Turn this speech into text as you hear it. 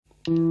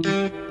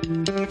The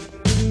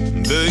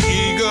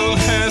eagle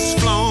has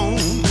flown.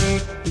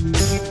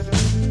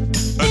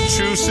 A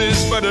truce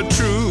is but a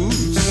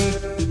truce.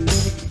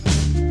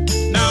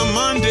 Now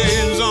Monday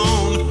is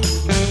on.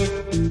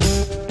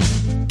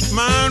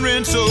 My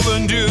rent's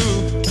overdue.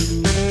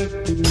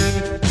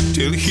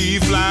 Till he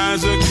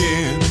flies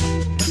again.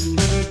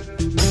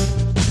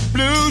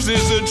 Blues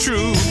is the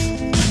truth.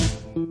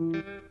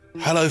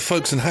 Hello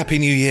folks and Happy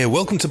New Year.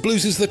 Welcome to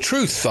Blues is the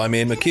Truth. I'm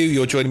Ian McHugh.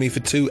 You're joining me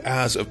for 2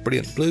 hours of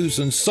brilliant blues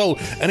and soul.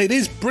 And it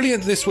is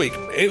brilliant this week.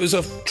 It was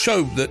a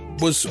show that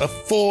was a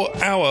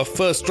 4-hour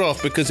first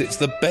draft because it's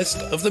the best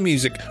of the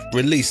music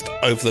released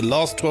over the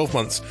last 12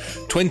 months.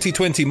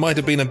 2020 might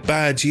have been a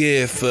bad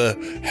year for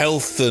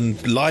health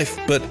and life,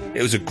 but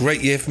it was a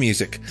great year for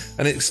music.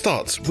 And it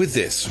starts with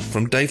this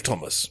from Dave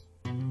Thomas.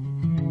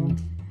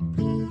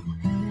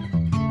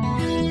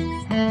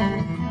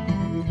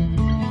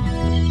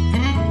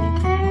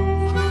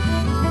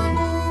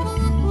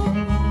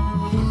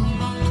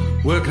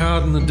 Work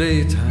hard in the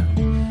daytime,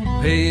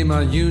 pay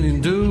my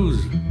union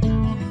dues.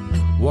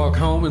 Walk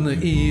home in the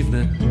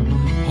evening,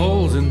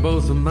 holes in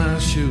both of my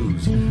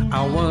shoes.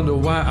 I wonder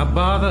why I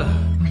bother,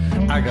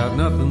 I got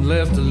nothing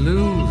left to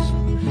lose.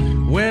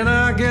 When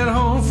I get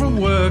home from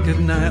work at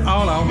night,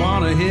 all I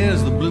want to hear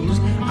is the blues.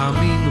 I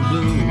mean the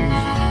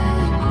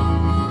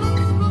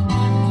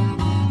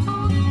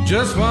blues.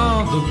 Just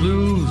want the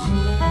blues.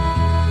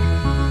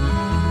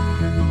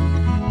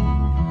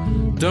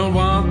 Don't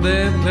want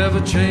them clever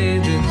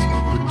changes,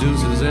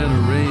 producers and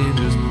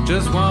arrangers.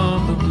 Just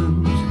want the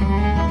blues.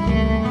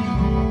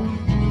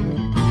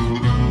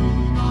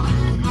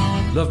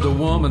 Loved a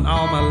woman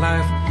all my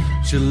life,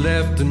 she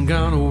left and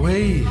gone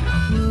away.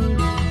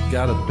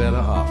 Got a better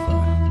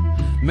offer,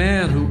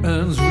 man who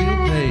earns real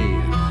pay.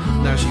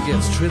 Now she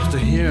gets trips to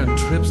here and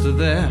trips to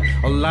there,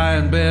 or lie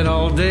in bed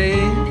all day.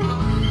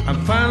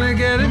 I'm finally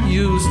getting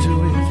used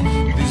to it,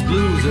 these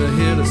blues are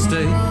here to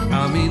stay.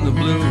 I mean the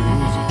blues.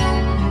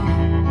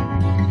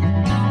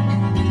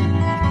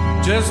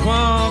 Just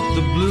want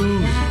the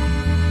blues.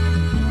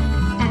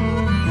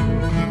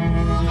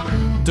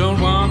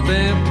 Don't want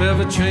them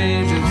clever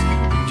changes,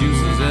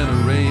 producers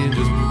and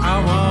arrangers.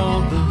 I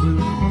want the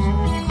blues.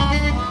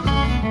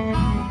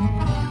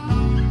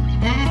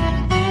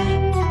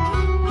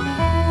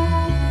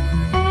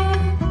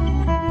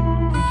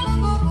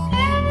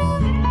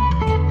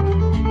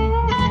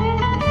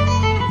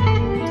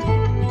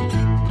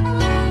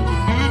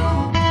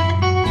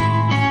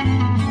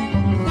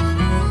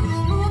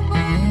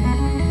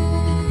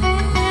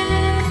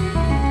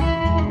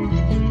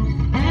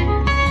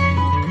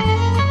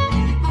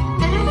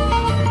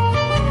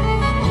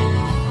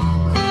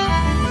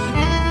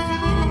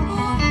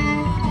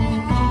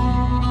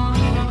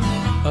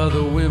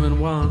 Other women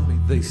want me,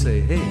 they say,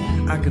 hey,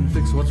 I can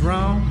fix what's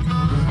wrong.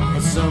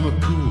 But some are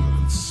cool,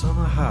 and some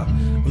are hot,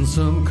 and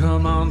some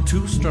come on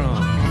too strong.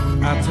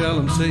 I tell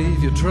them,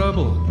 save your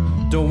trouble,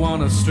 don't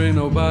want to string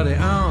nobody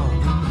on.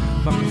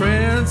 My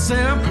friends say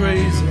I'm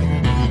crazy,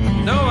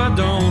 no, I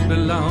don't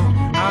belong.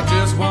 I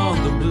just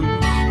want the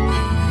blues.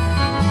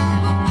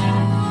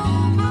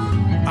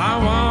 I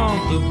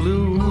want the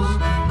blues.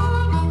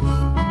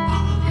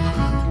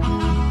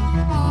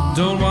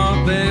 Don't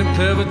want them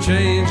clever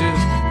changes,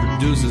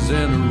 producers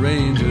and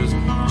arrangers.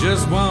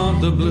 Just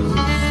want the blues.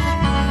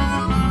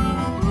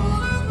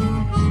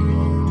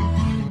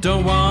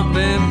 Don't want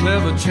them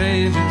clever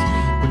changes,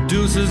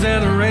 producers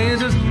and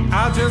arrangers.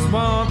 I just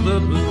want the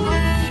blues.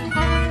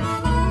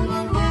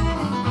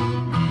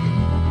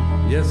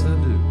 Yes, I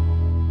do.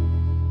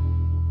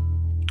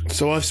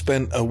 So I've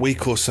spent a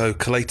week or so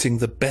collating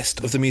the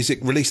best of the music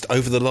released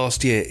over the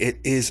last year. It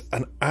is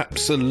an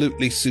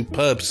absolutely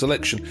superb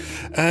selection,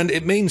 and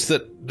it means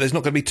that there's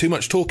not going to be too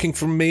much talking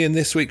from me in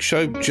this week's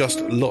show,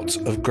 just lots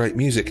of great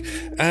music.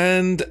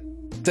 And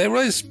there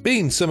has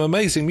been some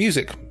amazing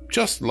music,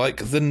 just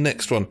like the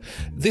next one.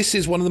 This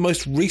is one of the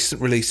most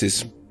recent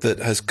releases that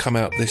has come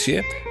out this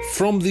year.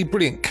 From the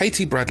brilliant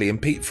Katie Bradley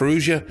and Pete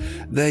Ferrugia,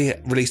 they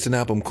released an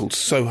album called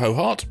Soho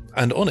Heart,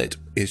 and on it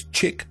is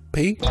Chick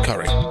P.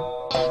 Curry.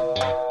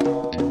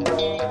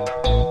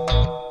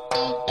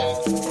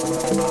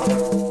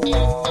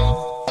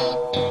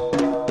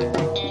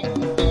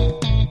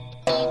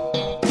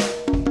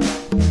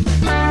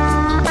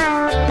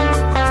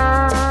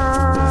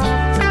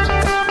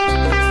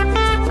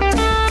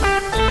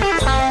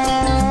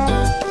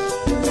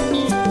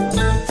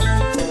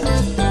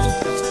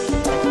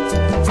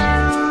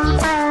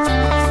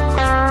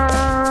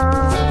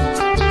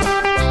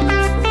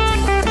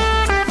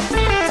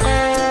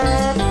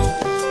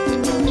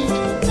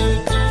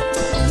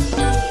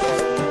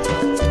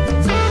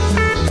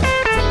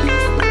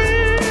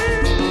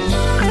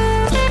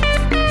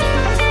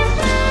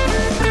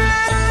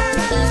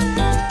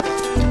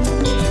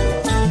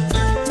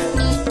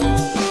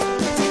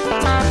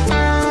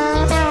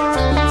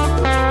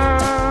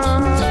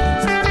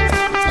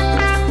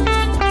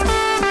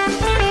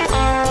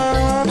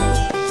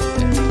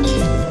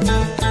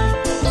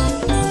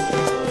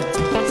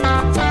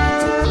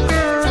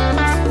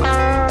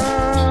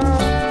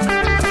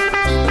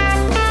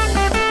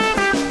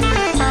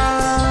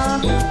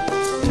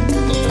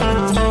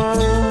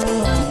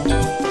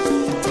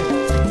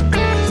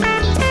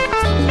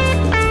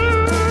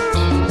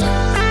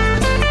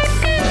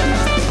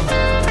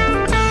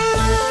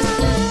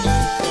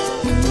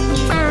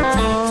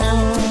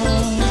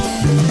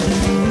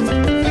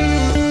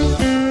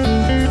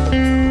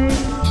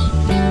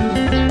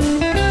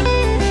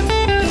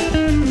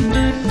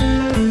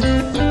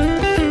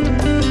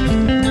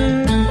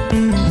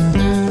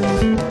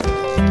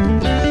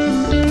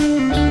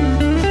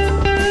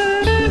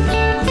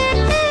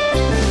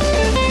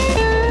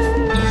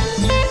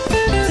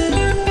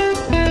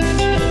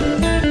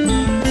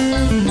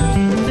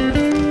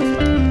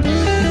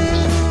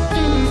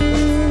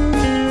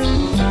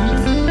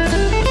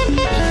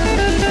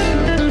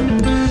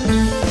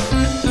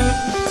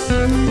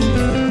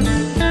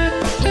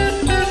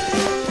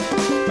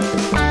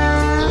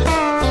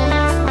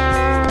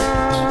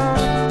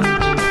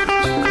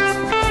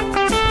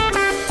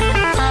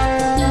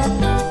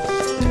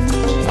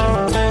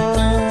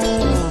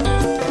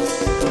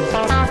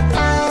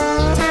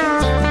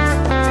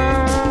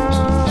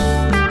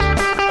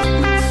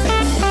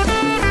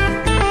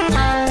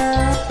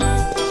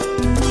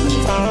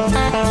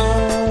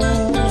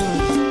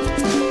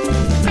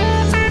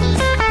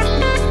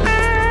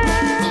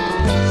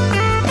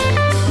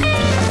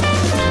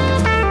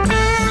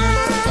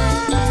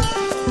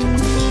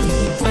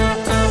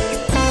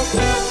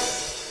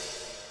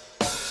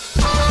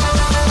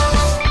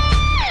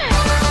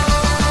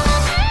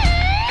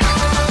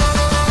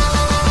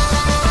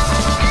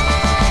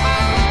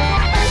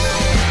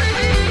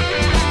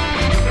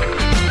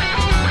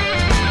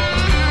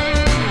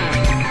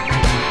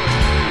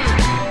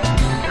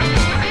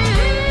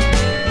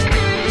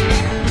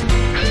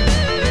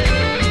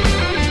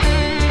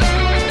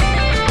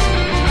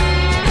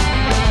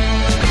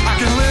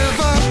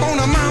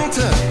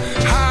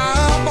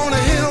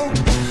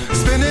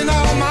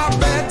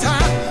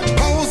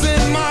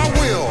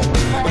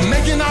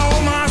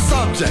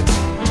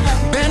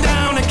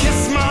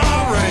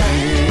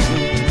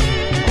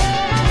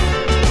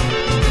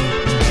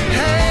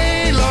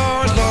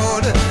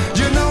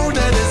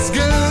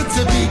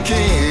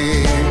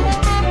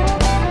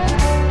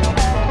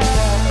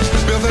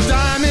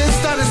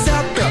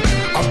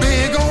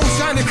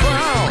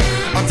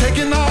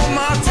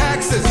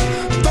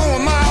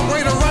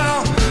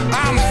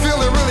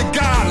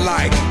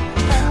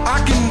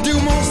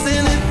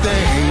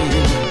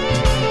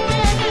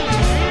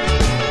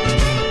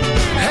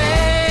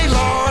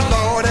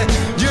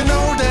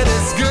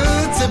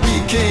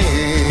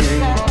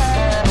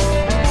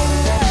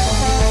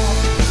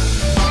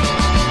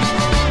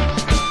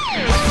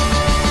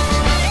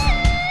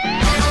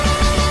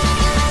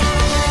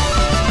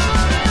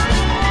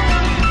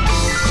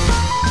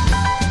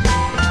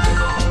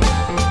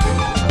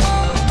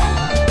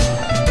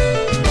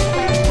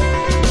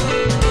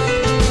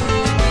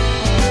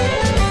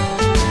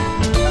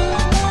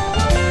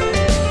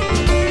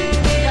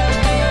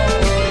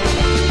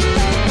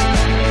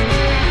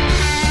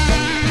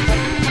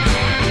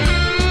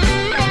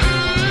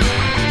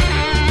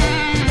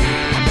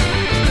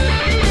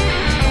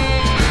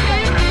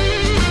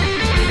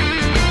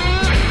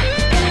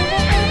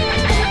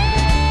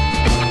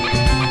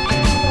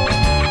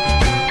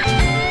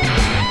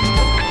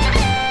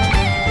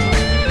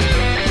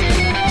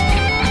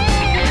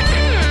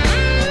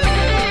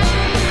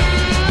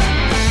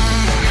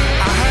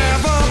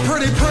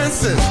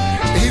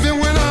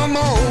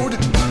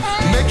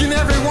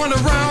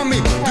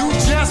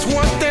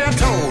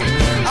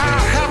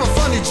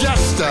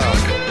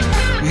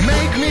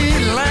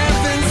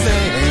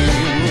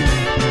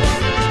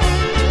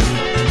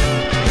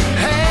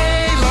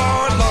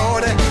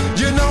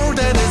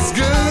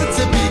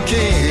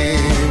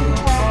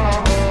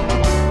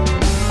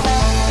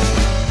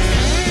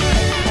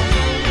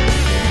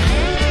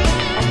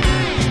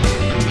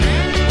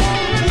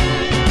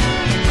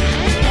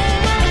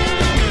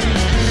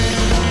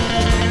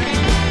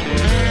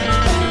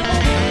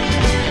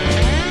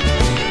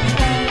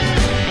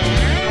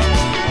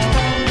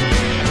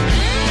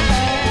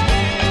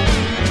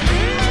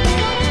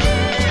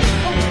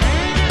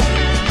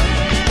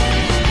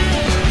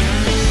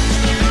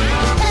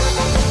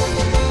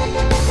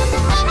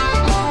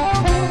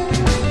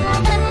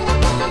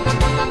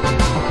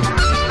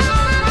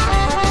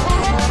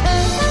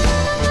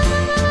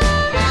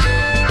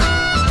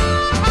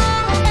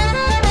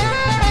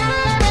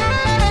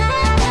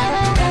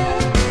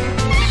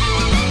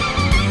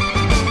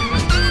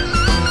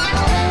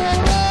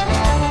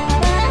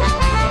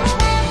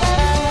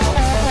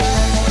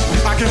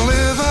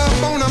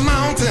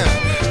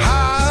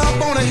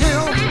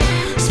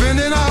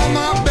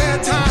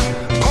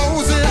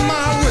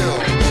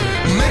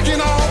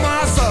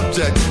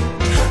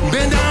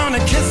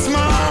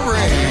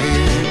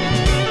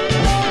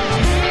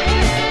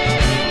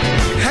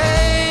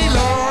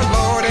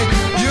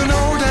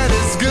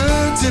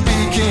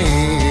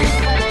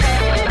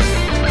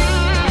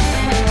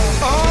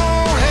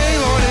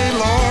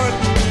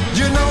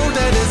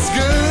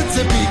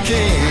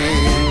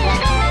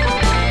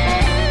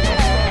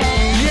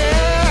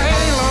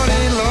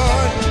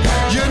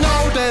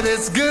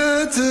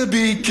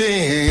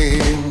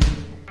 king.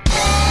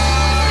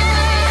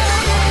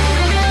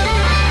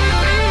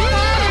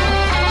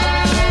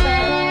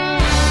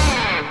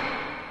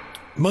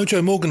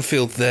 Mojo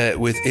Morganfield there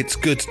with It's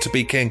Good to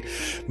Be King.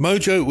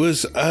 Mojo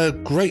was a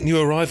great new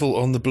arrival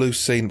on the blues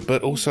scene,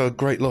 but also a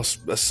great loss,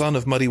 a son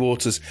of Muddy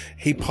Waters.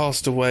 He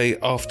passed away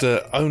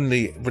after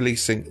only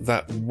releasing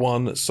that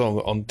one song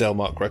on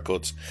Delmark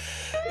Records.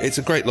 It's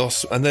a great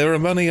loss, and there are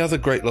many other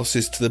great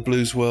losses to the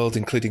blues world,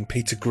 including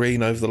Peter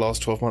Green over the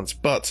last 12 months.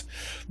 But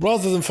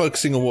rather than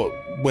focusing on what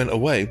went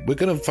away, we're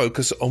going to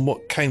focus on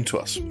what came to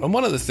us. And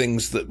one of the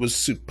things that was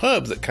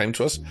superb that came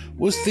to us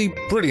was the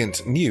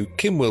brilliant new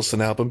Kim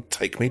Wilson album,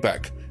 Take Me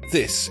Back.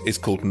 This is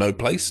called No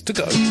Place to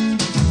Go.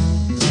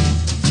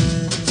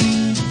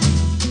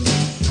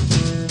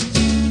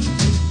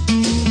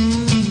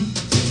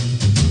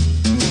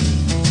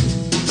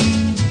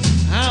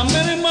 How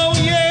many more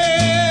years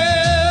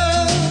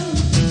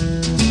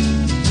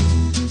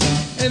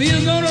if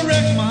you're gonna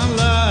wreck my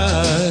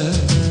life?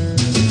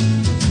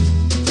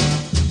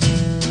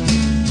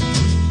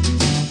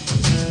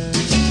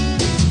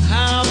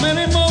 How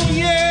many more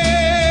years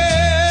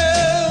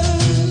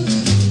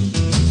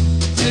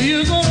if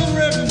you're gonna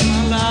wreck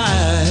my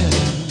life?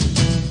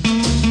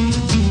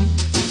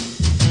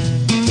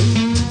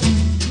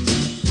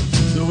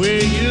 The way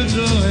you're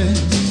doing,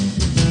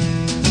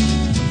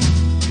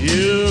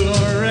 you're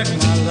gonna wreck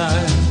my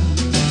life.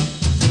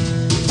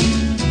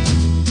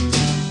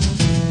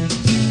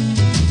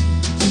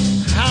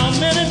 How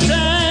many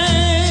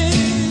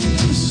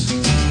times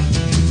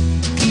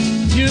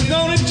you're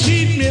gonna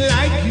cheat me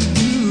like you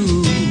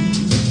do?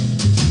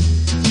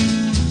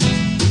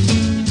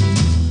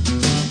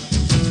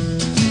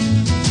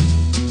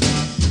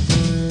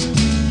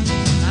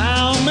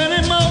 How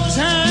many more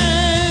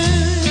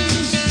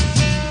times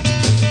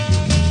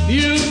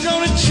you're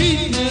gonna cheat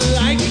me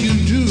like you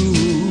do?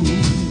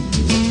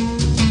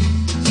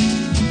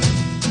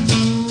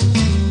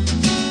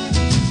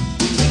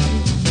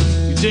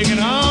 You're taking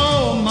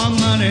all my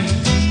money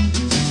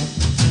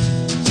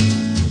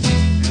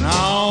and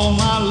all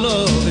my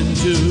loving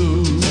too.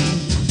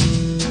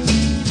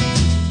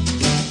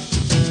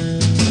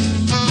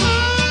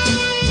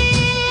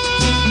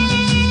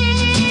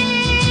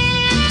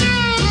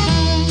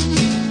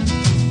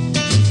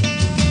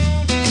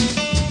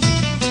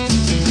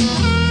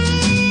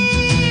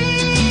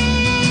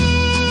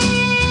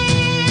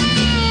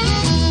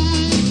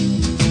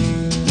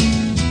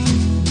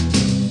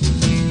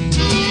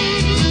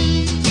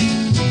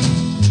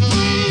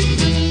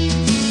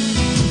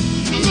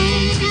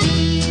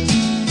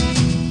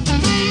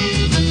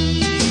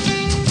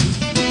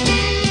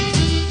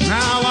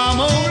 Now I'm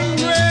old and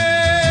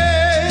gray,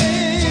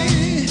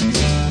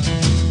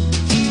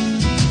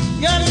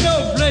 got no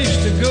place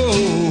to go.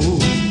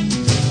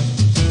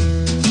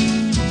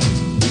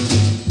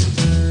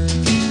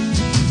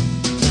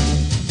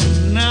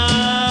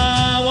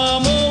 Now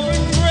I'm old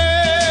and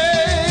gray,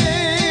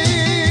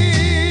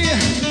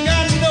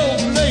 got no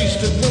place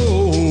to go.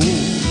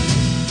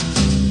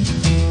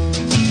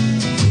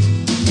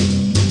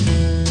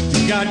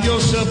 You got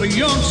yourself a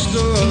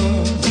youngster,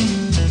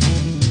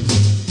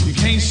 you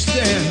can't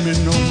stand me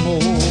no more.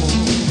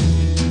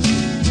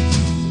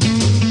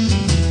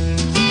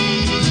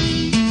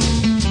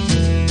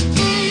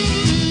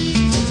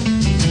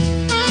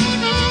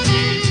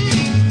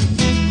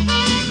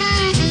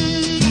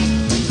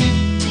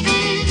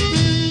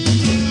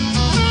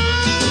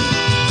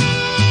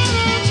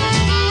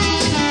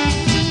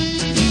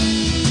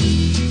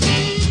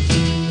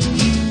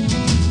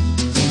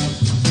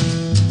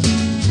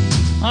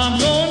 I'm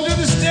going to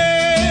the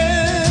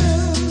stairs,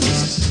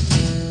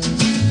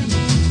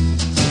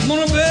 I'm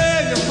gonna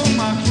beg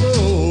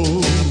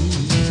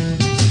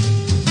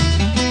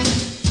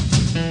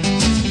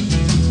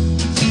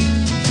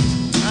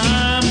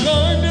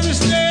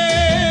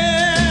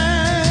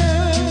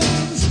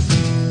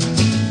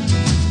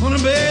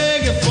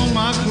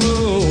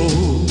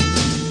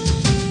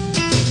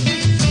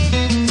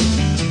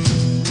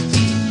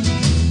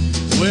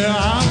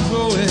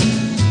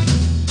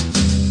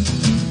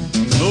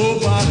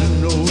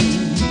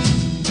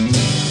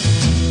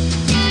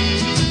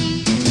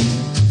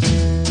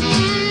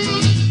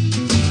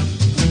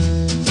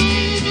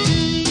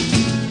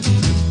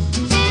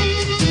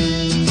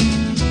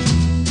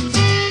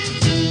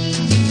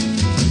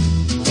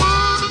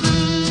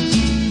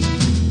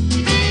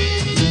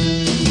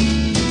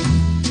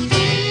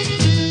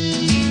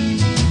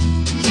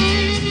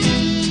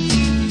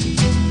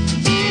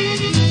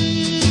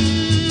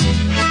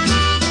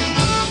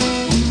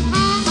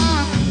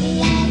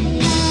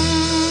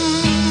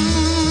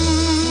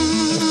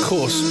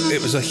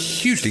was a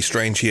hugely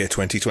strange year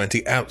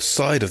 2020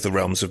 outside of the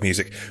realms of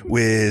music,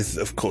 with,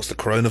 of course, the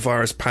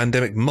coronavirus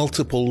pandemic,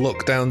 multiple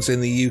lockdowns in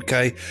the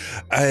UK,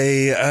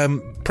 a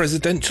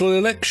presidential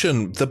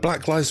election, the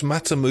Black Lives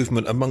Matter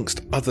movement, amongst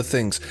other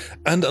things.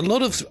 And a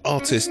lot of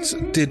artists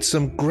did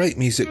some great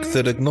music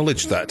that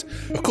acknowledged that.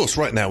 Of course,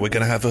 right now we're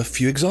going to have a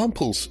few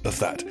examples of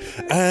that.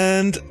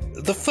 And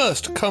the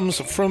first comes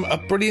from a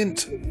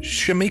brilliant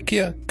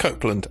Shemekia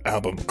Copeland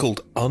album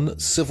called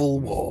Uncivil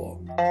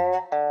War.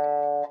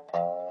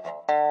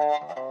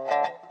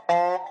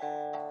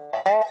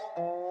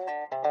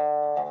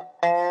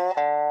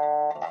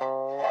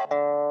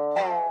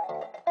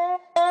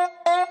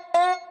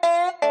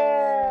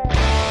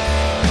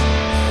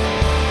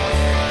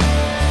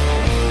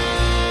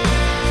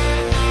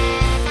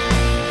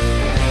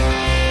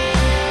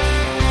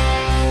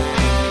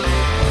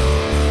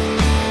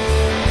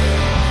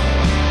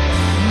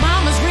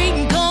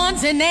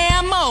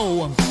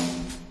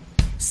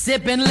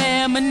 Sipping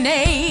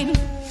lemonade,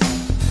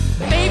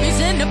 babies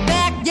in the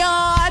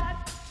backyard,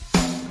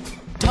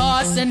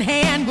 tossing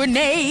hand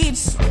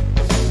grenades,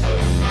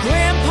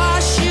 grandpa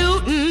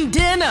shooting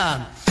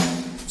dinner,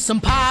 some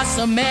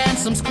possum and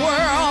some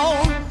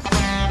squirrel.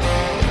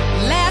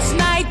 Last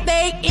night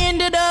they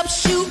ended up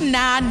shooting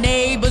our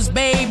neighbor's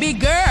baby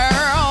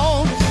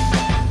girl.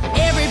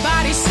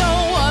 Everybody's so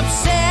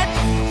upset,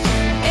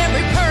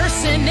 every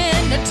person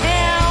in the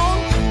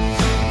town,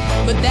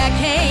 but that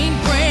can't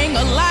bring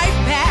a life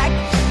back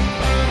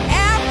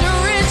after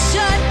it's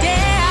shut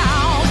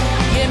down.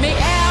 Give me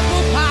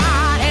apple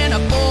pie and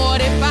a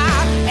 45,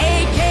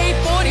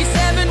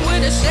 AK-47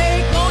 with a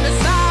shake on the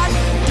side.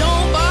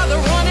 Don't bother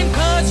running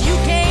 'cause you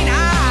can't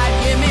hide.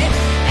 Give me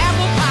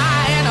apple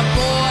pie and a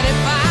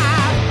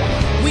 45.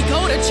 We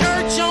go to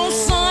church on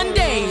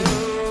Sunday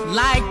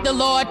like the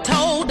Lord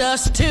told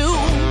us to,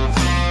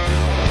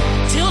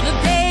 till the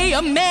day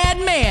a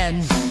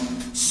madman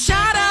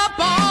shot up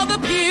all the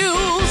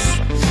pews.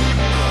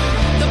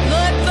 The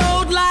blood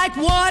flowed like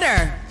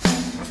water,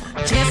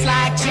 just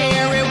like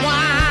cherry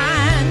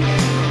wine.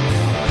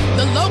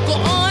 The local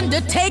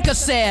undertaker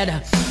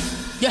said,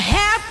 you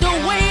have to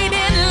wait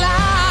in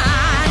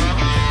line.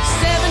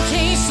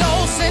 17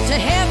 souls sent to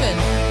heaven,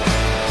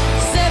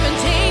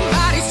 17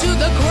 bodies to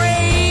the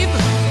grave,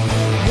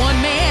 one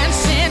man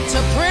sent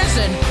to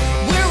prison.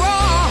 We're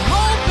all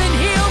hoping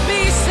he'll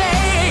be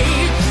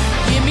saved.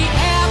 Give me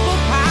apple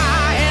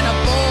pie and a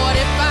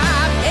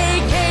 45,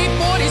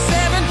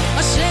 AK-47,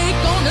 a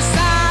shake on the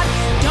side.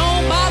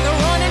 Don't bother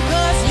running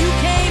 'cause you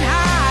can't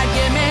hide.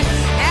 Give me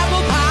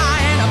apple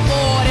pie and a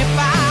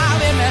 45.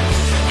 Give me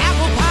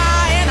apple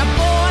pie and a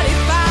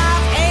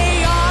 45,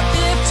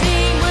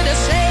 AR-15 with a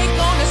shake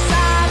on the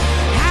side.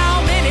 How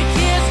many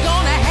kids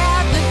gonna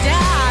have to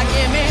die?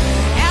 Give me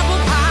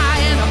apple pie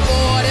and a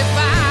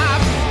 45.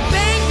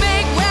 Bang,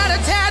 bang,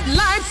 rat-a-tat,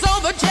 life's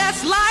over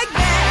just like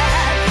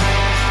that.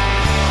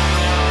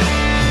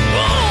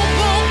 Boom,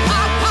 boom,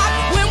 pop, pop,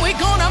 when we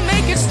gonna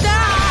make it stop?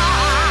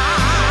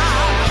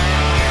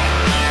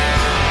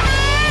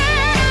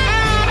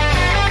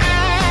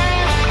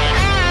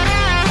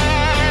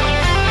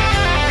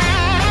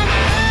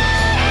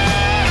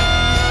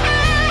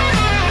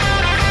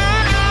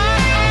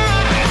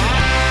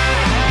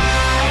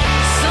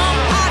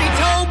 Somebody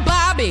told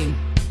Bobby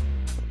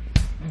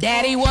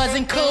Daddy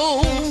wasn't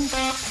cool,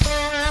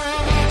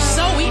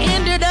 so we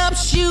ended up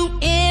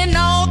shooting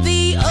all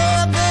the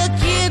other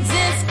kids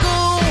in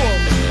school.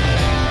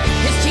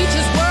 His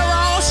teachers were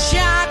all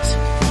shot,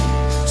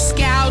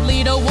 scout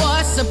leader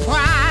was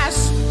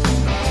surprised.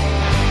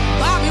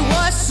 Bobby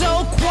was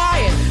so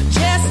quiet,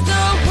 just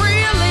a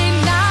really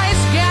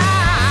nice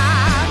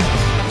guy.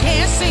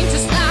 Can't seem to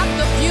stop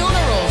the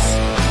funerals,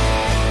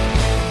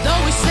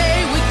 though we say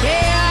we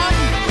can.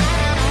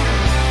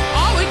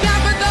 All we got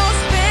for those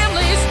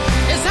families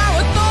is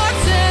our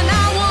thoughts and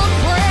our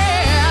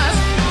prayers.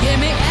 Give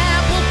me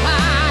apple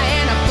pie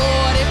and a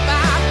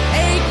 45,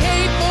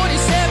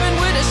 AK-47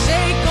 with a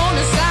shake on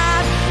the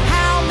side.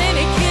 How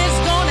many kids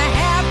gonna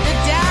have to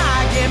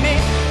die? Give me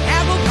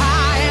apple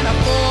pie and a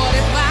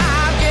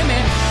 45. Give me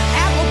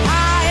apple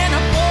pie and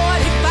a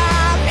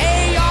 45,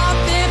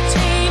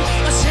 AR-15,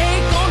 a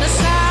shake on the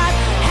side.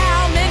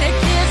 How many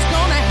kids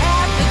gonna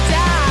have to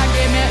die?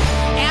 Give me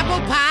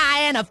apple pie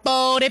and a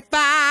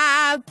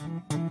 45.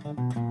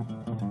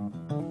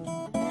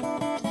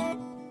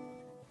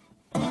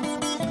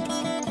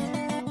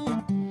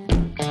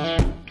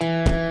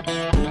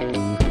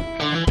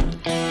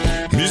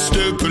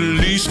 Mr.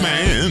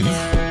 Policeman,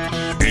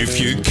 if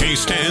you can't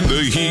stand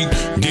the heat,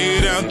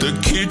 get out the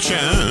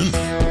kitchen.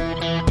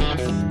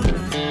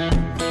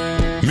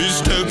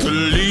 Mr.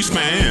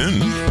 Policeman,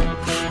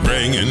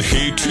 bringing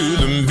hate to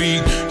the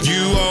beat,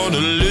 you ought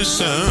to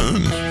listen.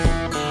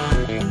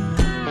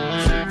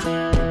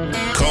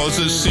 'Cause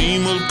the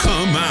scene will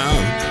come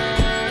out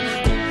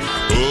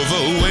of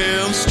a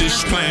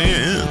well-stitched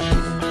plan.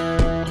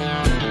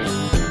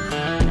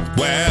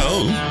 Well,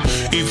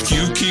 if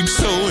you keep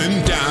sowing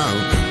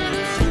doubt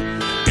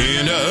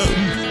in a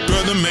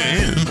brother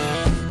man,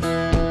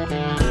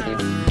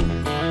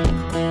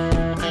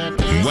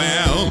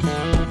 well,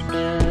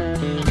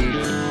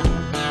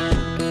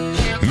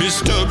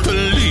 Mr.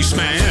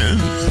 Policeman.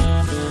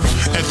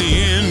 At the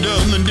end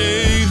of the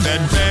day,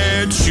 that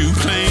badge you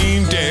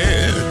claim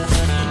dead.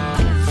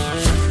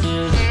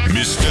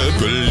 Mr.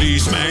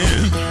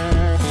 Policeman,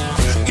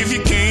 if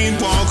you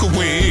can't walk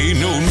away,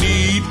 no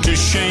need to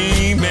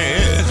shame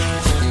it.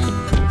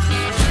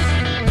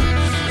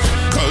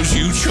 'Cause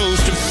you chose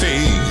to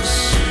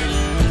face,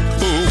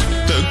 oh,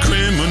 the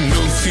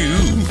criminal few.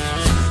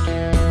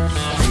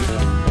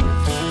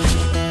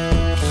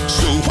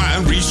 So why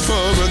reach for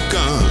a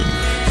gun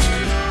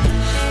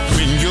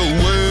when your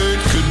word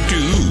could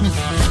do?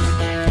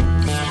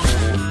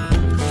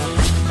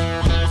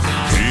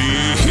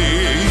 Hey,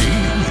 hey,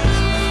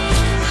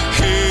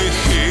 hey,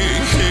 hey,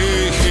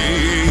 hey, hey.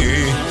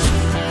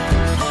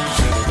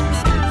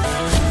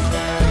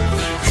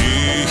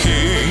 Hey,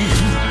 hey,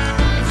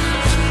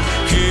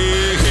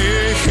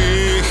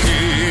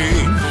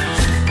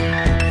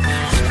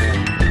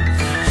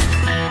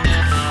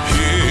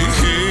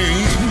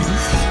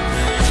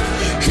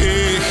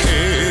 hey,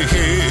 hey,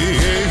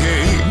 hey,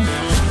 hey.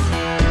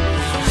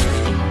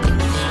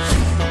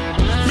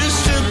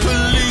 Mr.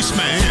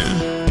 Policeman,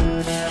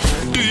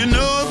 do you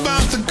know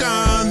about the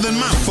God that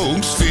my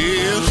folks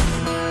fear?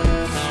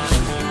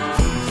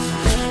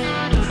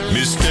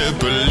 Mr.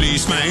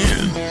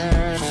 Policeman,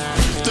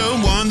 the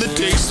one that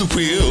takes the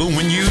wheel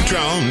when you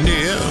draw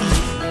near.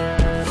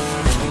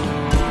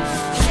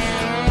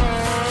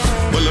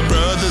 Well, the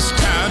brother's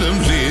tired of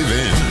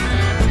living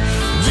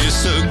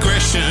this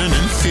aggression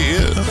and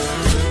fear,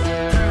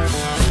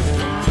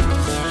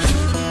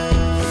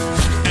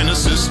 and a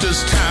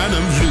sister's tired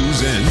of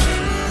losing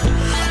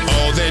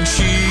all that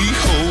she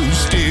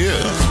holds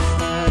dear.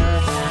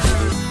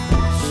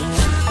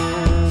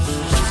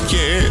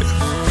 Yeah.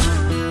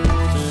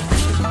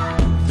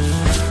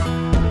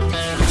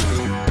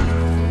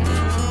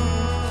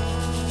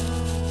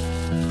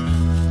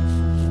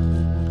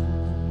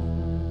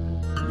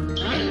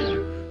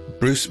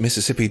 Bruce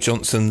Mississippi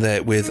Johnson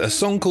there with a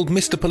song called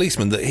Mr.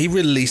 Policeman that he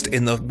released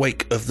in the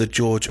wake of the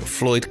George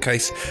Floyd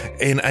case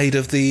in aid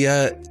of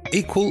the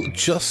Equal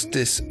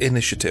Justice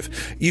Initiative.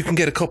 You can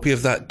get a copy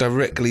of that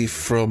directly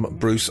from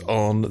Bruce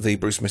on the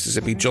Bruce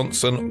Mississippi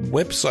Johnson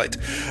website,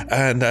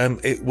 and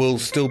it will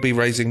still be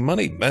raising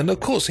money. And of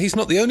course, he's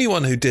not the only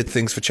one who did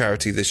things for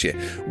charity this year.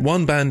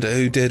 One band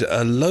who did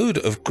a load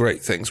of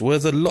great things were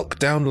the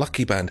Lockdown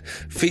Lucky Band,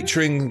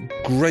 featuring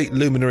great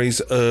luminaries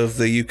of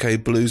the UK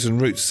blues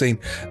and roots scene.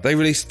 They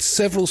released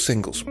several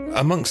singles.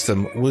 Amongst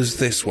them was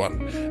this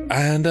one,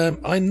 and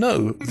I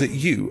know that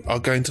you are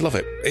going to love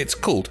it. It's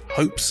called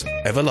Hope's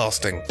Everlasting.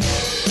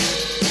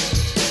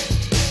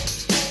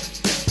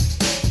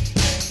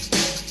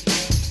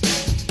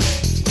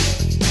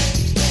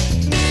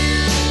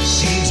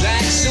 Seems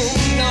like so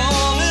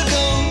long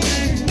ago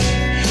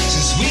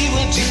since we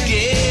were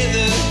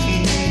together,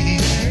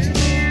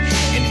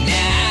 and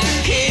now I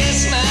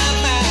kiss my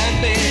mind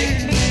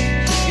back.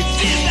 It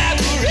feels like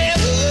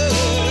forever.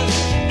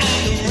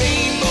 And the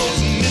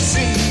rainbow's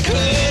missing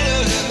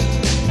color,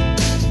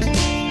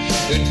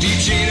 the deep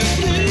shade of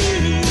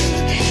blue,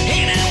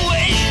 and I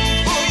wait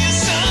for your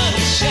sun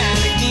to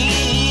shine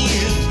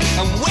again.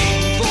 I'm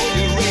waiting for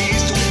your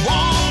rays to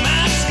warm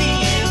my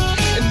skin,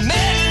 and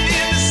melted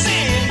in the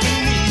sand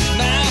beneath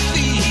my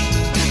feet.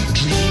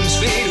 Dreams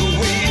fade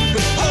away,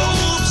 but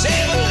hope's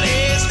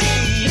everlasting.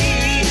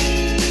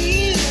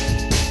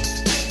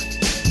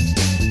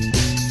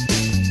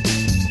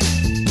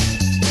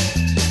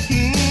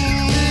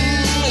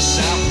 The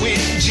south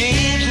wind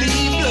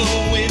gently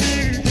blowing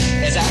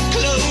as I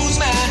close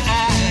my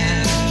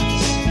eyes.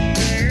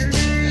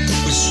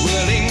 The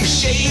swirling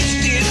shades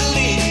still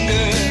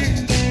linger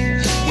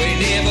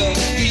whenever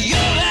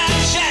your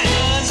light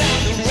shines on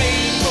the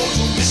rainbow's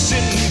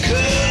missing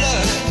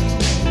color,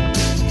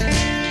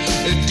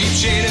 a deep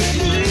shade of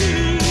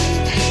blue,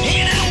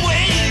 and I'm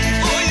waiting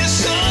for your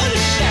sun to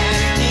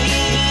shine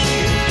again.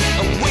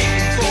 I'm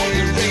waiting for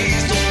your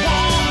rays to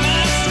warm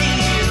my skin,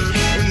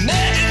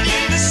 imagine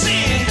in the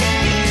sand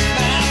beneath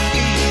my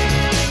feet.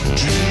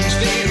 Dreams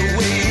fade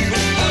away,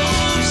 but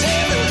hope's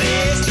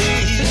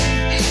everlasting.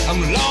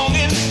 I'm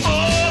longing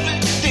for the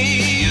day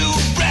you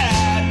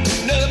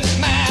brighten up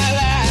my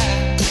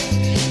life.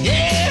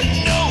 Yeah,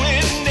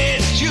 knowing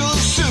that you'll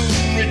soon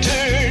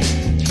return,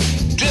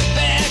 drip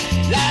back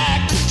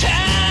like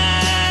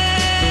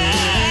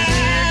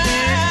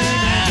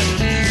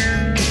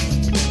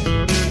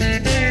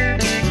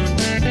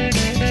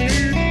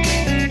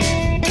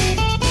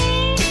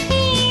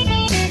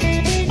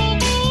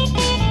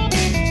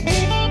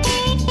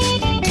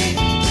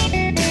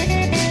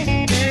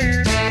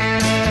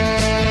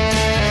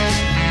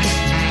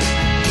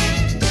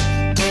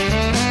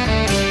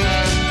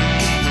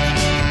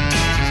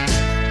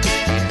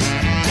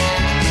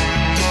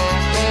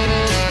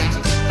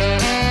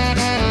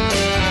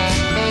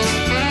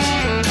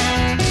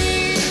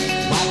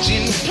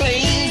watching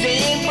planes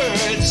and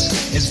birds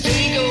as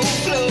they go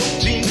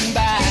floating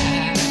by.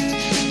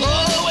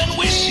 Oh, and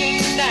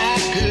wishing I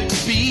could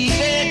be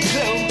that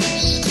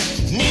close,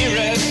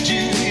 nearer to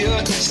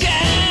your sky.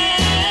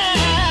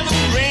 The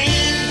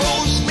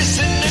rainbow's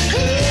missing the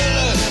color,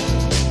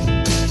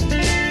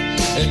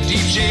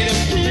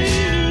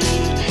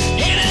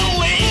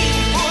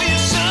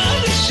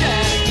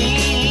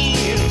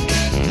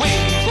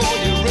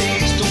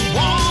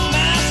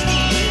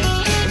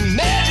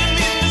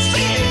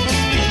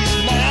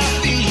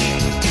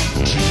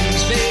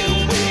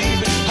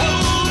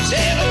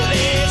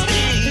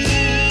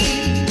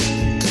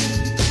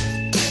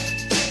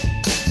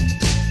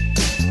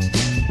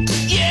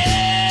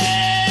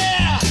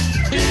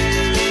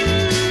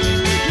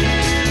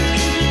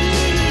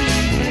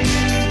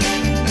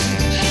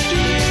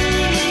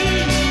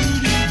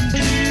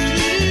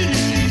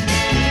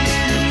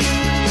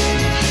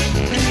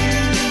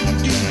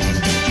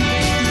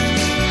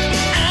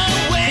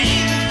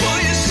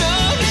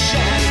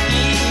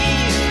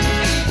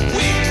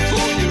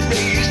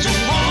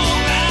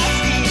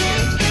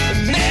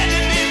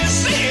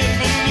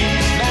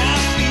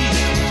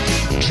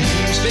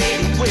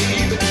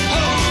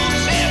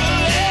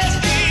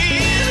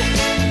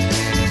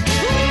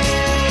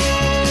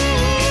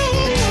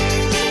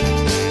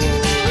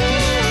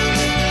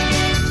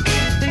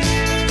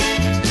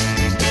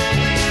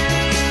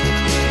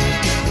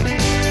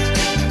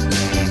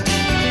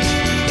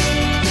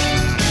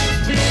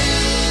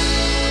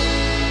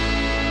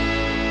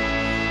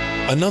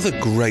 Another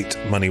great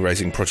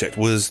money-raising project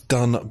was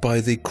done by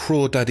the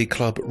Crawdaddy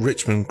Club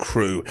Richmond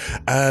crew.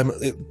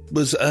 It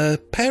was a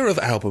pair of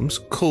albums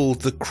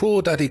called the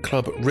Crawdaddy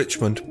Club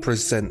Richmond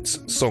Presents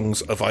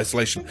Songs of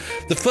Isolation.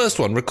 The first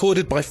one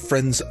recorded by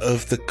friends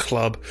of the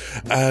club,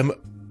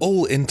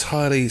 all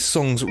entirely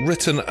songs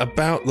written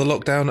about the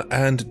lockdown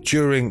and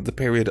during the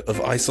period of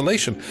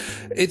isolation.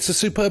 It's a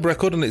superb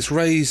record and it's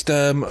raised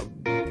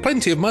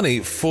plenty of money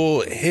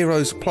for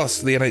Heroes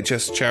Plus, the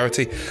NHS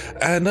charity,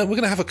 and we're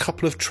going to have a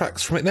couple of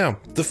tracks from it now.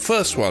 The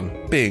first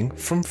one being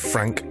from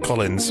Frank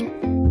Collins.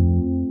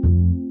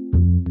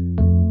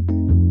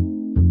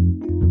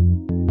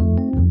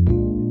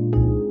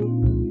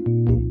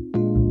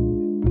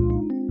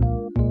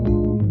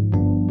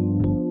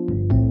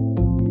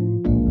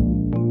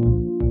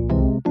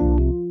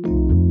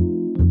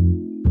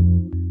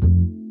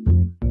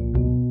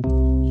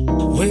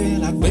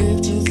 Well, I've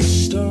been to the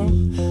store,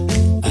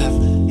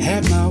 I've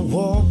had my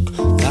walk,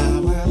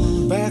 now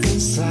I'm back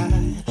inside,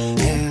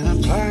 and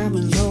I'm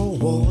climbing the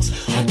walls.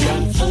 I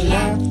got the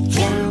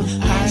lockdown,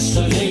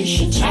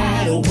 isolation,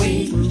 tired of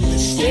waiting,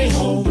 stay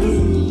home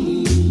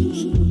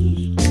blues.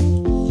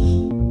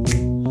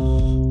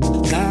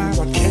 Now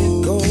I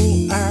can't go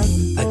out,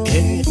 I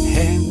can't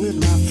hang with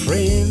my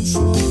friends.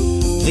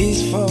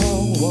 These four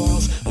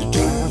walls are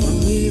driving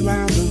me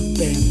round the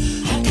bend.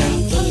 I got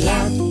the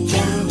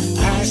lockdown,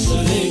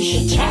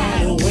 isolation,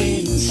 tired of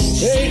waiting,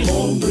 stay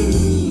home blues.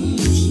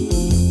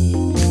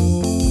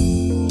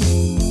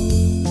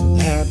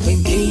 I've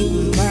been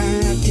keeping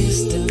my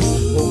distance,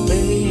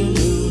 obeying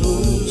the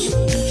rules,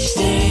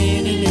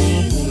 standing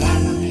in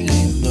line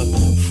in the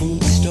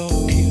food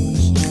store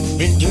queues.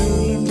 Been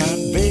doing my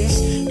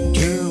best,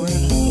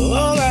 doing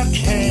all I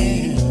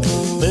can,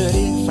 but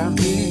if I'm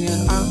being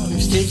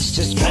honest, it's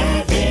just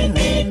driving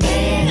me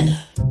mad.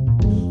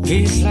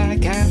 Feels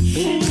like I've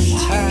been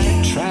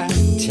tired, tried,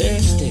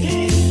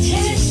 tested.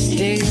 To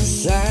stay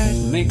inside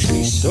makes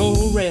me so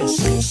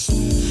restless.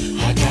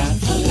 I got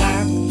the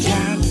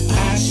lockdown,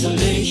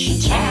 isolation,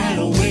 tired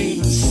of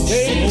waiting,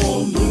 stay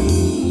home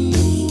blues.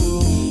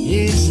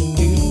 Yes, I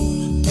do.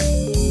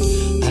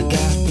 I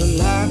got the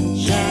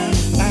lockdown,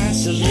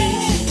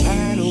 isolation,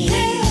 tired of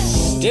waiting,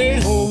 stay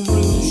home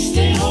blues,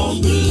 stay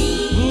home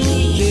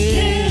blues.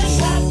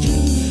 Yes, I do.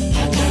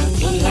 I got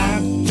the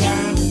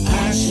lockdown,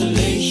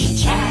 isolation,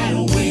 tired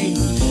of waiting,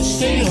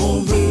 stay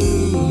home blues.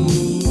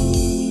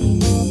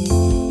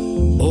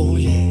 Oh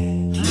yeah.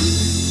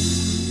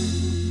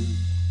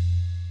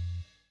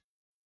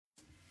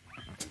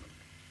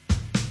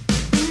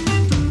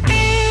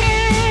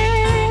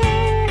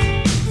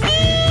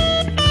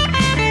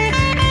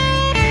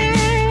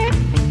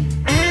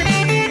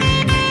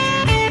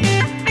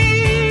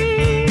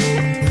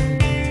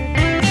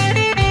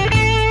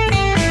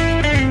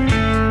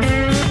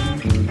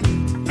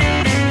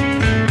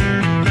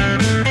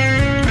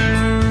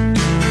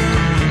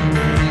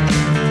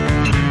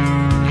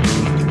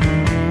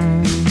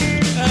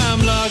 I'm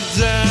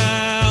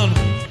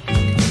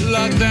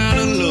locked down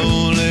and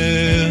lonely.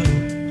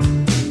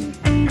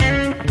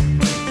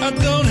 I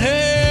don't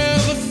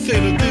have a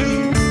thing to do.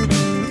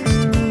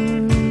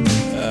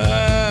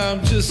 I'm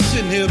just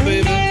sitting here,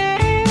 baby,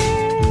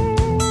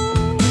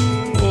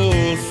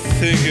 oh,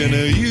 thinking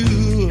of you.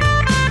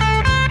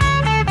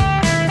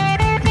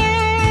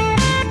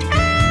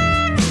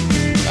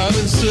 I've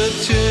been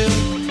searching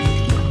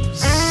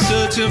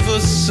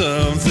for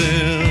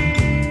something,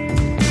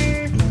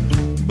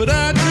 but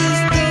I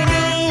just don't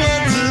know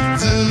what to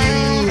do.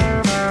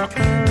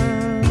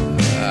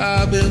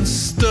 I've been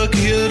stuck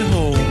here at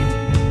home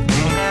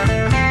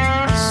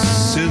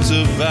since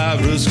the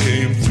virus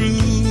came through.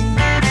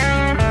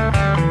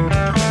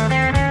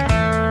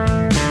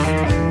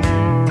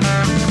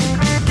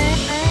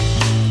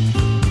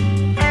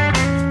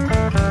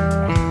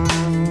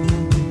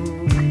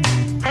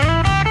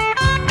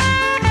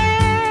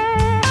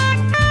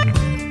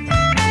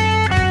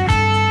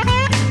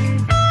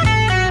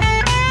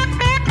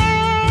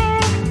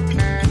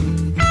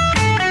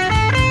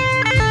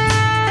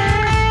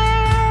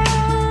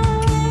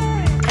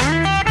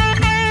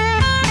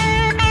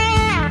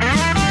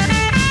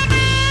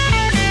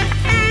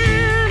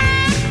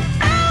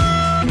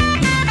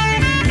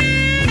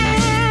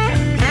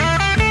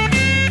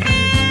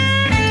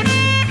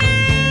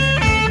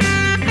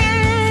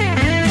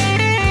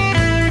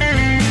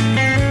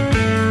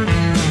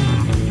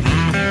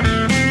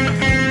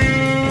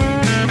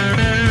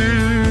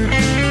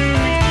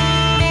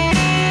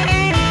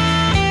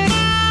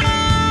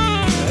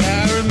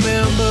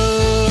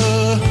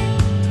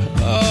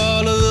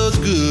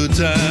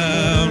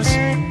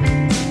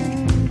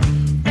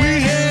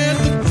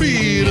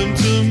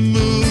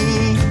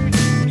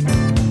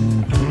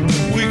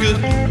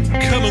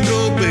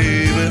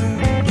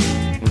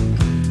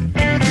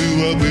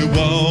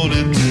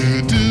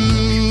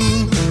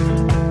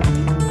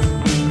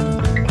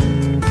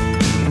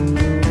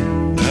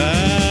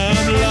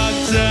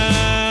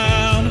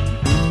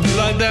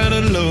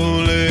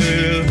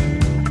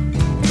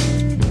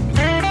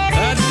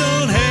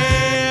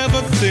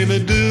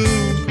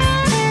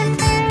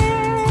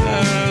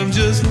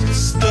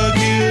 stuck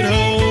here at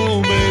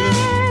home, baby.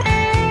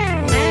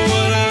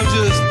 Oh, and I'm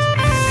just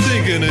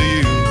thinking of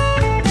you.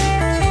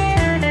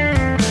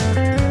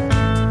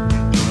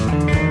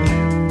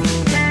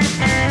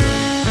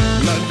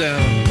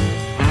 Lockdown.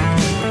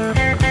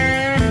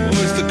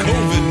 Oh, it's the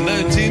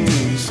COVID-19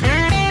 blues.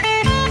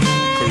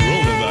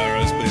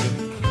 Coronavirus,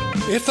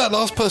 baby. If that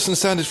last person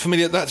sounded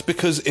familiar, that's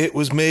because it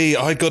was me.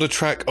 I got a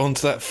track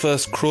onto that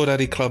first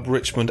Crawdaddy Club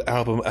Richmond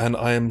album, and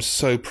I am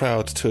so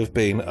proud to have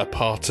been a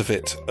part of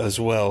it as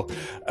well.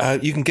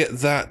 You can get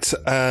that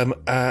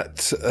at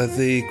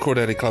the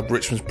Crawdaddy Club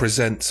Richmond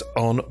Presents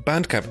on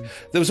Bandcamp.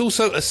 There was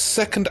also a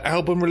second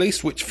album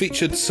released which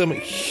featured some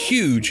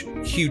huge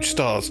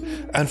stars,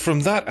 and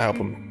from that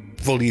album,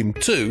 Volume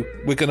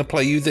 2, we're going to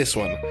play you this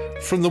one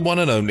from the one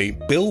and only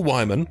Bill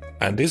Wyman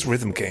and his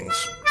Rhythm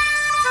Kings.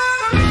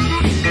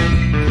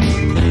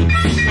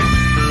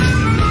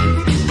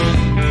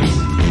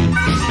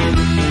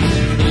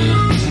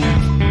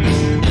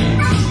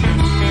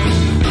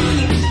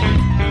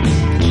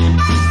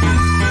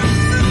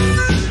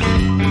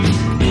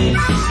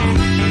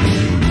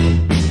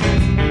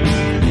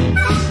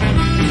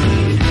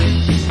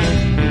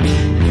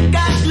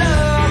 Got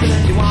love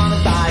if you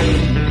wanna buy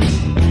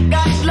it.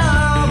 Got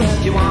love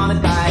if you wanna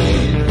buy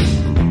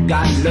it.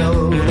 Got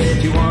love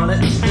if you want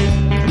it.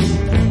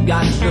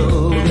 Got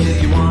love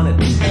if you want it.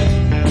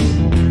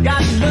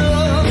 Got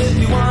love if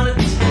you want it.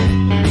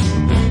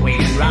 We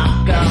can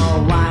rock a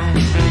while.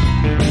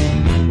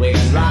 We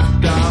can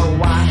rock a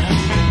while.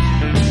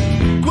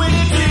 Quit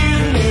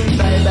teasing me,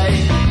 baby.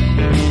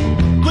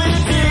 Quit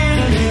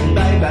teasing me,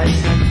 baby.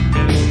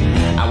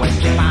 I want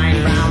you fine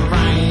brown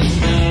brain.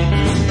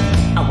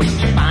 I want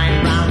you fine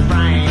brown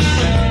brain.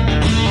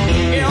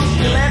 If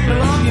you let me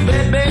love you,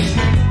 baby,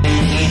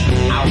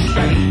 I'll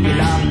pay you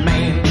love me.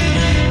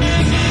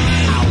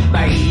 I'll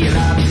pay you love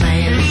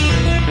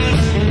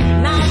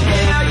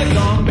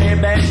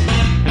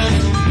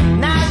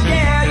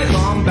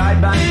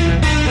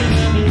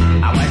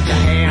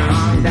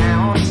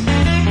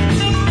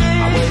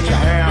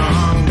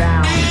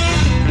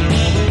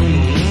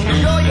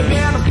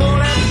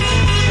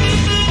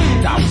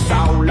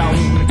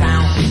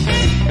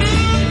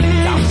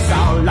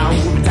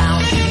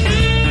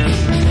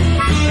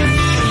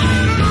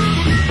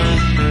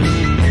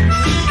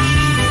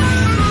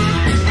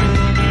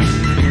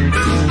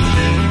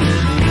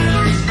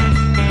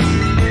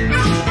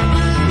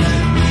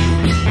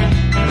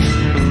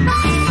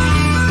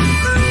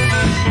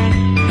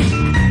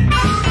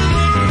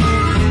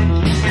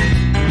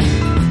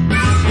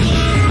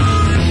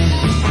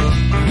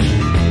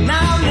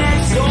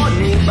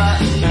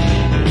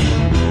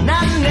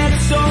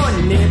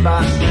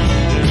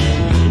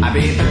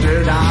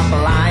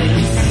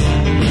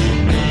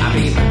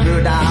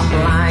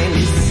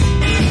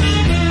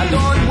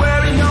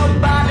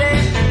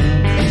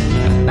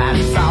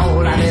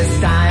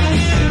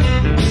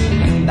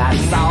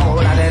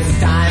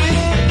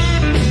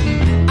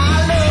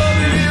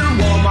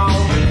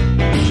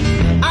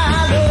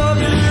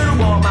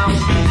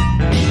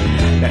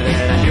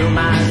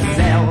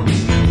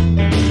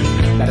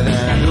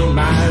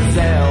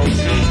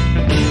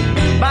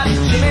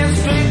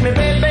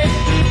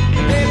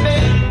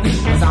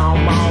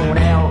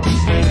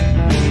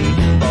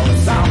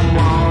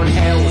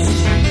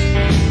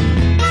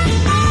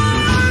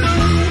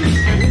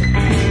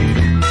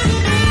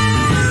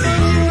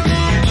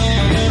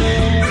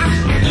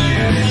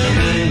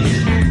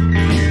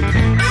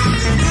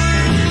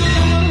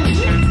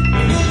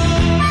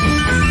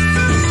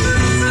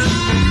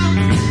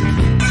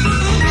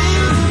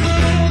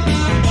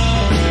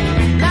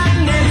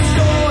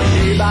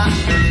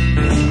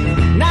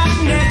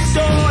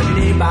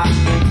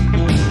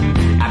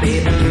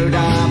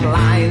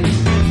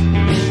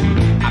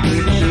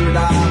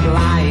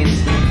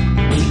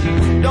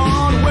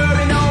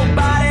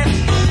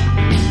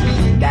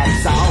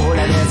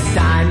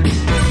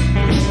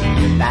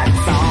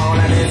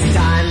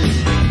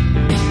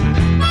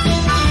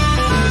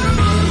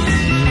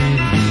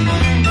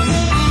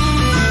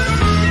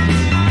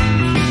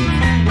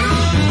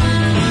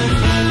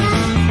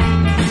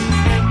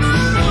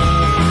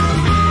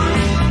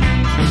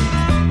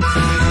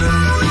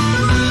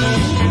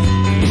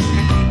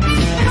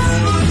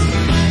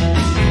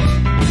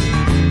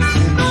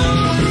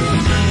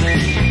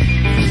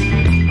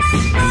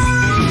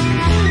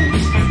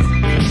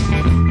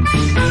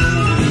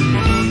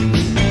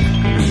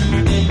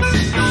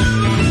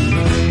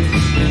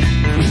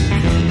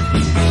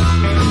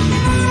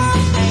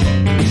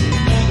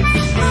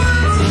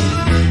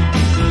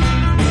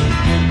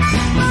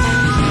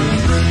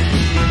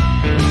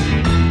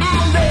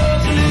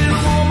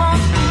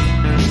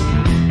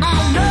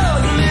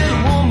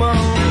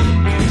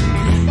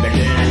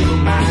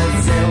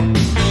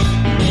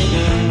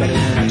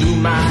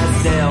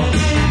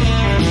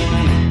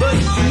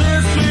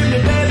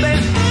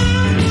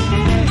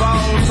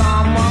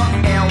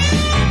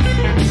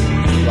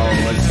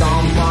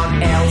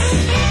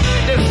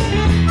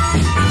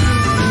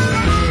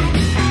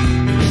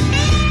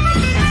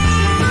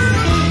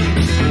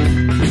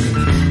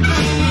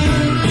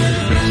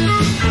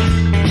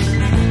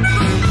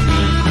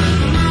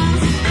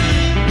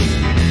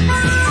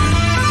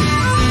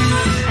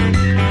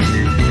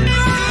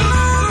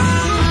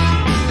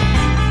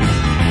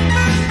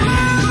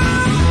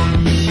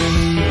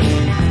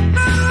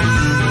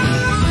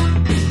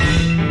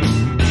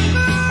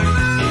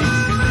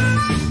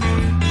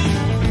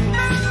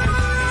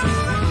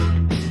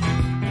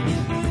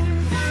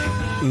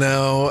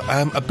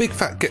A big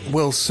fat get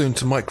well soon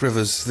to Mike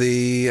Rivers,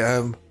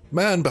 the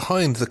man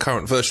behind the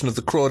current version of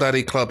the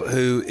Crawdaddy Club,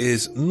 who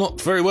is not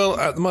very well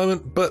at the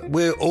moment, but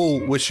we're all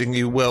wishing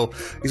you well.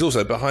 He's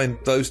also behind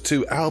those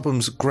two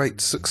albums'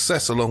 great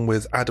success, along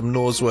with Adam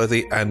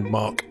Norsworthy and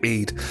Mark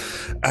Eade.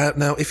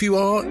 Now, if you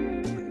are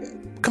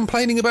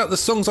complaining about the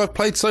songs I've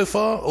played so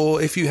far,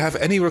 or if you have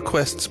any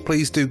requests,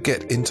 please do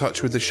get in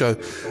touch with the show.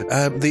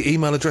 The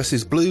email address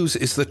is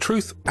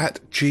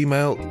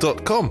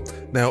bluesisthetruth@gmail.com.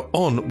 Now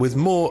on with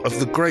more of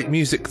the great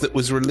music that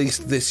was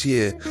released this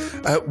year.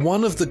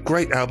 One of the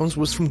great albums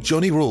was from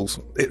Johnny Rules.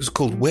 It was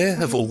called Where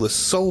Have All the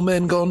Soul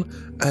Men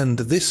Gone? And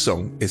this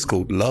song is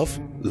called Love,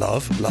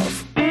 Love,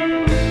 Love.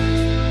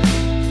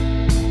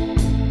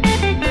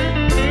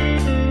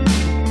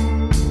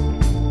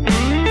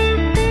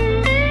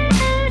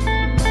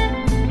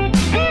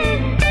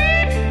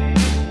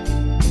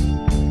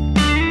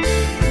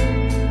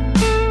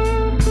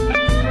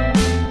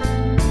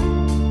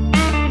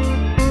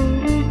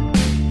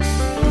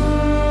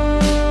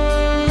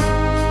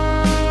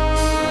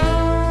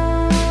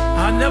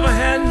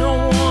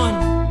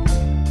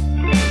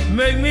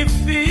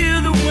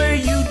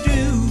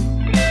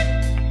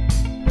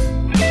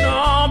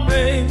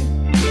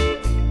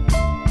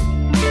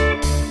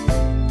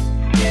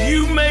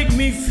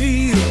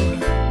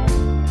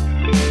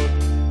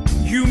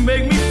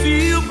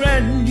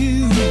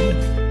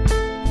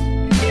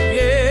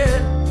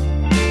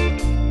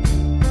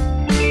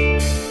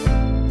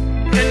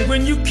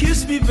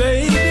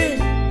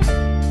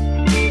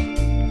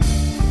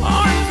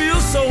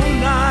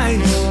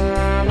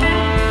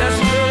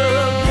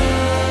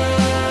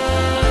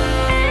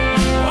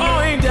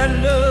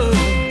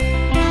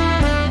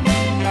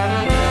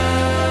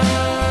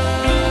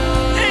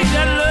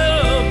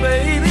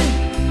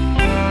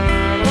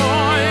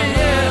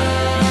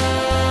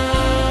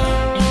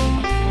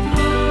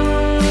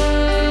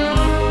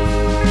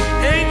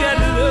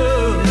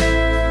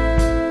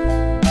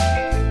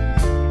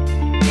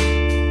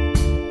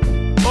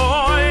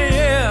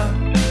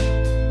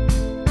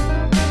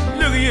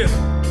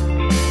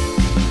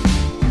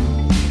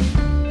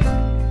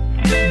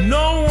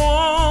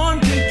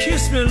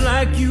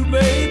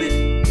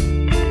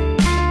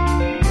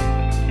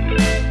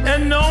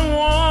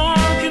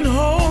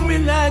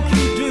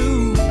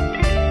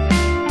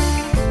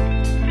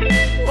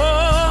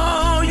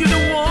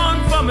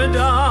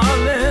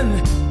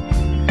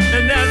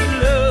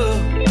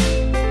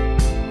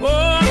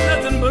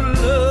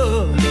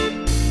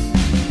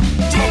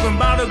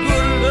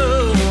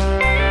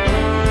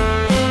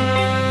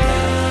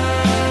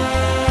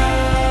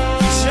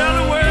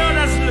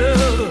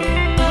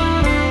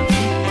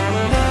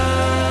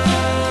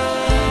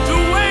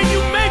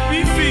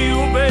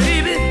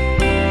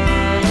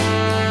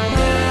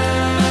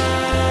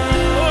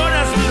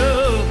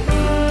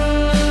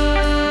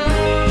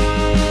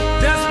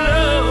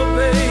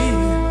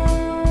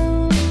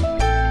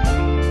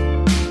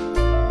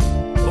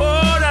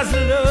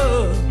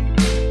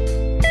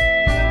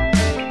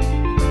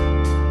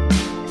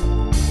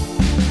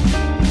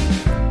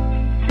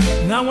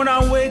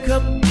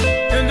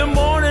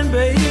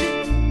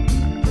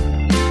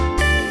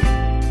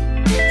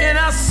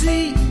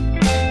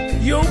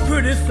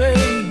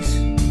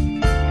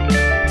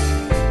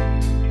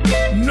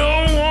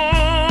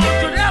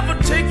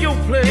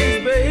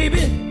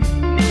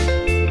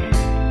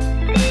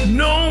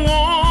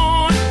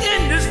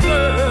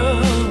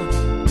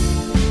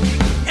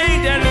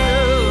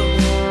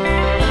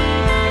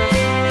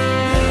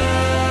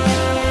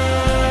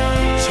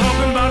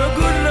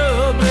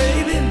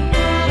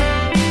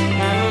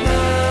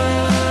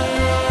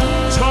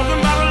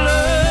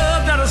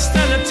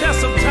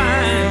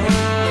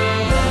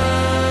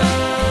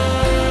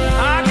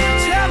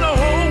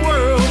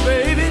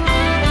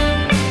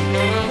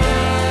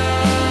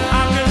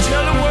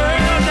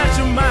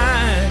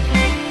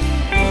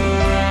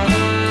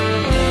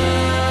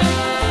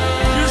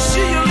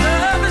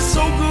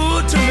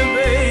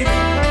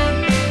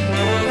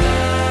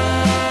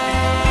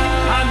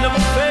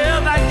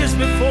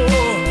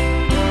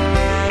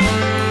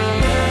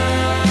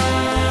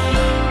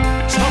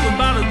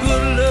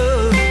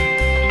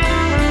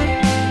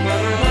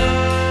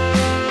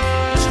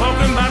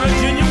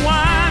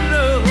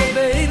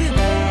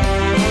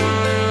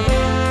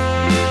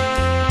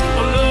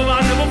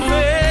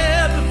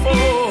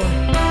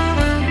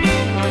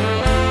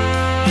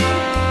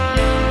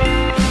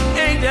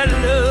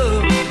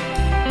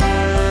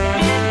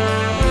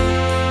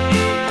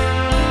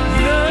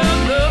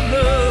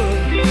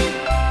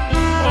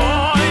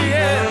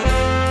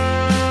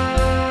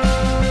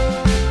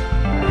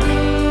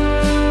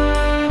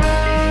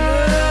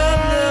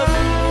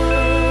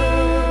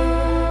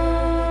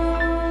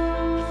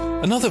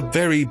 Another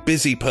very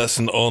busy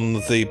person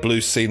on the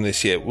blues scene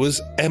this year was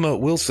Emma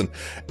Wilson.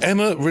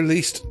 Emma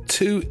released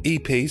 2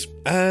 EPs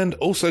and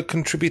also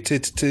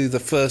contributed to the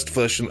first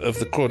version of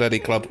the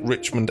Crawdaddy Club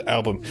Richmond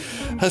album.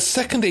 Her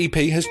second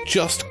EP has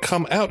just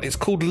come out. It's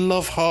called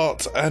Love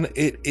Heart and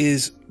it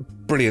is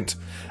brilliant.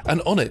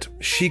 And on it,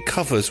 she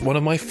covers one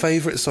of my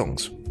favourite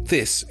songs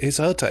This is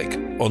her take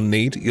on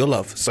Need Your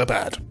Love So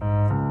Bad.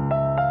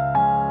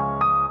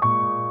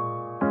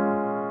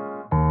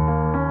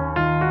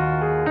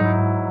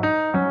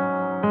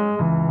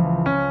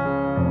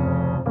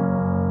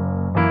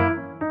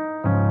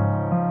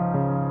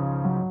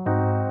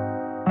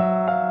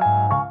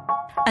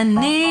 I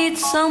need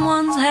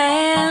someone's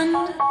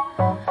hand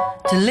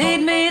to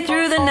lead me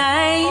through the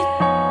night.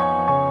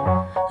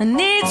 I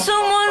need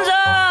someone's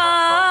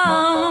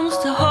arms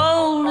to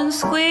hold and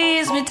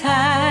squeeze me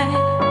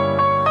tight.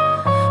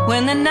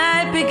 When the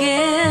night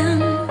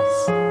begins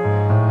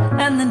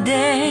and the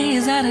day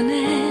is at an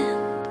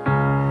end,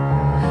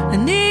 I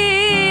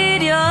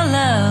need your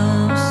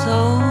love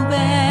so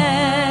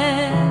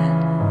bad.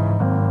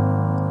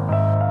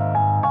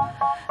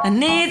 I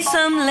need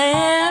some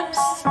lips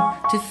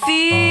to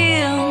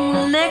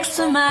feel next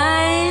to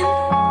mine.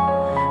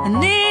 I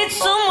need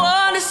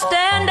someone to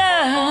stand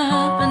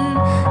up and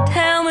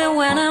tell me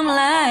when I'm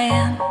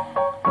lying.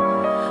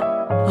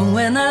 And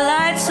when the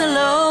lights are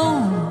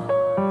low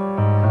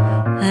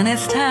and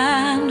it's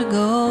time to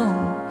go,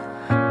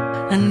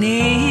 I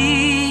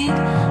need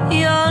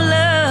your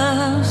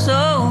love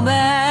so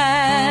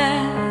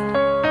bad.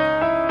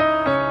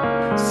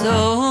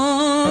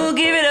 So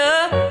give it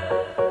up,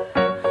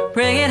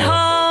 bring it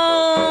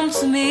home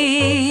to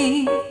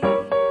me.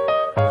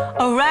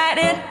 Or write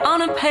it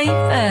on a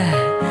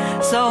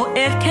paper so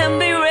it can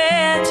be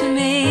read to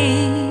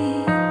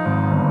me.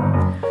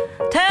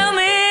 Tell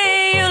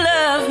me you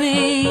love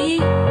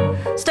me,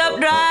 stop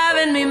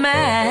driving me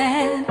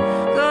mad,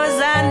 'cause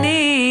I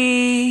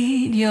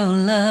need your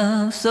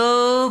love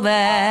so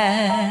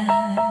bad.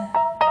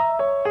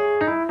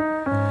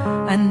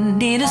 I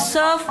need a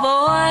soft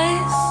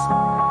voice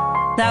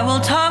that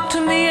will talk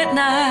to me at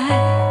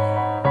night.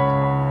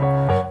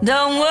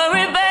 Don't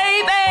worry,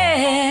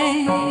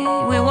 baby,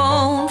 we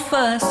won't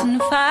fuss and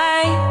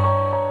fight.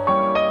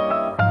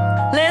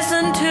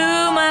 Listen to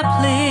my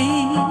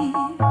plea,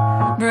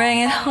 bring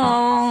it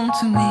home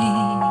to me,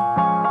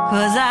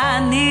 'cause I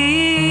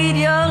need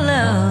your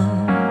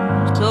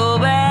love so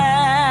bad.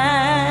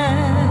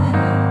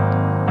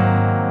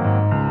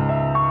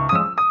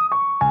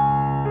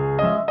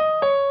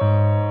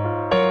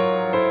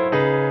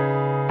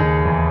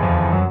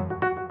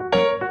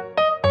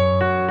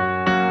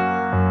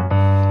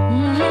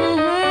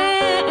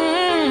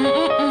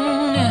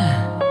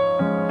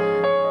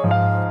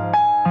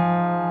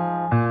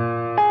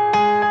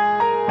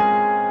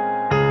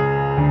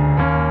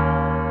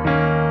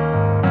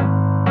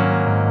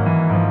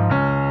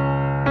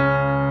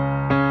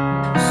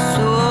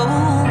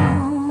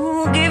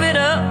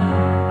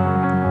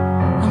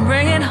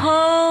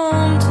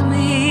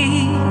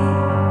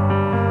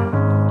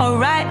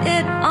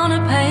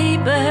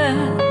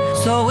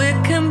 So it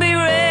can be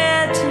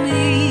read to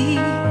me.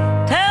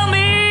 Tell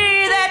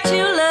me that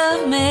you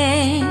love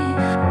me,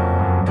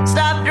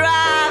 stop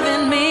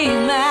driving me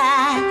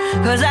mad,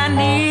 'cause I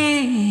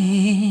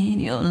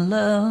need your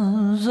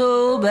love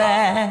so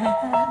bad.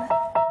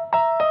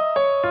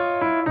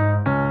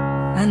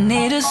 I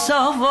need a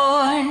soft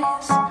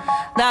voice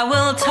that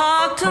will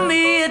talk to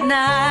me at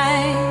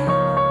night.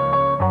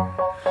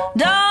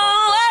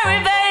 Don't worry,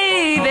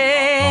 baby,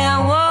 I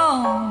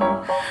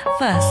won't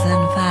fuss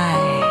and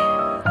fight.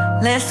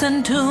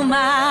 Listen to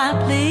my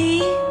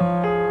plea,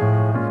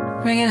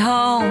 bring it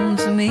home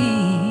to me.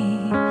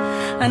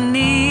 I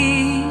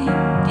need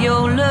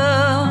your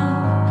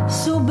love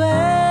so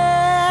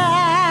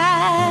bad.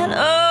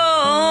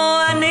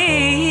 Oh, I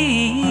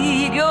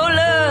need your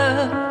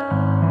love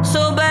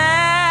so bad.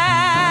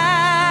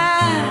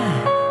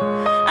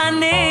 I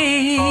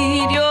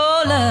need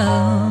your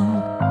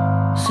love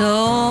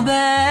so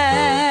bad.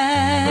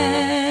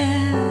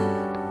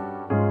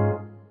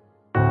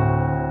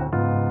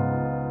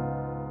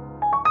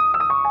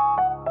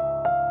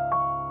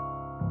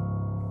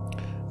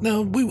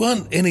 Now, we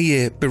weren't in a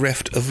year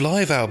bereft of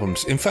live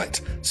albums. In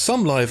fact,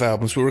 some live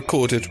albums were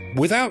recorded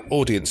without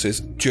audiences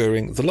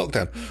during the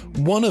lockdown.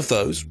 One of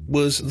those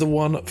was the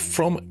one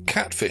from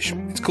Catfish.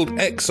 It's called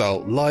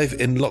Exile, Live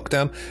in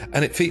Lockdown,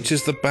 and it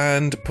features the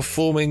band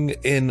performing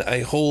in a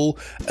hall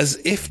as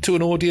if to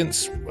an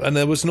audience, and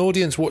there was an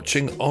audience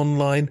watching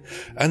online,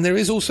 and there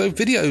is also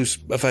videos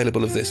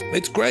available of this.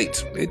 It's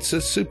great. It's a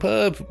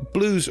superb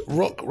blues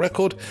rock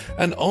record,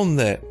 and on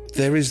there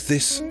is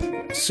this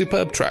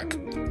superb track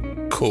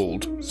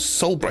called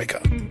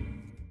Soulbreaker.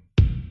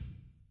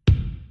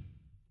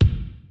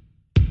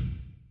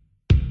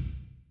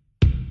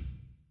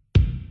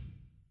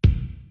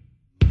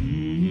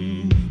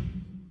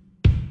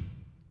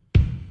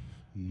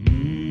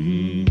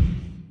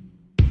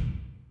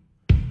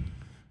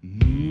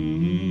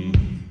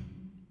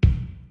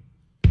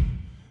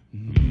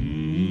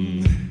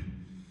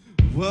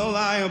 Well,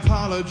 I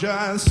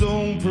apologize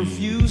so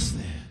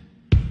profusely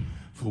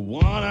for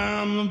what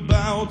I'm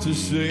about to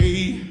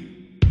say.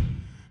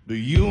 But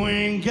you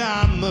ain't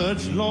got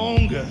much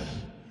longer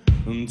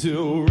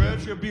until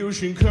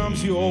retribution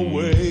comes your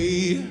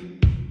way.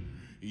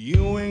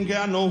 You ain't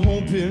got no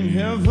hope in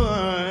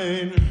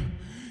heaven.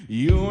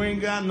 You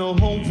ain't got no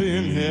hope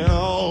in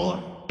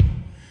hell.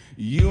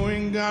 You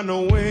ain't got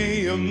no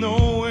way of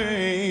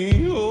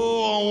knowing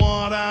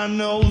what I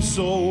know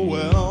so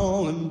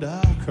well, and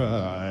I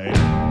cried.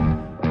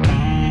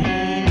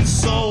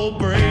 Soul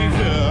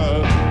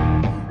breaker,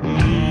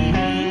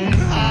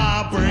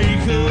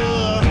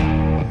 heartbreaker,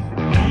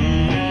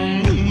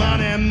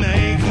 money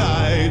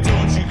maker.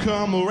 Don't you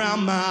come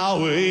around my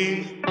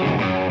way.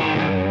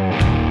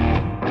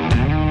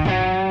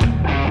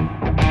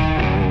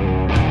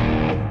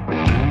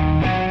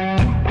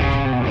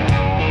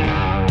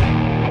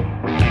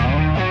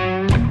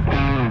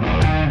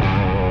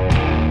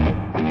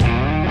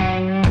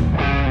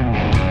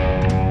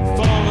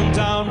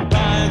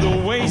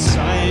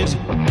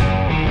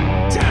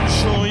 Damn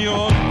sure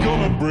you're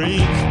gonna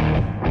break.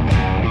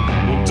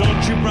 Well,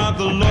 don't you rob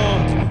the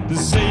Lord to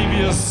save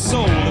your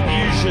soul if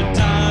you should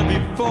die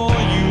before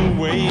you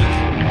wake.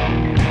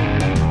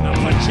 Now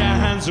put your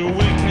hands where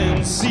we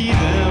can see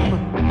them.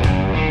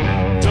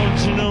 Don't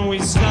you know we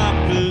stop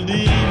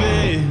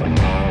believing?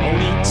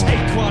 Only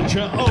take what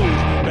you're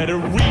owed, better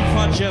reap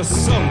what you're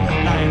sown.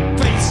 Lying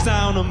face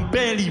down and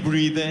barely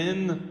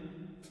breathing.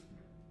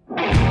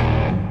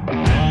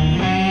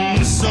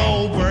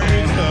 Soul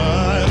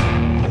breaker,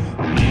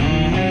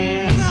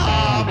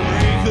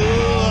 heartbreaker,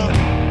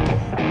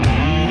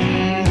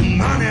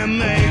 money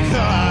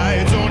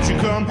maker. Don't you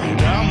come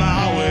down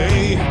my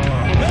way.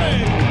 Hey!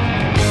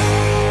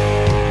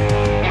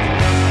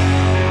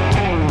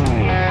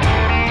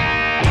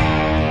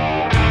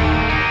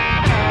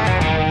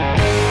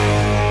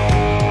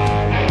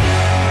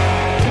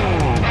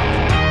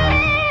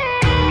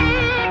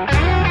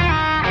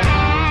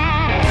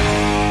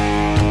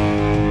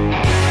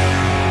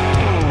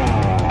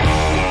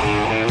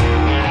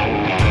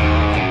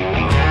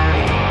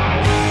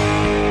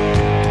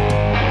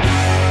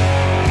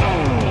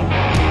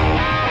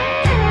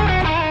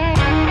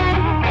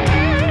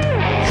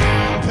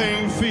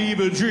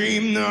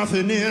 Dream,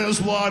 nothing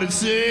is what it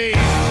seems.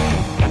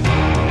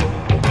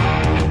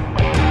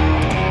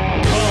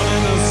 Caught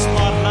in the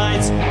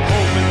spotlights,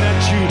 hoping that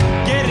you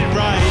get it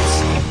right.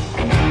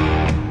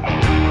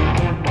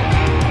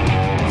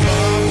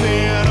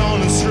 Puppet on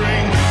the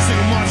string,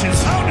 singing what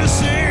it's hard to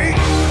sing.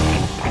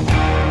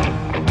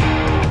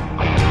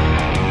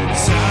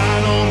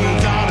 Sign on the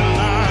dotted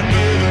line,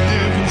 giving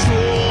you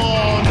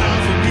control.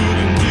 Nothing you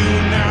can do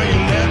now, you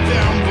let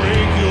them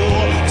break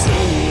your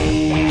soul.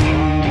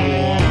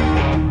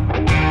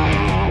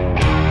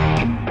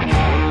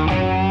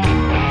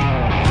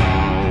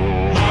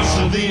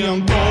 The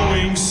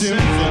ongoing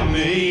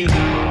symphony,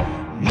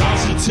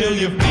 march until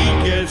your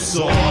feet get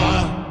sore.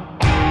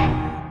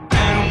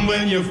 And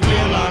when you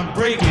feel like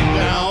breaking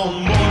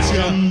down, won't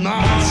you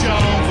march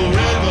on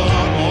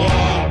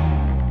forevermore?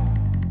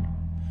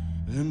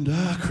 And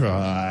I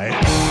cry,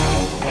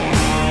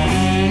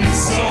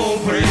 soul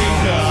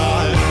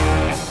breaker,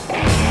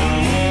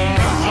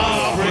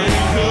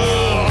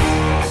 heartbreaker,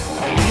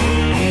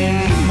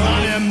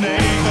 money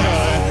maker.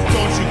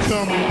 Don't you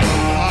come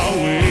my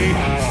way.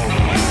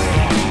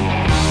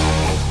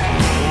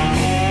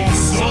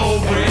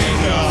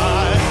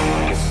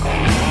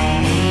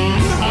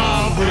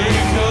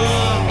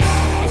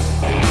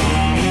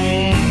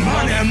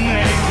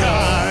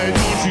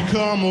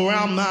 Come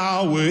around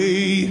my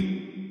way.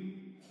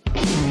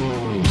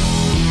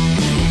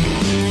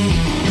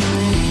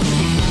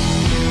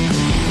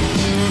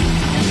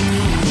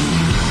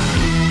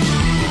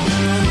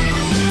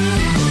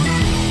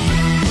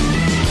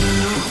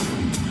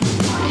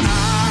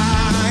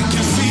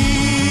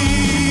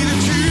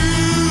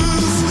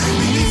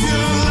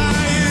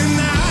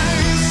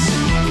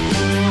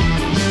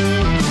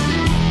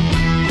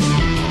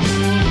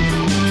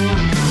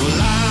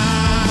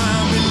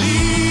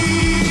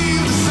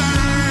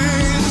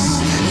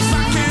 If I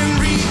can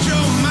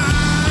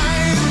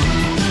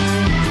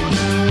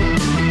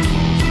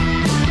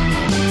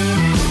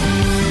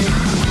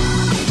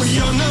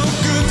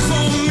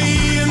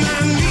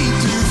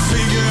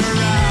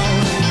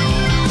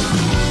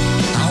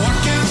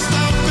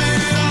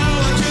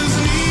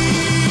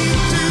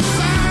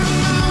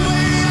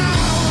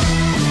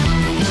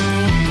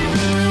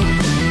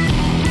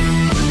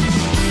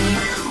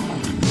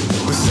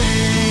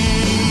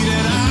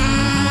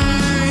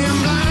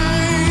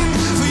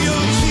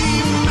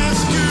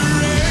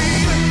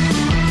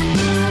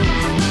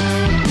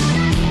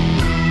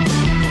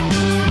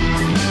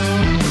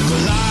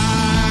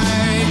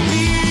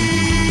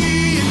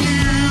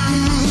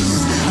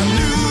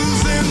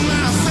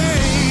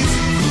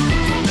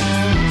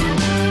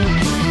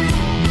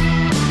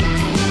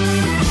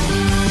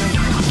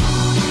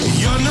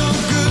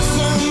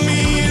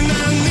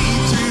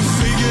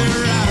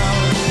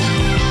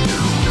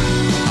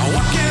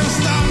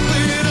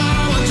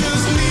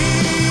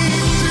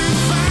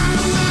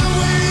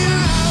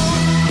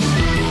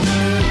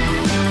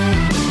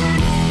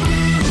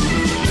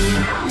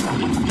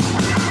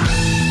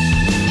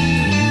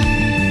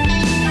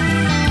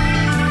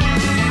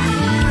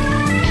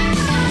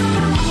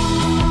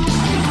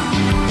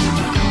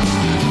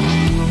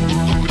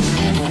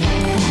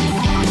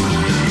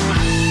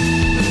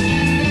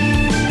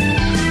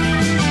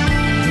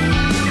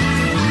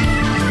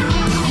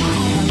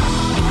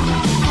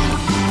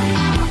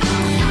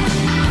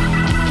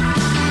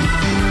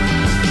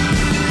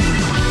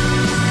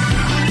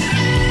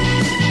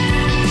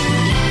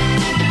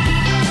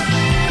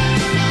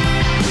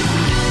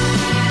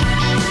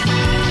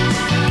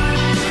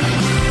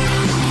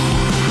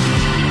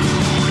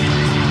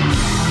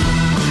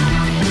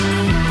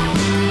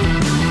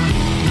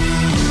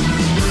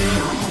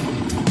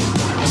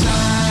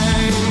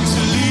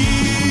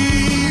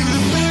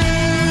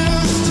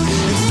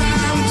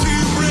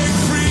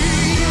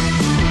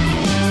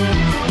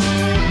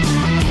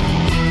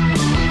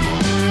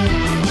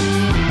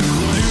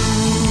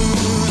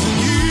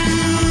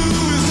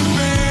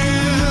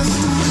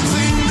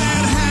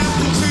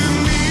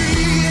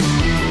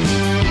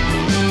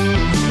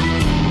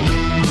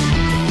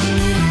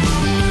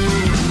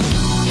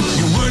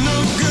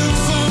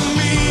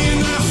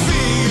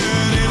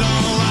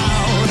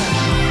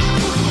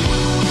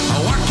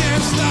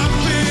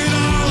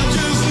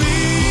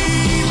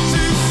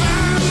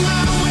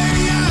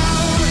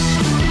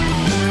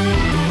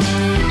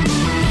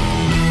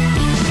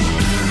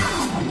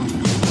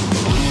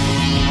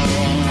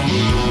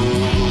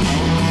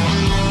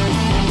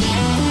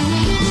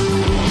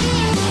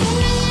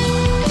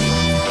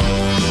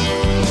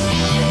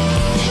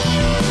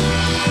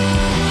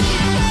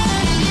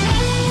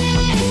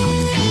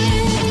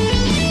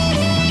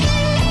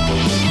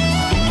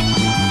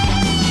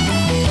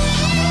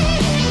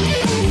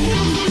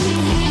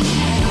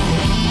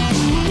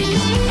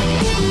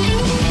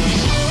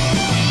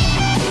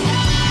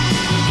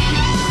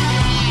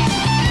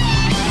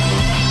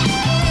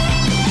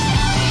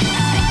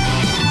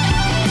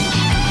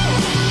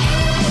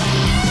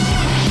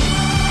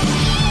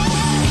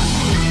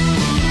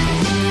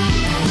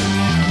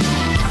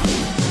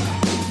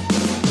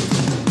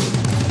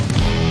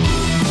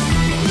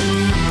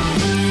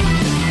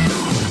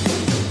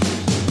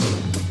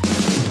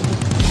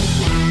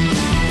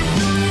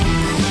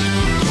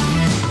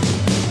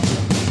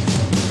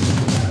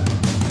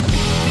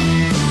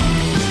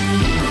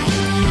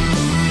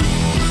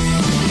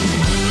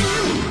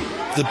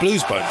The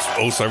Blues Bones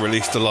also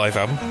released a live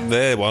album,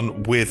 their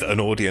one with an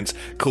audience,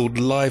 called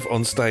Live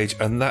on Stage,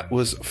 and that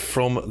was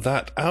from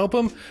that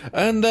album.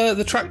 And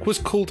the track was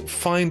called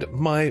Find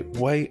My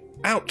Way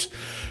Out.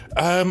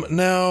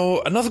 Now,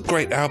 another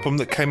great album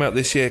that came out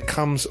this year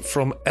comes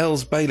from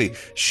Els Bailey.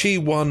 She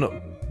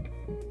won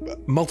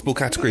multiple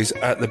categories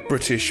at the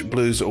British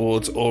Blues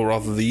Awards, or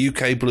rather the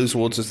UK Blues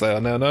Awards as they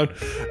are now known.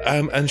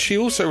 And she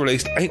also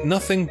released Ain't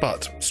Nothing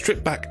But,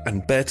 Stripped Back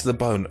and Bare to the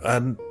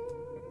Bone.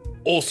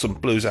 Awesome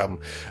blues album.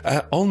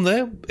 On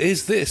there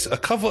is this, a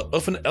cover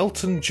of an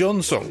Elton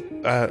John song.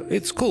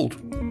 It's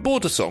called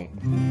Border Song.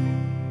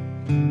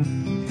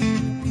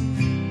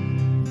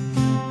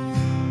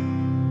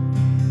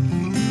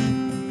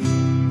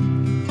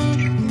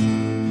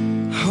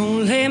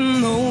 Holy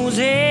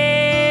Moses,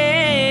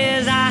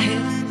 I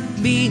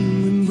have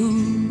been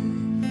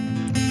removed.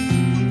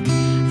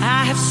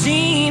 I have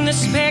seen the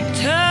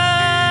spectre,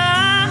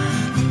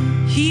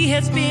 he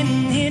has been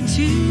here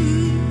too.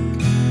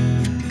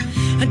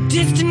 A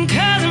distant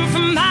cousin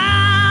from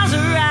miles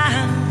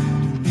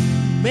around,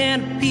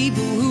 band of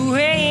people who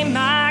ain't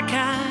my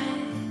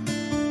kind.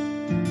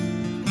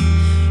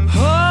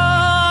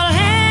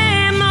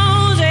 Holy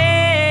Moses,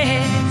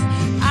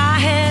 I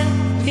have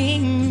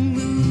been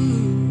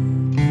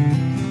removed.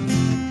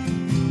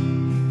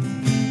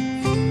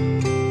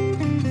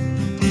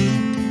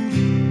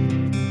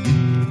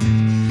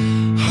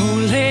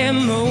 Holy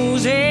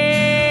Moses,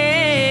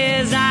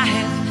 I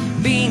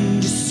have been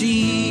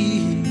deceived.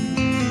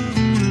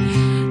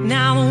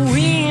 Now the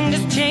wind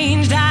has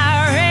changed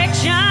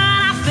direction,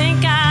 I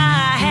think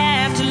I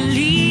have to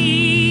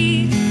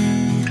leave.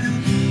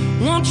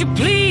 Won't you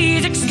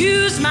please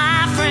excuse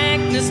my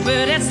frankness,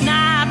 but it's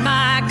not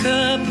my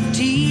cup of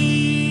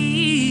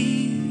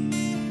tea.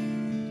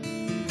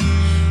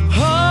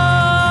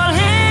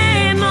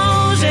 Holy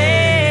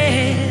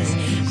Moses,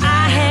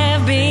 I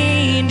have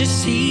been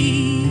deceived.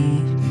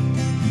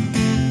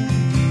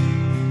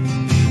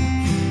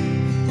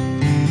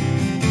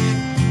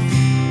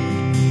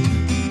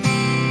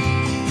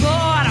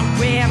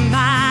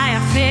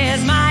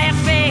 My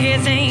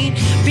affairs ain't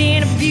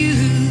being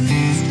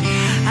abused.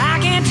 I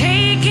can't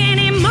take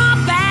any more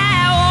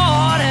bad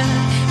water.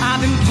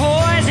 I've been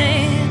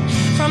poisoned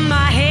from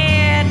my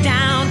head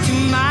down to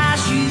my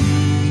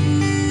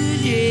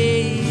shoes.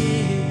 Yeah.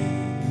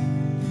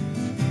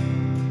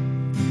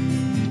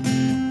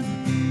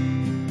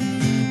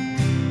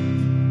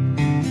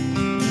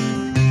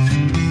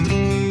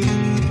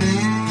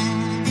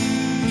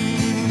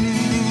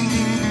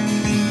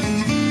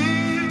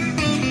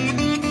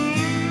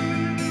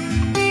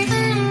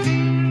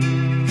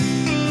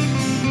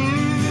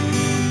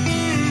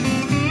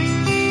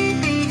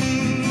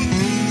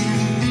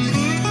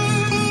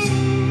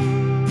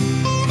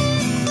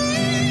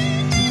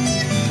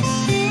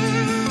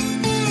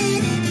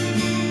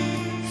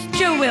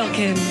 Joe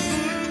Wilkins.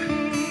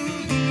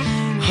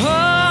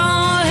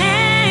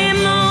 Holy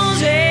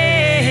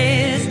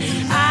Moses,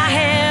 I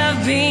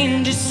have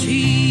been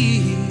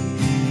deceived.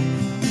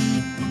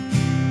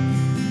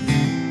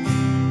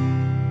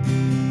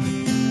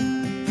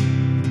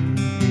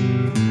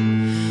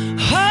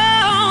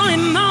 Holy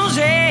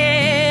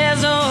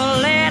Moses, oh,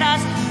 let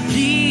us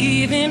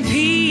live in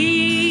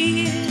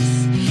peace.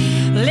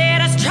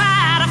 Let us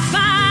try to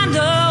find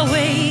a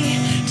way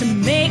to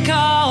make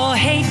all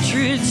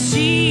hatred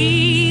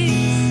cease.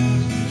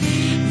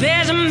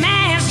 There's a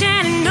man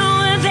standing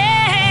over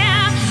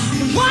there.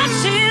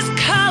 What's his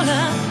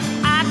color?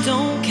 I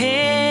don't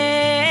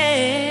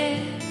care.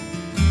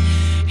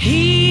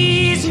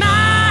 He's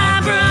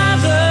my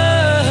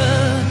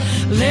brother.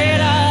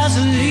 Let us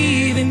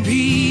live in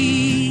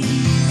peace.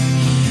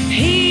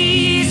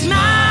 He's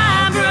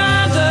my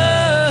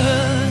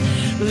brother.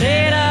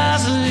 Let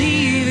us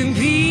live in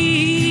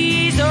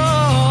peace.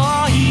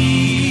 Oh,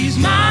 he's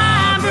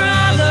my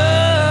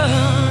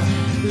brother.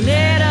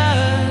 Let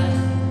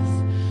us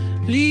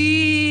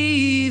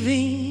live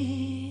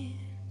in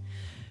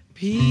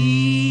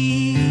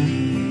peace.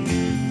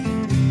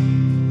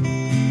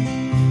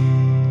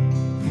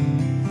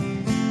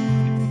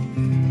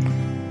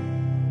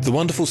 The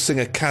wonderful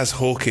singer Kaz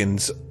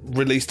Hawkins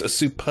released a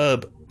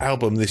superb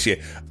album this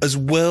year, as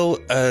well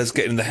as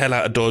getting the hell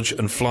out of Dodge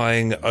and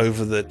flying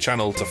over the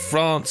channel to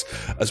France,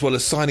 as well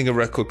as signing a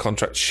record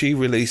contract. She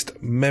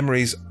released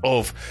Memories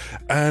Of,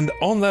 and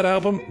on that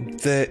album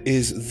there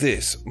is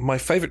this, my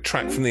favourite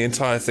track from the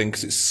entire thing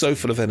because it's so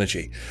full of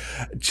energy,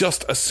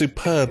 just a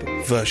superb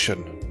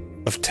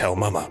version of Tell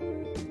Mama.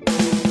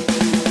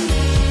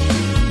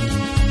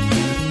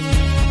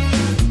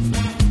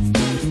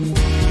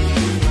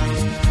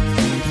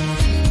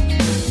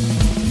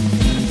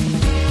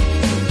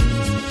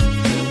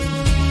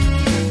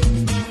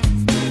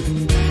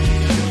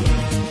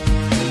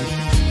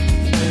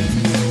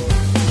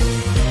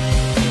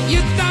 You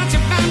thought you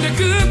found a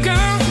good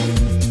girl,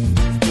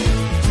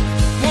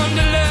 one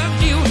to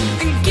love you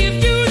and give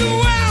you the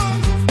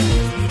world.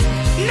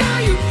 Now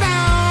you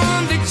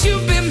found that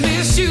you've been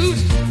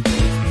misused.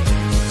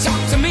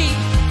 Talk to me,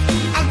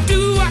 I'll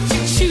do what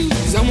you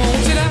choose. I want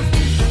you to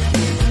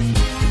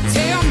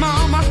tell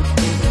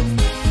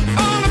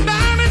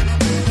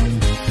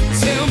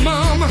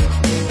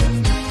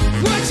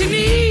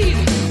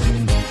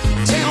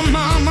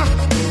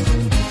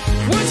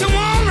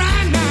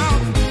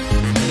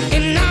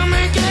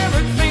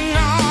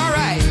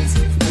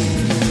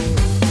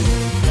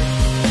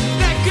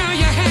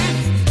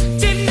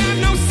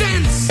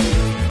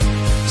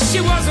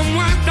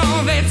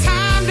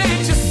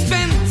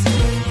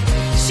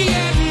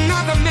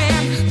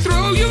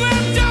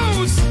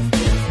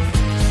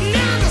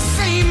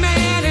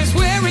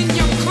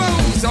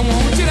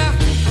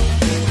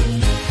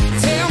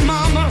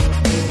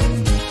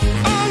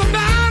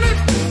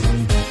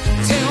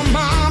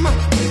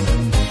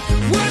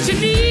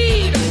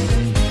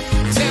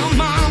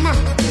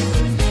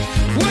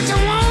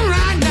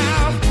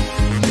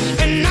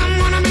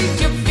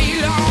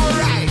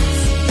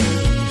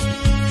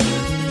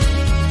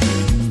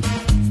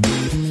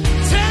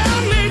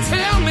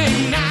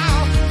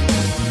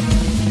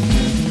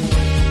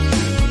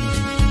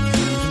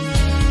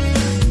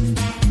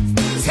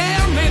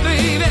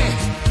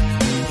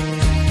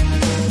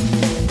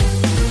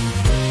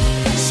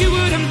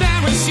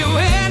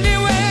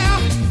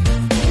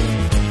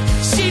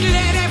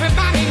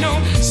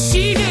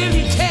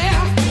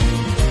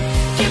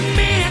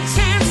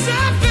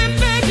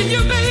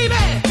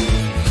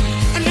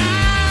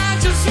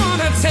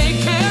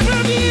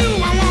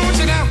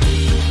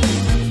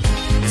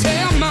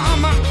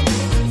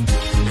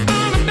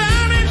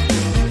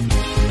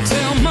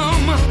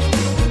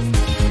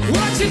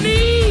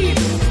need?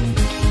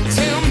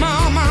 Tell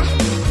mama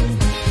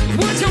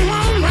what you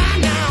want right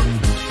now,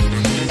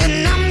 and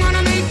I'm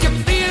gonna make you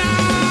feel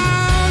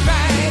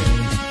alright.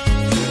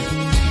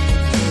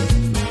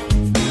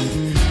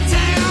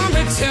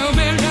 Tell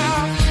me now,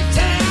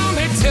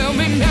 tell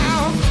me now.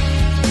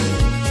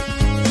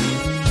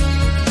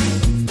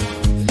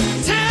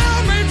 Tell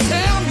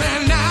me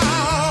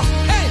now.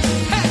 Hey,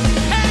 hey,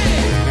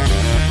 hey.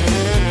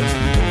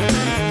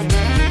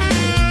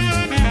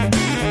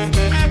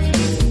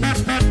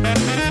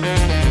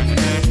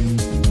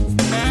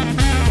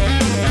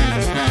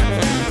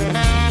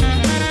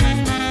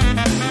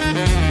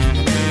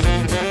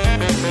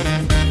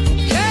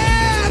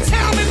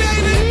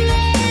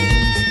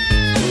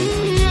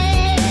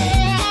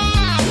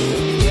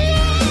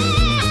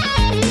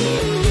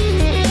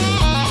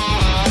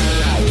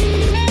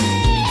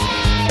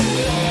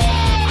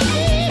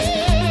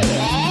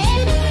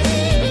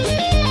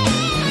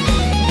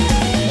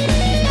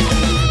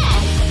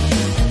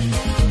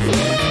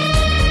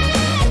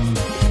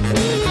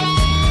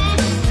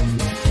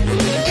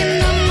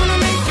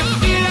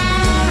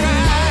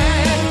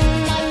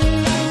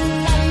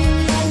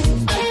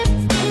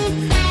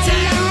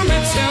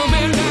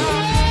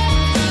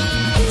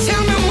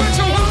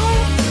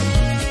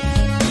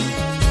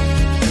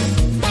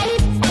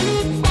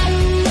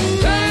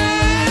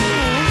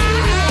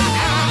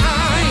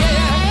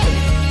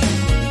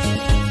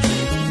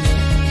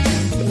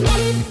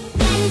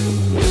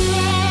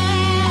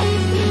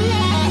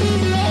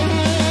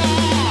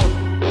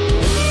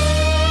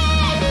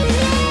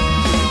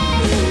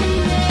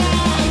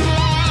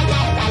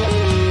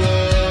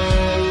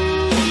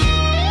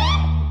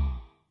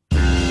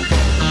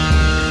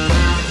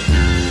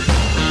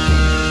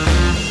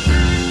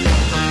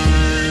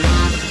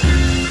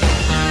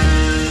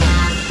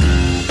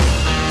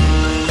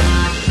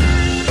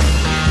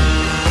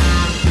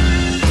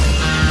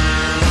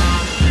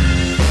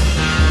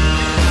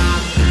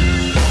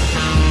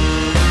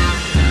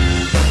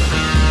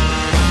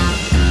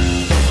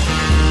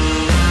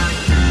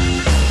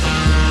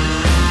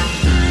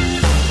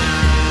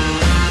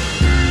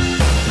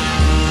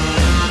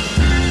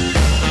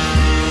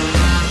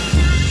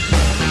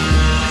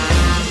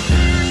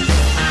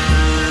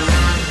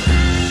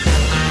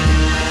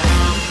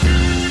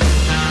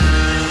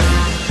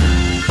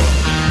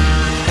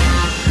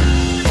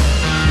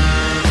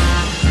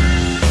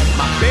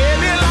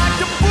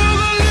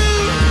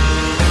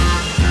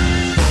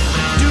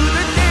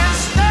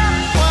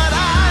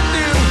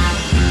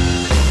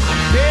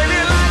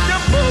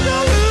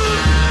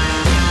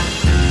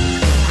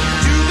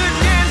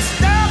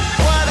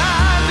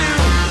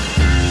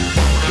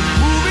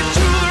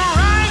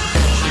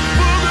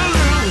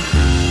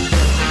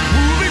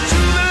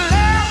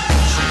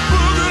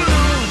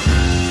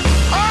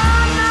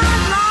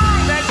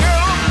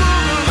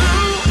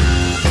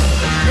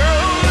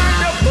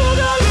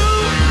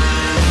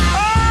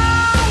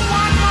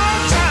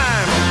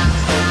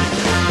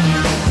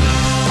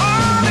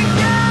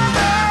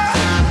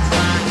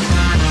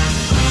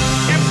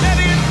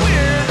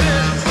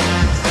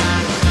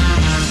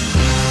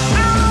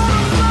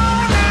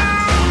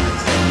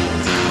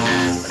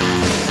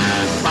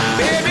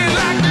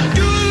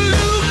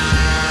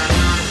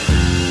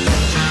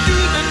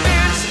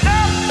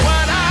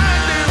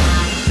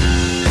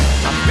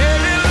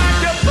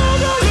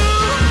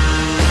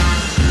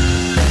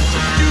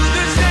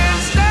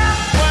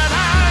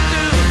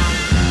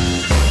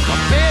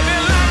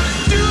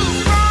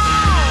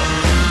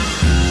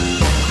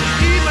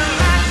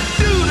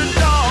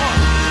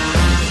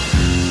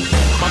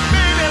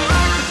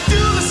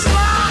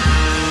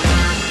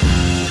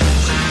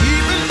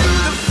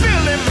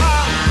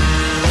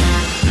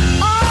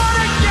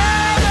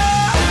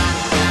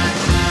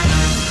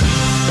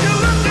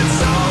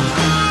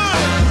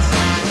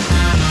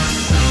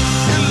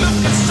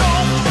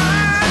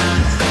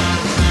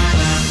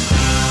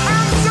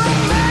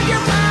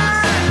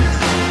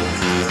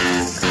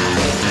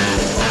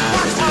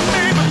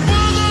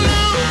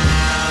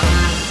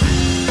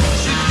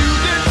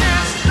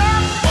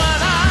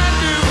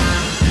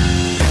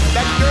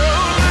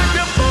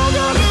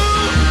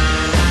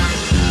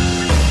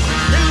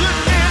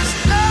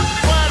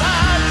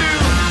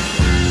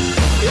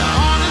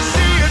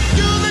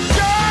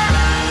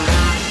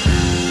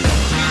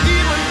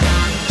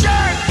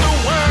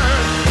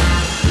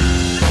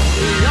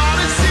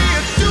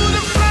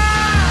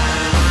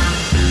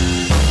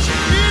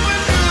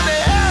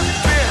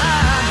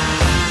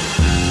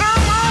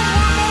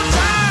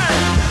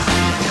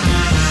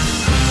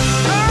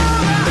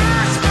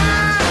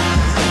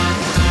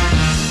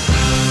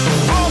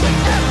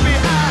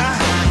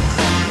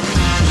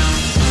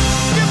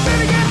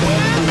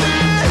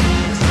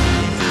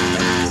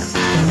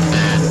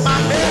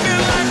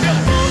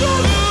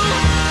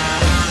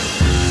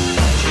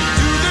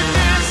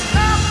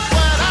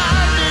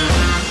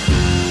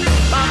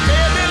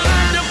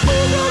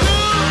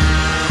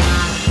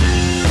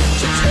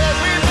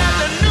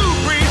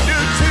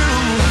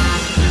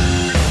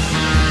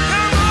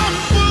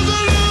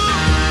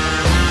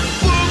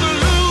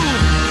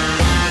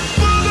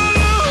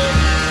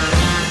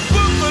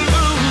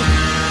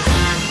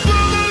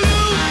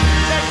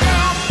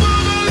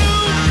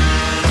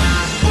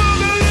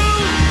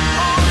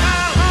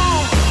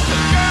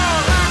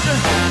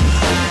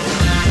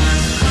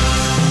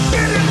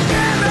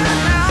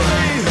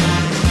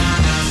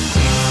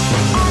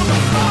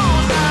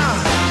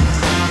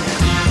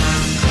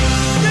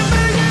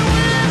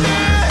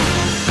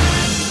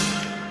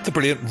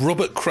 brilliant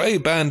Robert Cray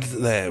Band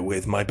there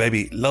with My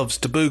Baby Loves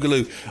to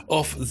Boogaloo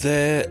off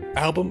their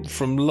album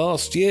from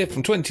last year,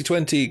 from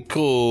 2020,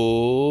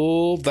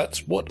 called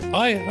That's What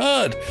I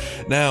Heard.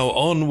 Now,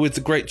 on with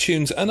the great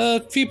tunes, and a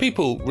few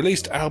people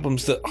released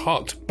albums that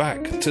harked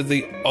back to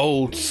the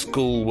old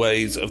school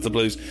ways of the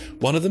blues,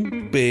 one of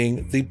them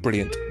being the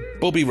brilliant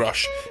Bobby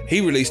Rush.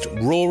 He released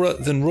Rawer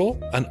Than Raw,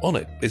 and on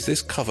it is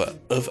this cover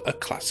of a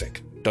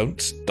classic,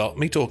 Don't Start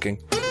Me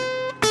Talking.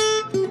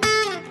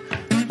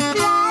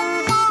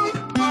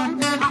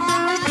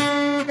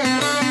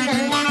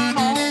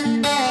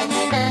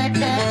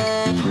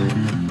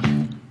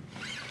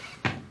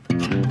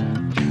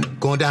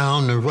 Going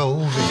down the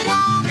road,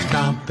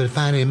 stop at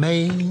Fannie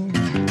Mae.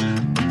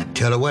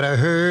 Tell her what I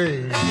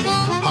heard.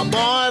 Her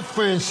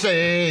boyfriend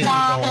said,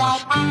 don't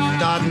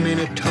start me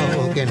to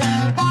talking.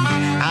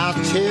 I'll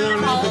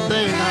tell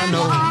everything I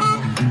know.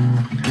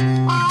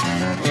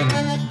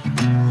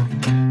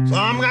 So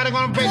I'm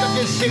gonna break up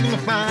this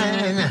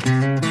signifying.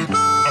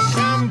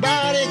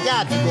 Somebody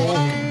got to go.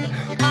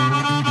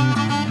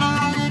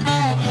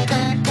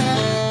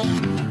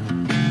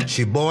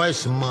 She borrowed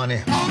some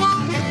money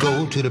to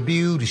go to the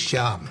beauty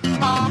shop.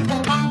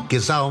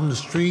 Gets out on the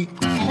street.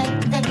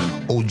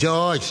 Old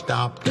George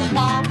stopped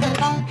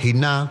her. He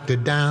knocked her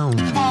down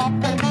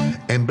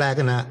and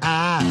blackened her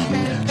eye.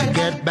 To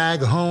get back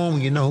home,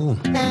 you know,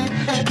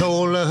 she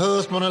told her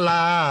husband a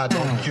lie.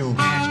 Don't you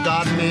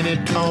start me to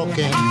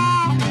talking.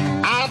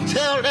 I'll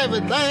tell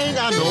everything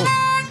I know.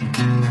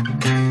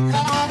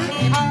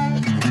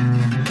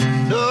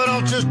 No,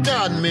 don't you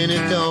start me to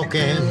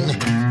talking.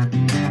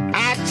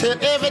 I tell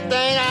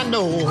everything I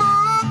know.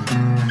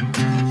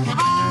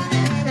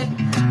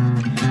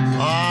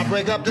 Oh,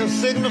 break up the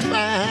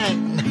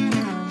signifying.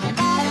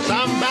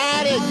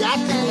 Somebody got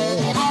to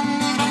go.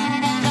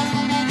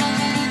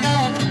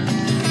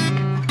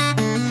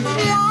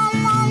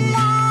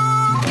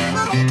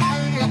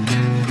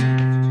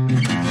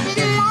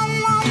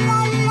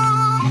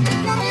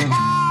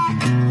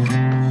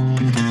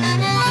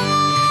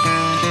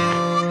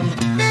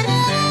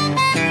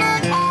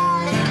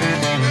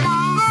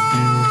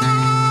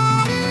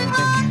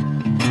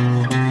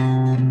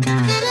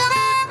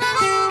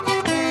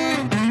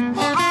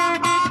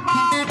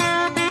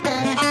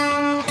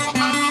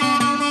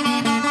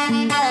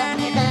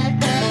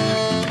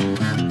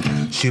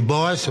 She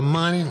borrowed some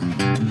money,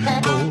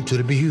 go to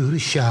the beauty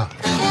shop.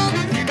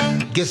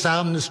 Gets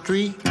out in the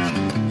street,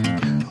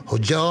 oh,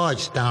 George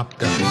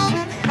stopped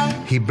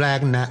her. He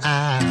blackened her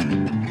eye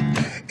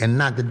and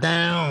knocked her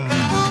down.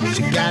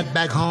 She got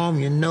back home,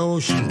 you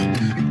know, she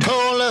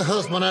told her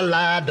husband a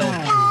lie.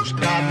 Don't you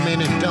stop me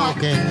to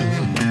talking.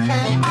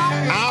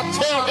 I'll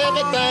tell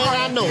everything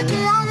I know.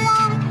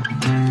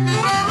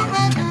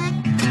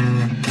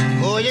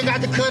 Oh, you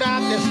got to cut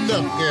out this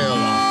stuff, girl.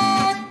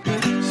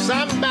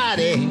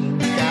 Somebody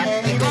got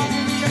to go.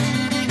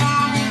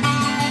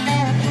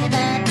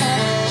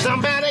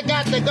 Somebody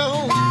got to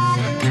go.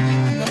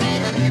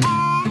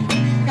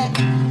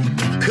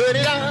 Cut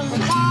it out.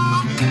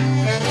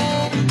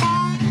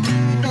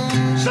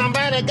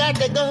 Somebody got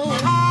to go.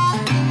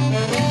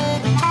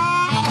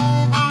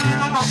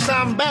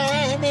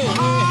 Somebody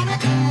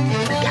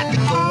got to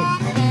go.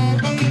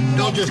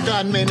 Don't just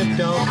start me to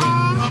talking.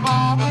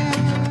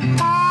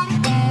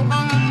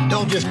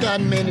 Don't just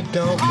start me to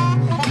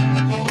talking.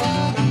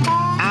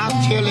 I'll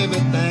tell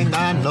everything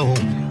I know.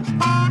 Don't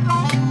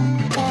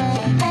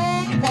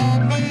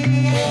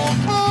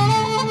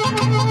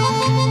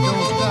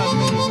start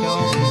me to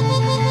talking.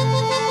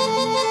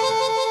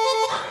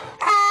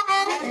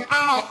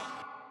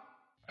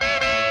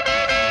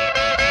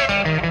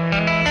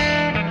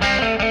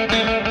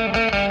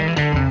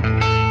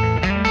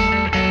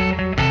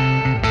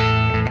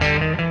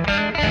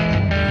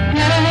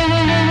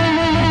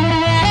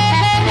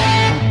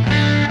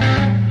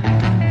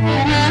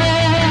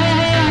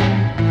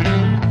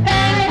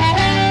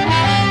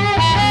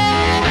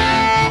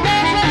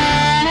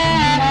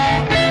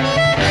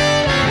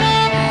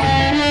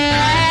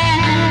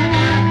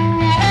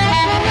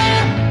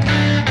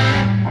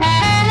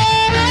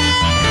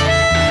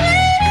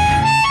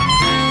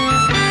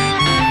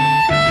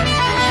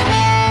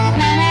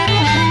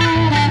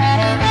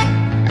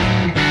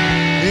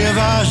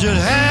 Should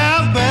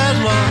have bad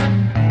luck,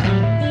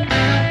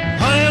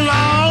 honey,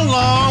 long,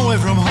 long way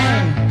from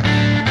home.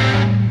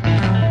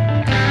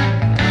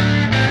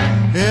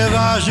 If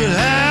I should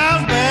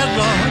have bad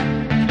luck,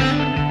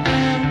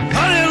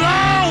 honey,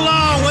 long,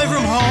 long way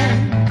from home.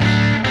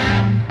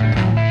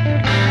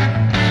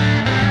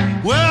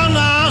 Well,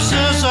 now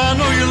since I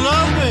know you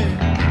love me,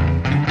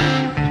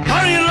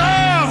 honey, your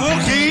love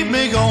will keep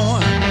me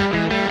going.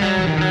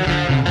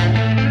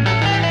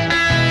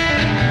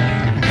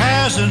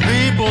 Passing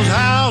people's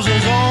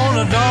houses on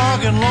a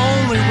dark and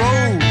lonely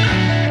road.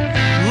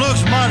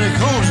 Looks mighty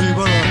cozy,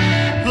 but a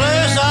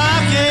place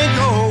I can't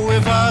go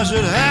if I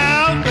should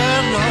have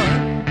bad luck.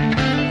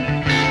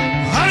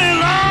 Honey,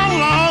 long,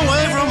 long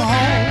way from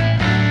home.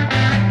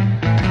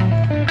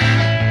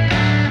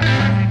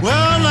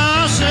 Well,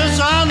 now since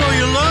I know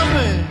you love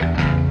me,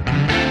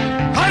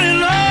 honey,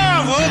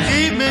 love will keep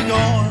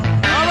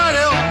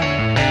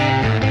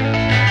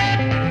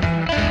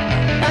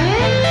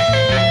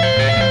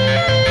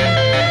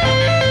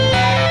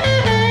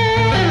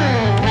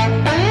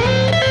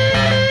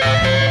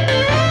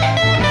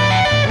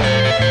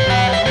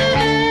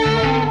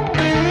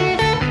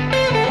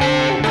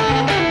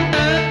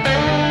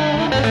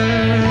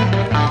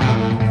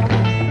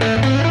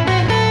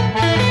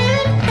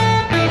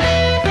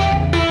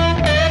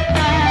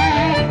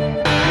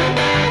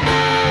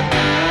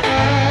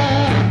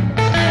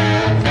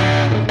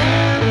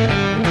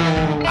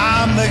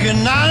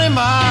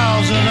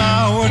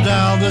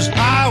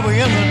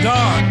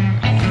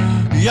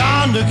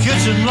Yonder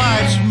kitchen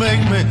lights make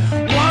me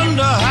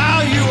wonder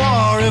how you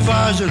are if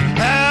I should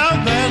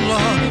have bad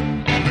luck.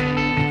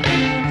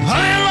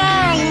 Honey,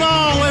 long,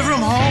 long way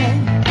from home.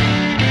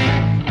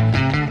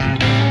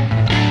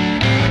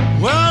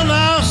 Well,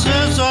 now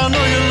since I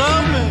know you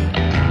love me,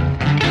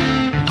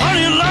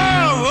 honey, your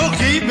love will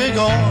keep me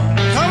going.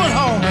 Coming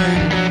home,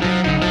 baby.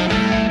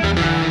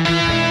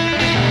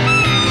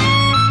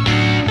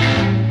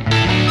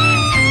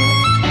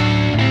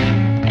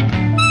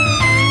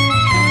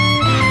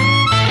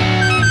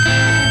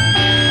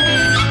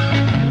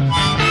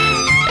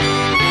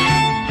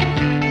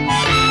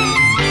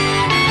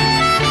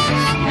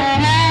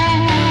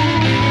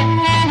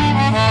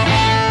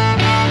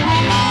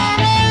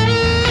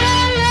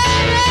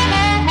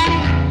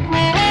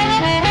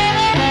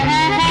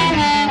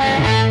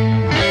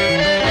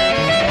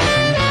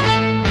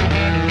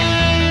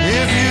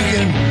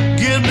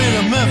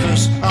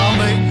 I'll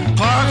make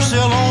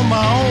Clarksville on my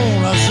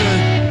own. I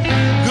said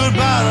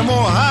goodbye to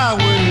more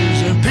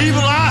highways and people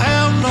I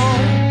have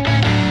known.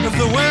 If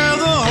the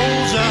weather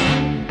holds out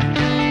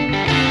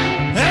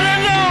and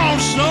it don't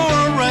snow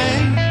or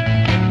rain,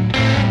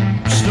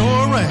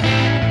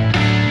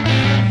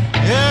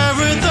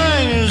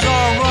 everything is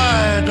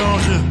alright.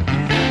 Don't you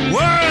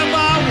worry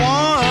about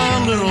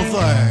one little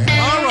thing.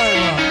 All right,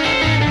 Ron.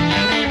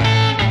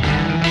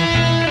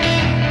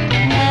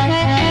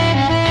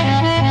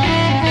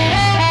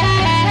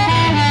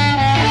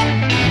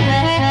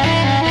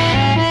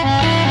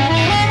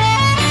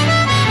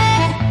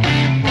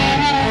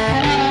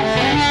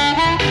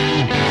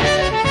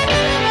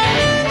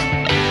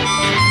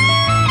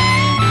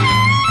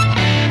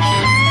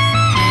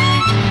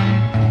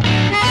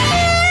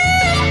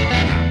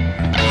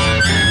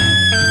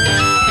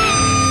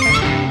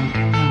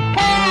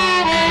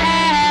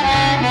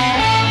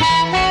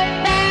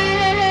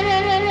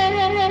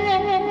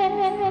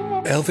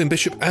 Elvin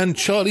Bishop and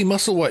Charlie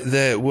Musselwhite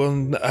there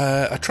won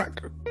a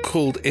track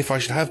called If I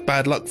Should Have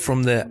Bad Luck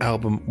from their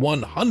album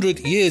 100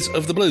 Years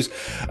of the Blues.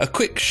 A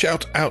quick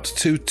shout out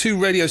to two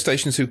radio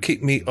stations who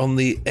keep me on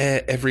the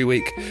air every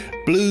week.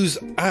 Blues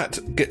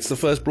At gets the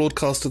first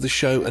broadcast of the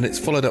show, and it's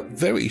followed up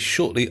very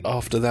shortly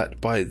after that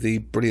by the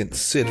brilliant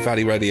Sid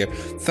Valley Radio.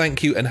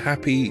 Thank you and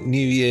Happy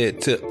New Year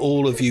to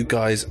all of you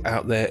guys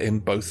out there in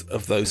both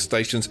of those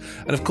stations.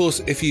 And of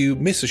course, if you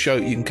miss a show,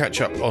 you can catch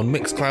up on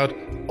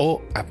Mixcloud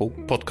or Apple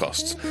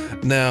Podcasts.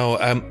 Now,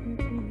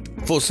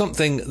 for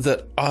something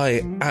that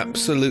I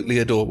absolutely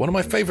adore, one of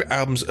my favourite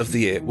albums of the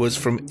year was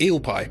from Eel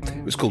Pie.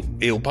 It was called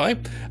Eel Pie,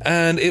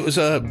 and it was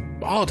a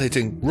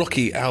hard-hitting,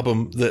 rocky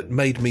album that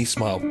made me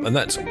smile, and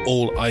that's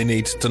all I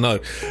need to know.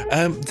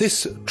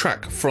 This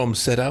track from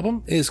said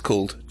album is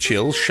called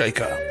Chill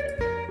Shaker.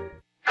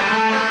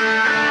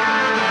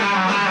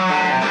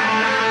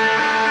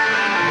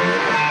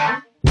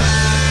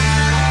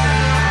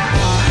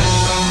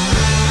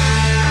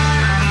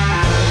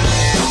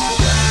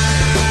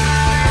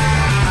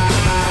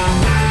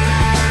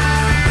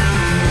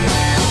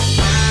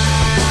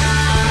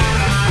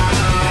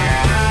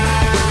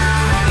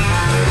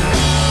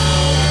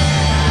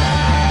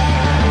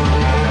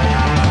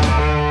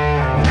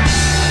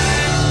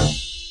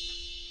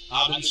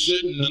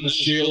 Sitting in the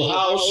steel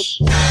house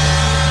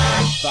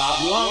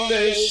 5 long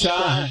days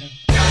time,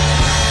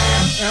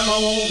 and my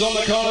woman's on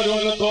the corner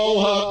doing the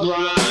boho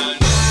grind.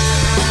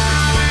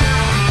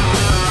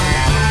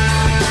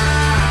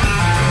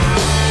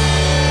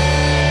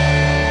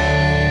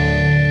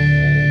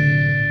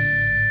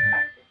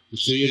 You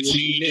see your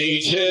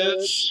teenage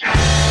heads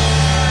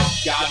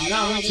got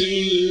nothing to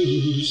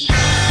lose,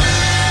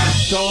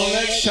 so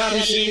next time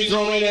you see me,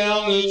 throw me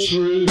down the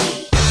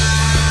truth.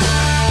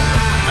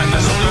 And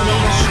there's only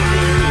one street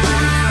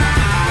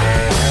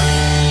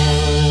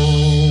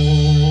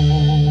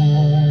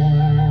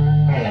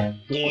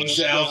going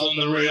south on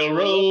the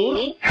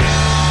railroad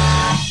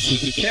to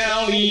the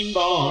county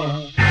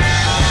farm.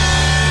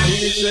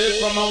 Keep me safe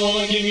from my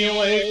woman, keep me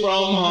away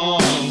from home.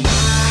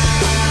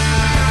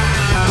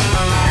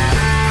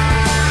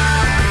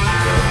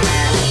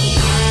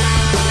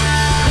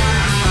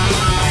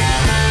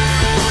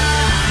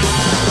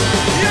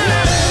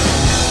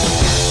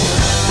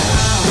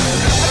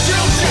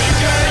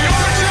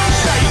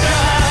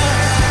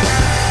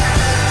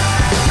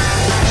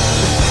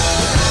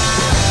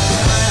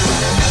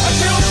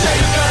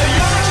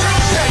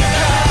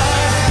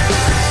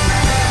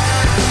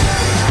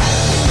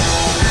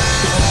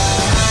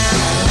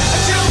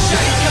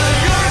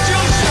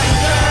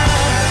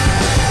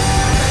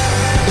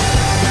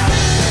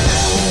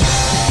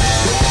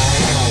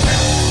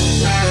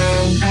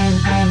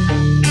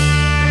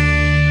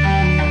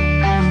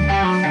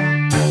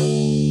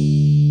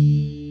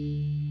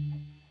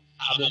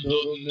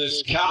 Putting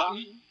this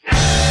cotton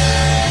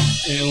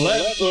in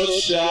left foot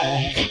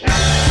sack.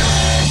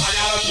 I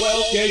got a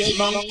 12-gauge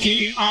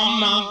monkey on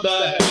my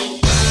back.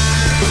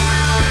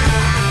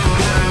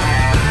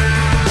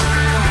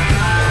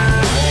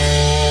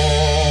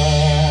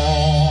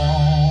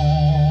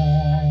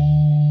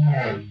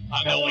 I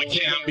know it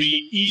can't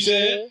be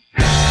easy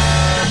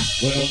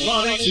when I'm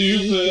money to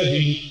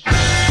pay.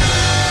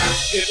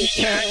 If you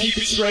can't keep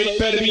it straight,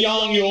 better be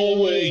on your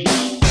way. On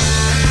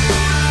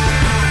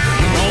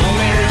the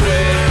merry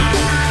way.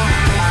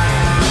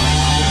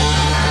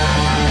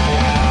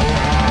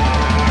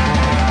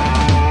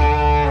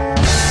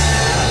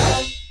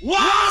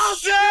 Well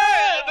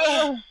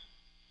said!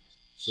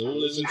 So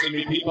listen to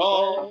me,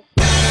 people,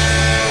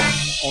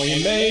 or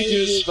you may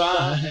just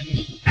find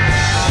you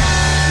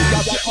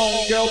got your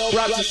own girl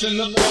practicing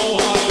the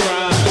blowhard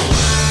grind.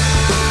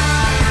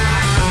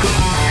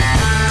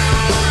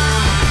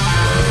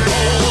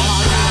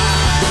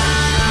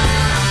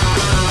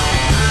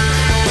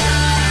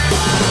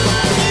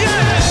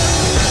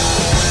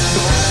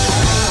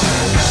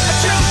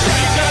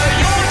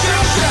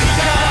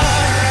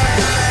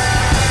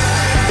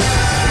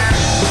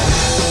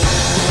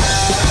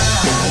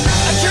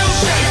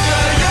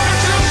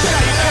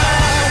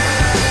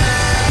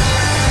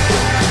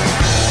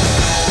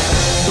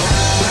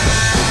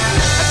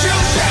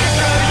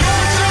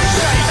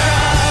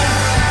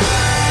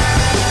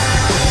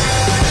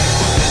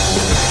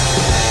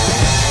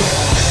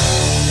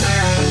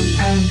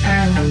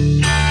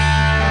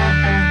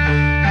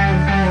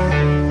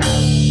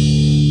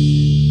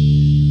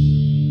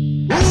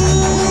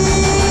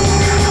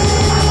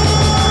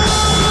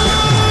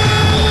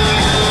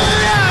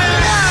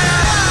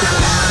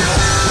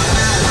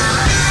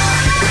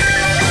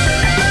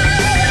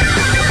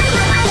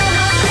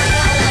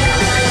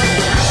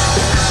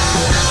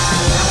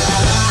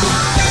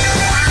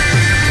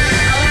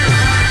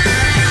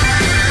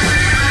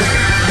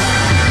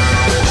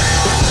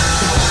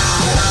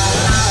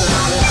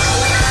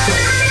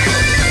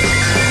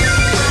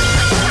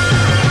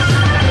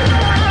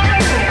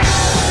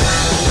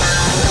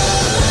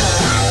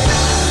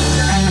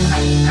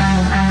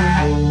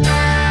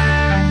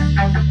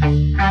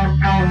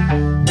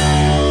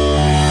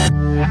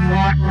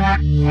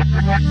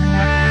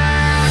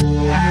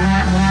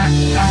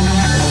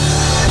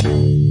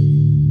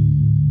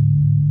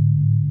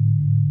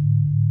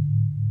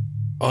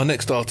 Our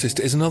next artist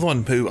is another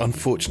one who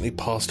unfortunately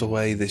passed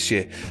away this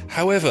year.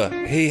 However,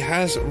 he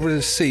has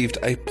received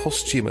a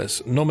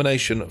posthumous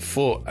nomination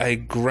for a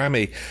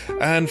Grammy,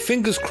 and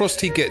fingers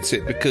crossed he gets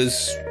it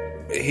because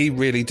he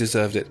really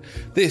deserved it.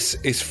 This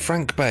is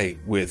Frank Bay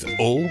with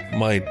All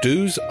My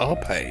Dues Are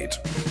Paid.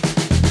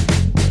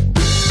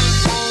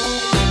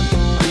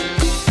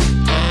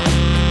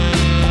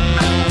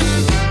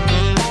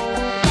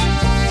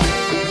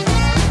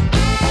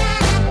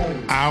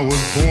 I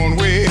was born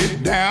way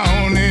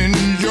down in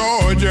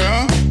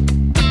Georgia,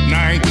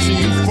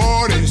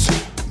 1940s,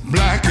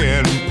 black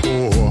and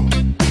poor.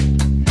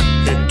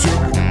 It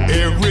took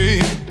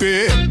every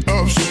bit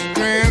of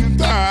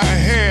strength I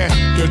had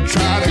to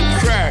try to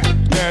crack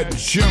that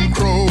Jim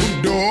Crow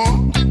door.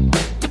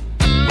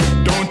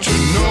 But don't you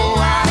know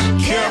I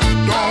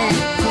kept on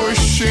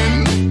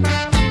pushing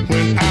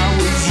when I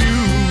was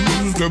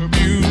used,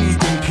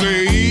 abused, and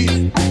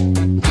played.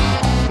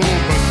 Oh,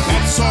 but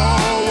that's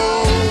all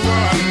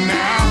over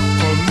now.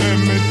 So let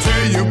me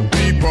tell you,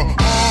 people,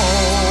 all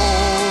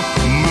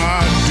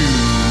my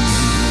dues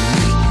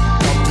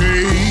are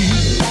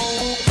paid.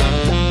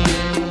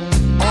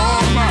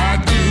 All my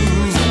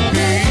dues are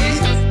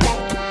paid.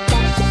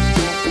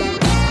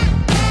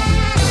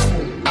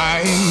 I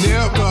ain't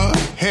never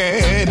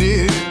had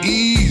it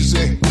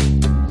easy.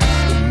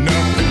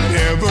 Nothing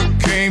ever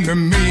came to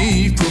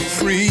me for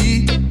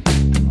free.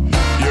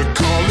 You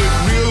call it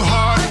real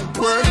hard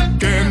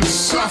work and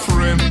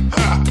suffering.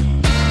 Ha.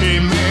 Hey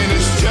man,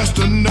 it's just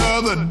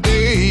another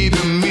day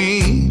to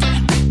me.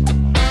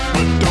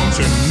 But don't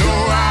you know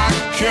I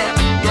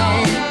kept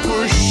on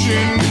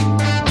pushing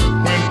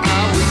when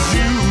I was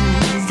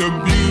used,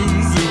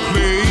 abused, and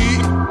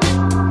played.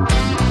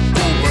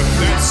 Oh, but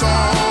that's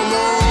all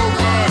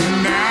over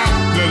now.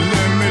 Then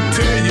let me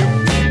tell you,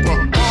 people,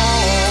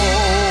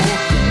 all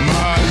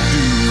my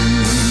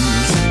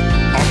dues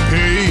are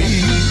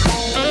paid.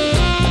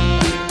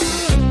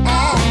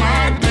 All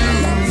my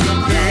dues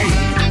are paid.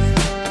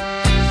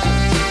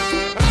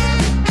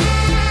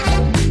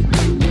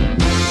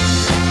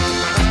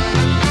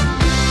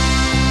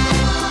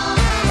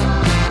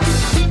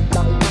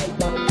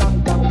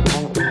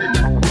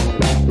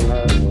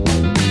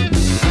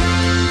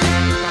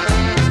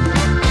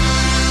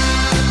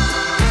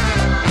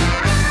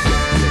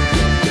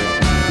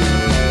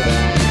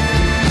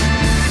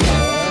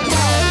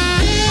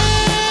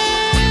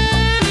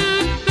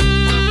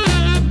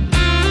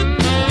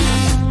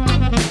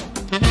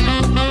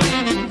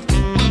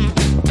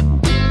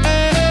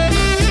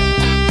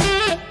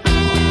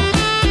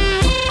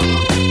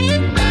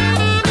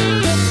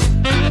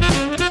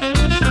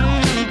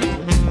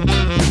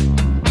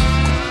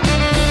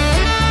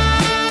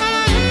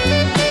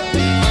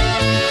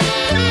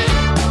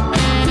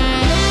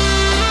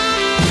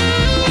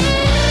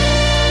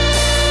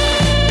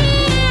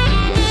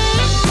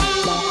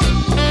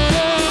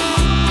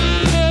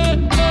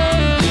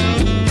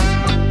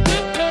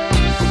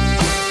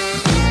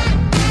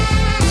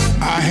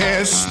 I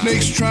had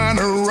snakes trying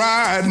to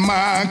ride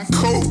my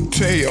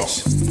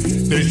coattails.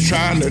 They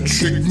try to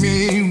trick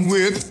me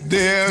with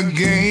their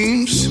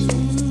games.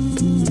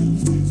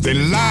 They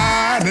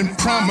lied and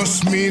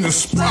promised me the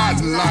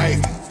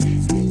spotlight,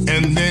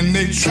 and then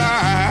they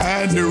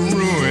tried to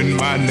ruin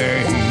my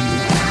name.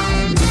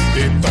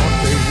 They thought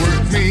they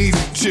worked me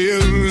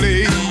till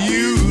they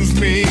used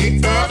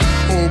me up.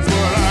 Oh,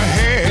 but I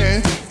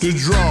had to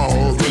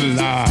draw the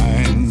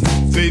line.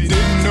 They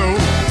didn't know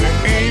there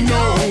ain't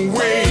no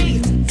way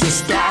to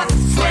stop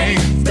Frank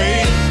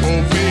Bay.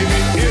 Oh, baby,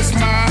 it's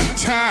my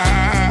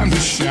time to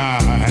shine.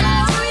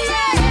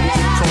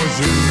 'Cause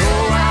you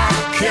know I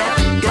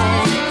kept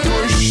on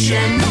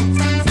pushing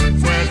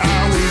when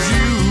I was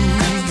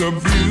used,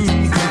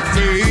 abused, and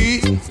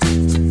played.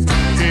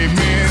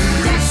 Amen,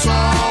 it's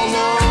all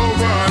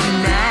over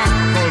now.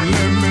 But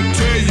let me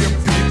tell you,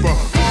 people,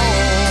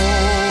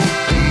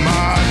 all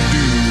my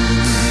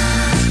dues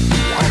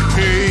are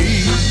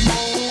paid.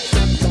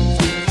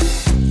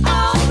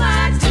 All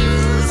my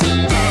dues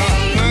are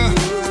paid.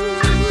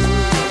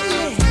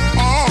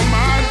 All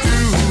my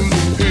dues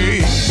are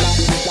paid.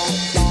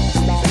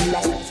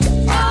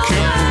 I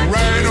kept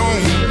right on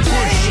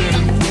pushing.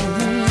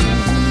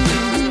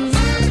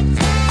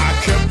 I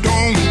kept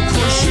on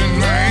pushing,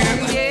 man.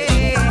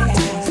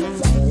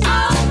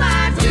 All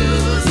my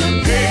dues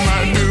are Pay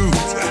my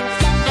dues.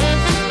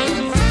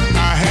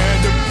 I had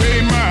to pay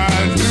my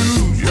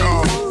dues,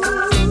 y'all.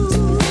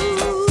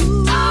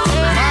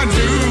 My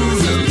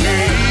dues are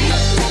paid.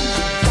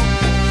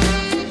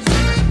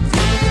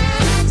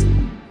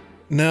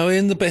 Now,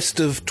 in the best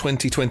of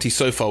 2020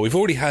 so far, we've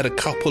already had a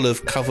couple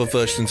of cover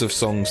versions of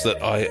songs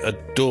that I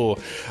adore.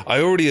 I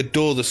already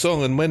adore the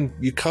song, and when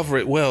you cover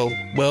it well,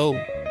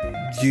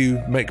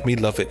 you make me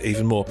love it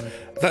even more.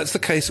 That's the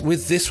case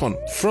with this one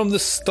from the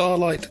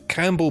Starlight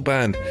Campbell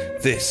Band.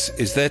 This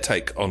is their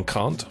take on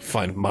Can't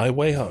Find My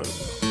Way Home.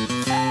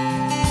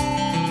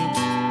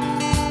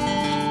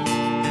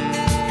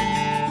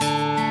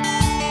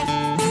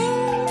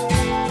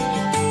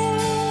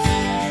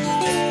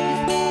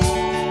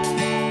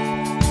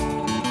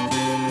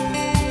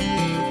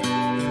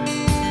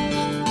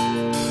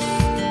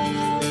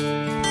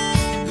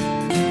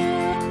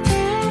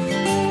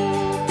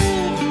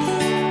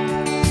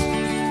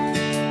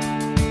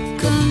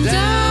 Come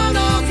down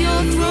off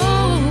your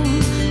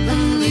throne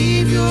and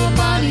leave your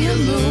body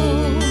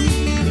alone.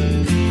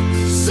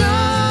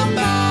 Son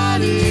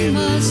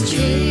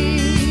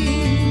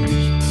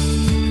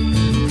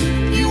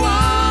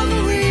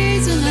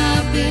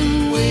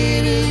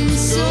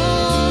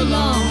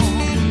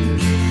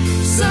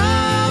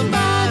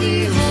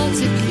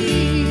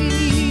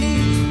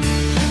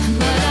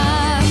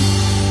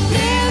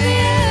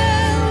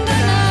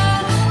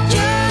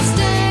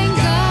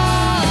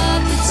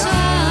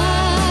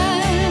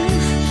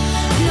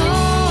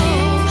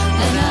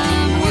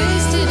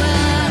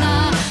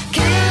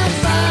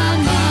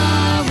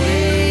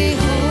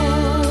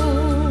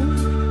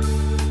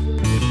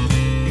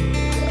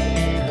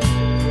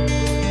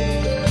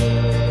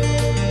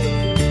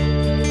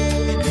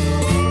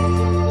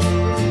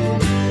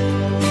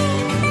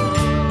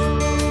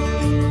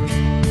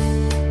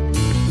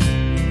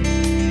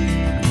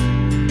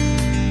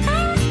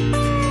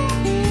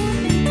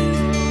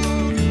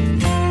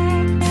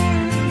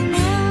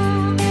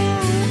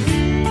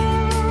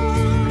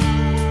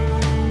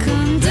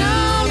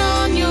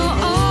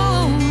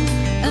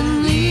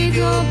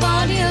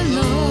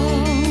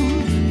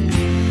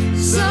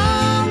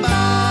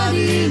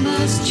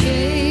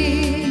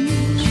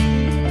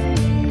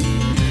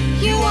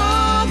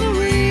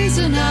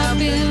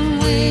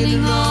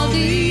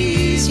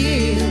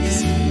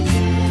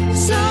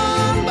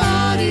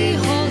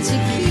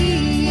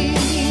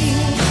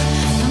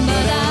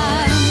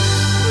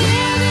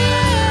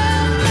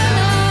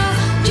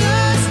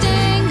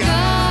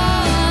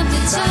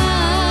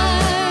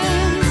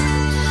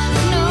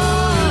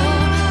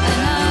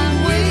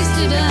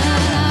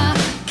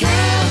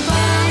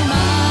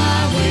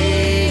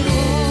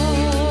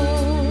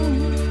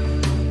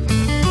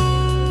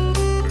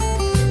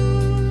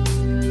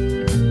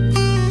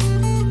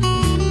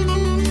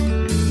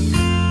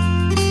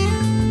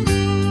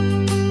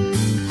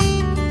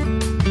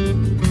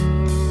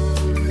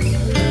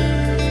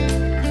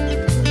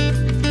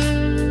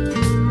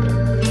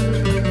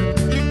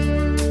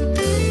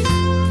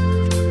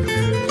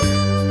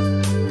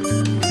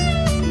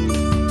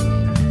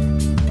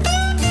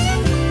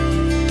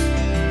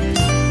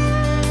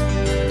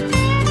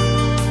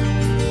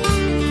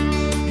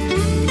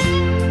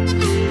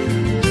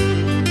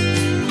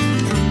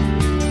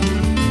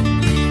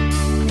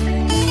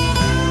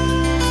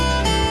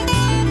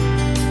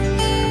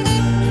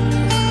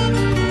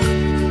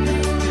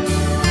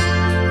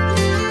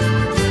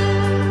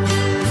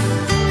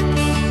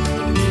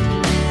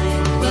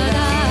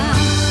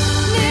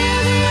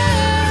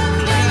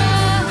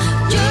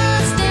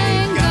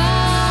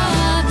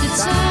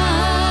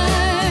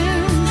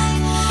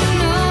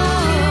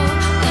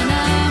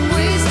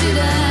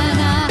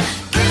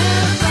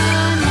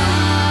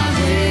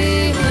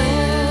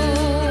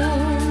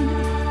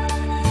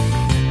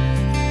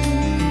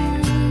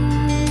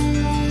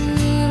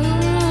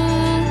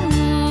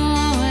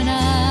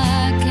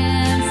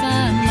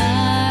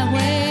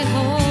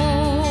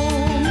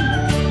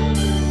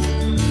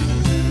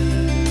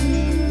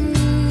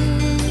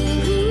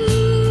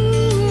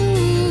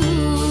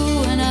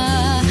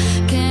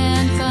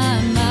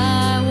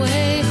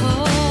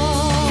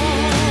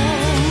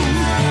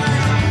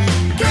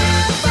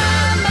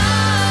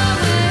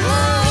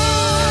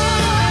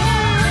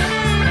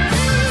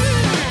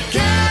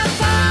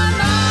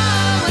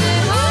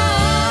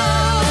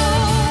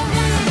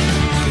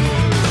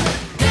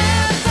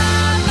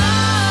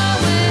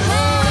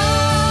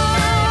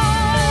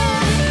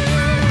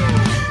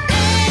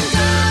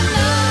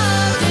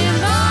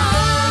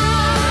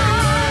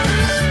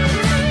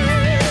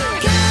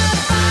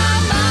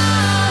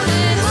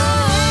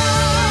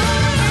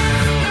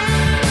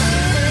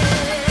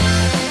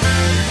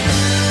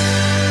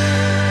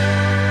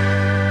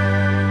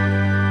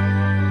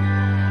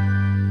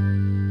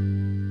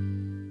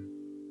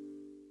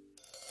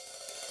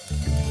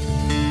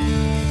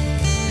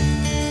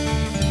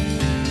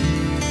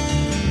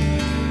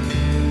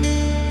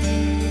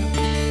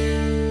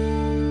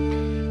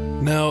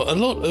a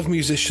lot of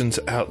musicians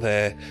out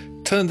there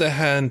turned their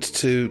hand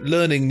to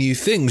learning new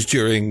things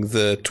during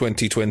the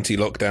 2020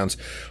 lockdowns.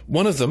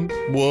 One of them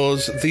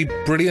was the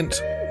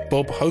brilliant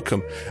Bob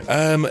Hokum.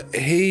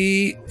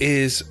 He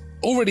is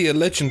already a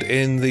legend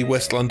in the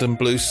West London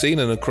blues scene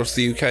and across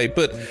the UK,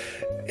 but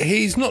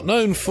he's not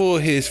known for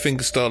his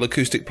fingerstyle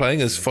acoustic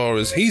playing as far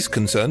as he's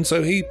concerned,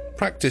 so he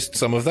practiced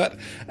some of that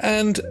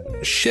and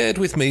shared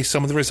with me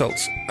some of the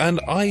results, and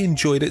I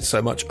enjoyed it so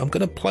much I'm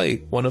going to play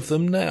one of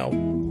them now.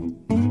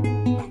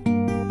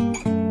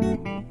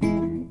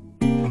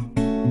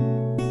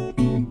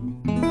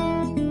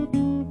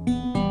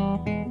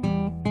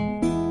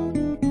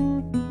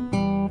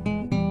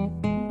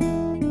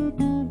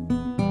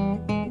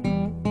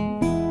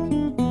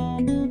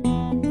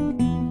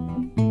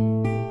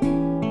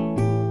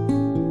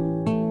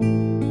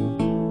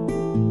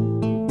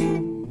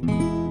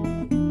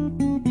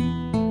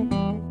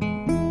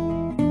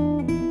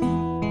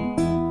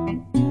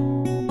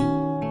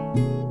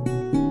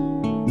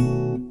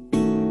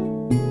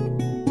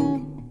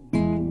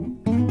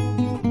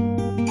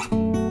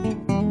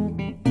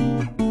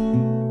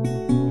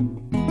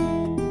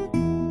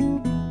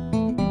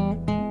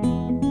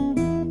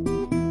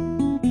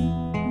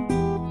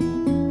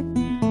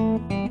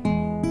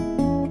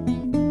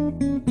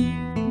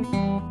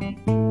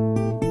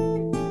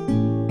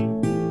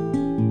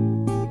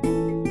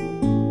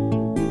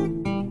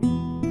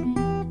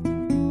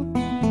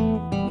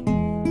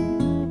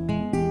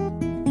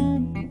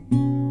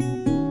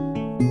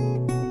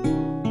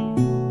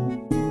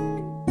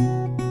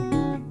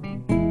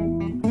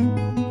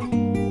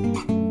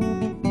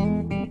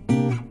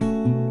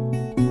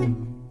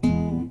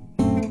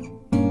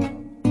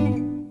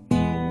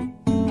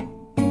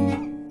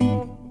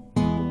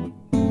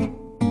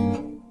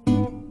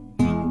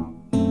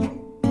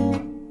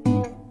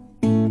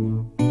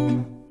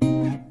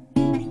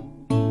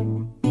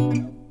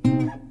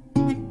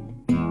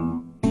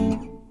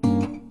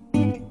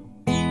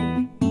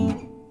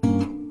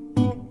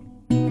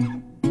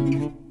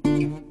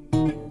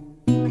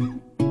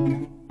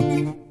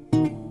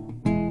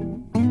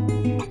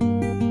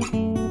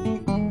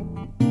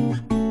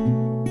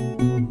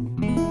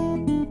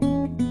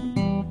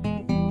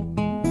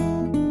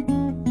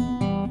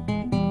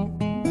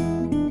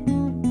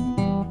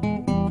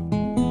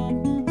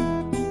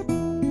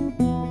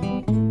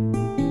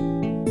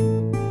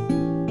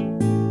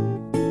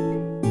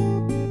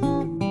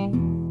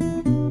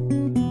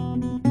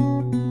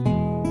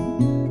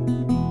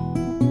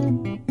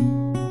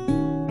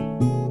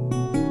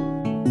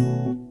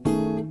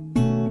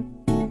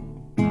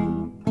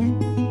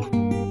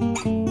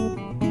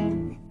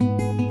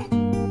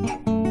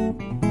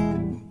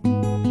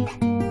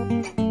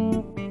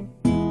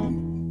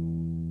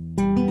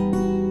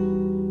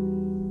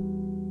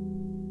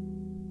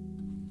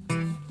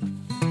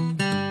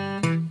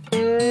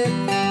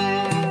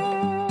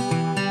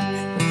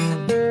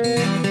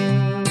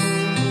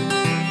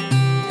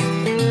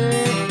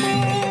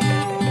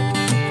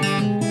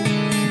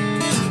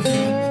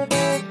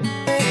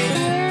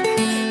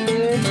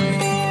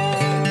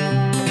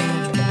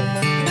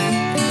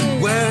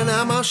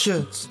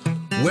 Shirts,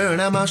 wearing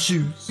out my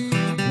shoes,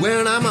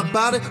 wearing out my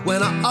body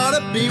when I ought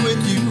to be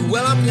with you.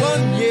 Well, I'm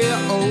 1 year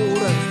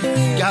older,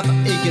 got the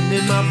aching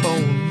in my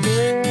bones.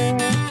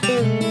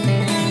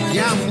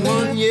 Yeah, I'm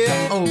 1 year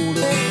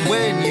older,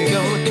 when you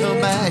gonna come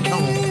back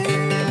home?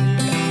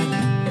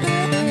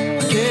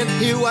 I can't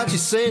hear what you're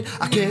saying,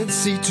 I can't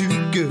see too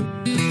good.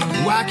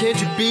 Why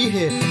can't you be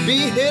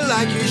here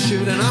like you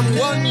should? And I'm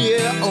 1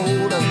 year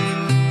older,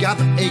 got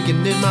the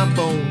aching in my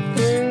bones.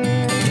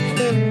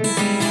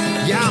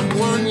 Yeah, I'm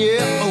 1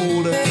 year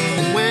older,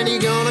 and when you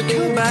gonna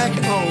come back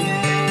home?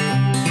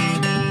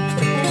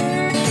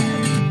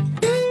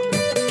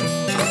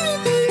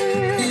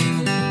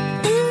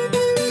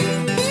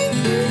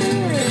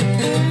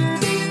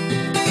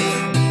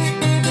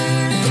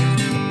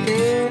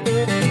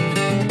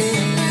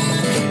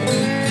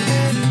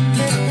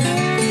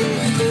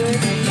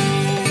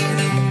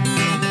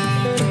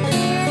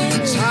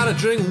 Tired of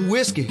drinking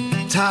whiskey,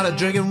 tired of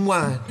drinking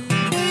wine.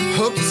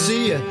 Hope to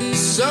see you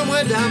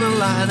somewhere down the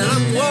line. And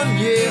I'm 1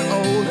 year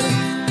older,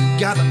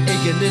 got the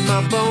aching in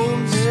my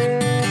bones.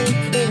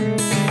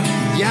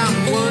 Yeah,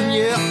 I'm 1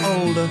 year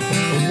older,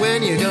 and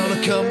when you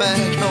gonna come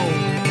back home?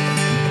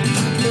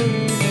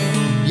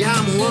 Yeah,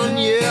 I'm 1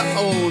 year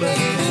older,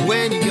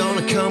 when you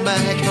gonna come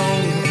back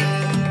home?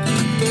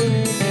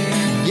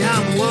 Yeah,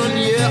 I'm 1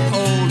 year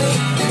older,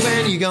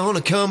 when you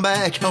gonna come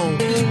back home?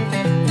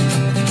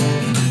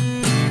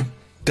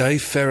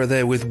 Dave Ferrer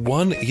there with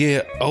 1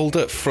 year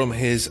older from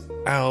his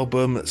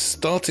album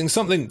Starting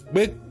Something.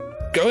 We're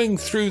going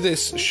through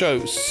this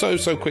show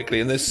so quickly,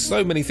 and there's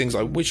so many things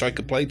I wish I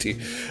could play to you.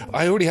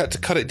 I already had to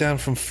cut it down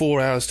from 4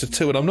 hours to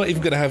 2, and I'm not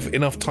even going to have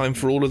enough time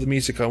for all of the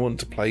music I want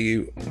to play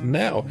you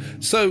now.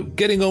 So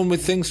getting on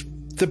with things,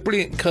 the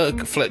brilliant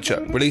Kirk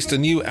Fletcher released a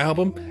new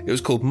album. It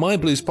was called My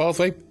Blues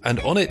Pathway, and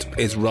on it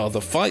is Rather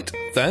Fight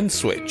Than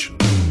Switch.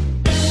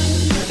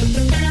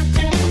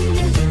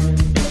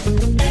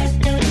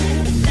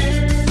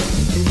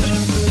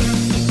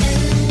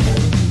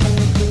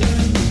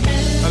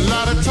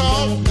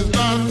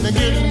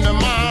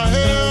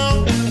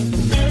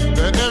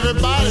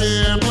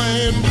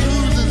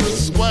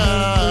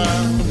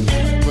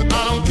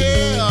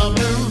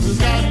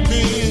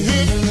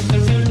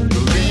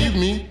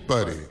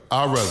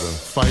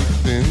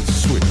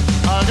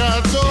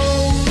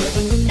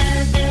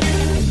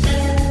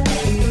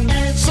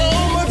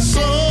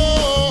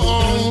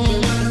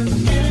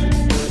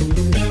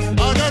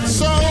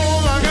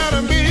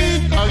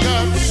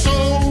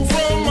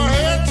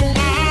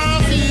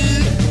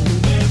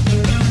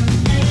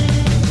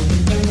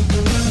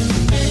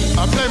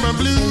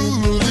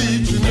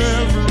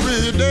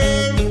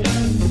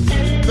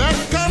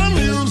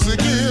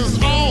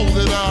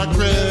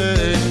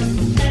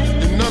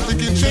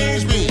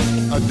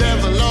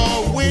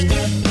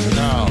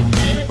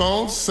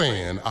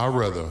 I'd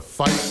rather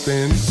fight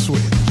than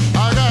switch.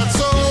 I got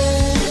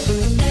soul,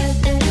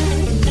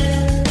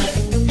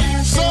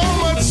 so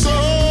much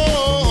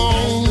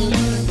soul.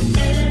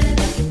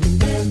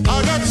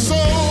 I got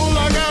soul,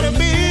 I got a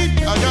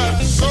beat, I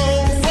got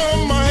soul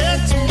from my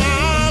head to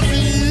my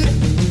feet.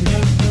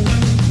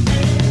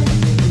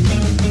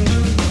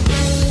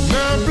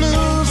 Now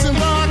blues and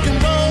rock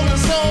and roll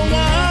is so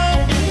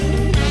wild.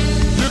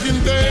 You can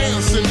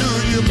dance and do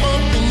your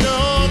bump and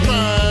your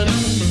grind.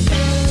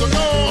 So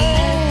go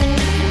on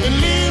and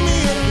leave me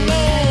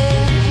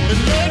alone and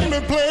let me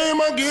play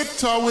my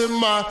guitar with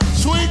my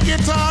sweet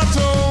guitar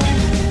tone.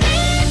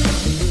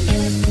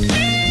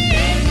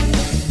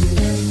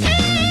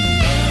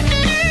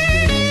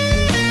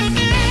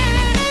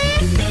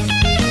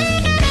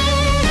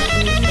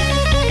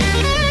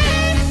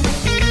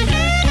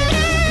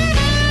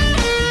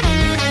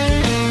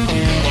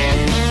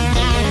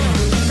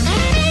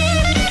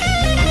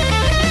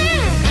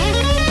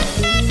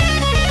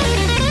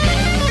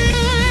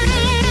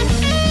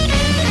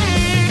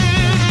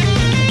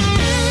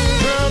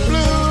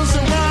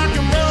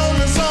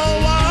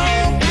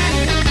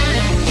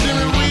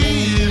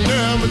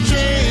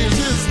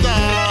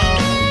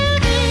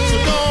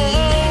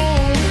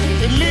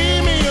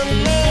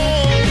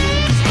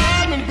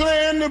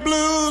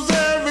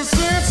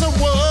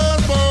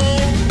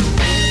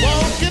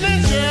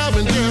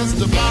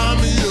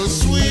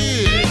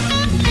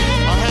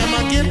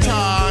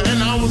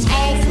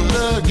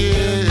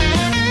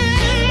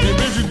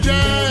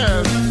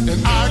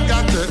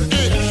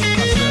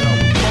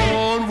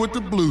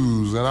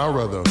 And I'd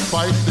rather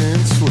fight than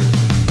switch.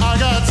 I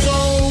got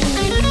soul,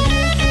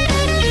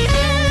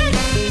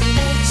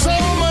 so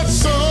much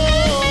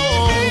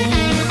soul.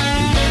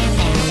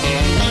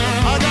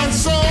 I got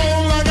soul,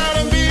 I got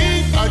a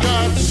beat, I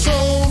got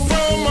soul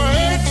from my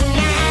head to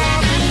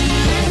my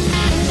feet.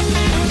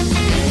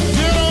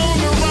 Get on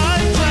the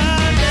right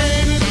track,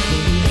 baby.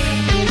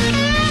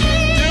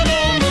 Get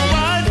on the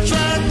right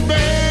track,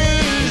 baby.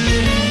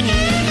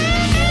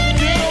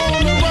 Get on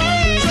the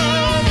right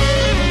track,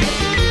 baby.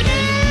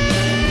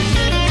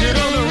 Get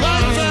on the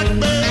right track,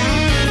 baby.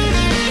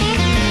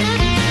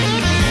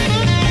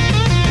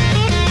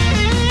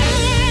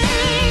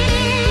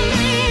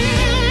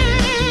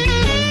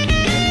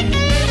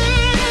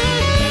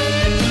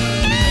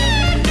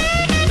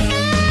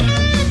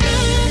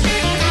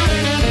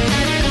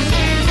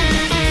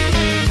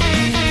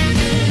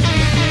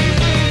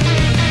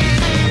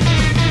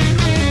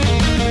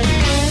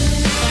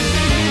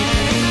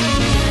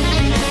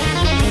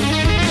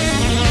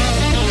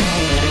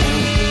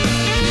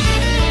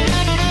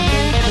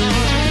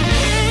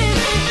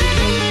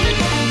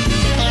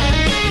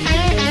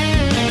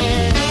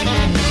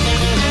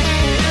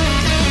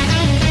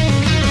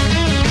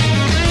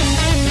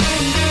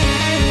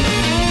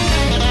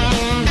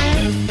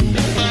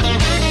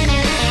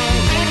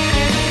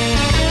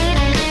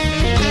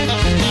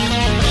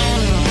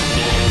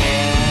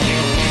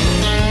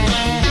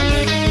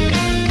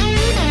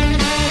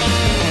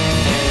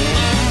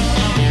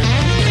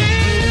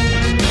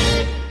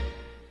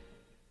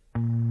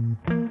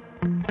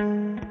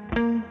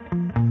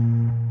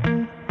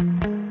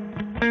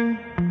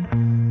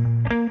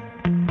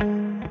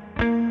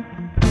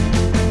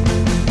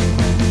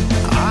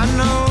 I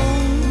know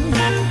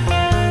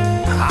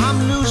I'm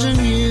losing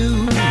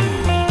you.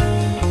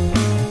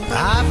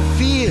 I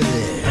feel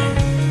it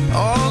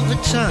all the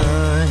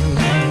time.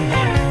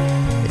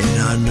 And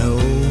I know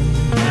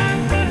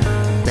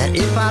that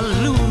if I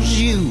lose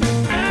you,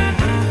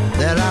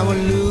 that I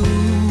will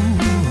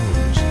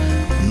lose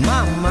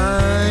my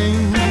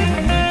mind.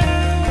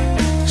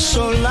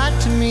 So lie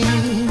to me,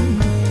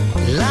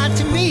 lie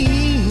to me.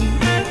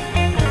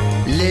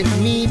 Let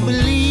me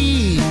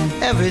believe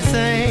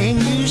everything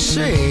you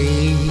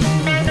say.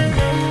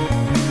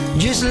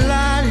 Just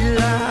lie,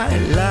 lie,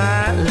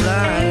 lie,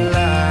 lie,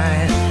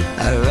 lie.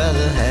 I'd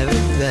rather have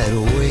it that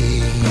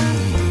way.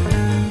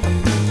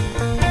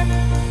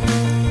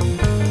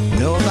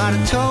 Nobody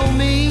told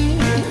me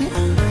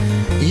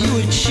you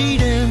were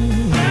cheating.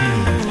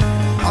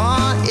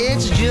 Or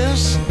it's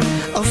just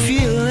a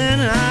feeling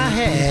I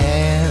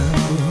have.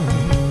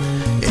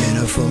 And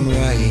if I'm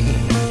right,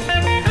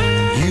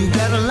 you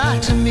gotta lie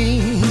to me,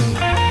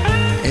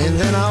 and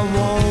then I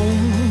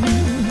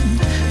won't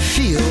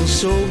feel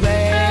so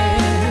bad.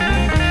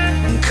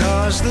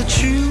 'Cause the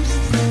truth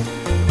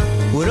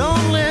would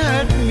only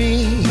hurt me,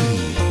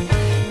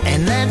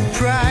 and that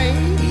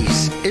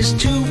price is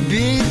too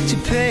big to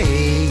pay.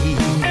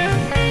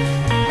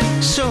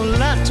 So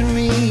lie to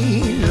me,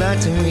 lie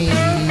to me.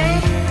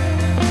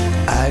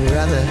 I'd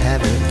rather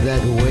have it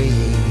that way.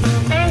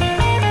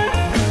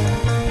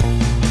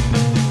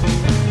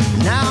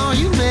 Now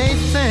you may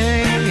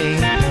think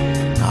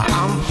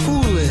I'm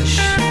foolish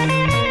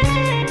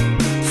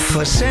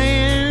for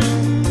saying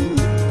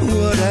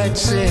what I'd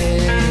say,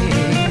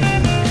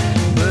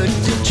 but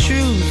the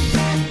truth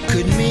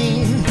could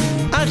mean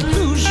I'd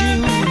lose you.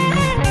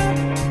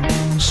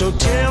 So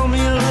tell me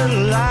a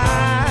little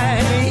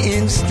lie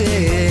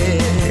instead.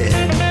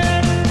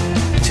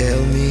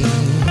 Tell me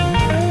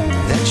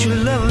that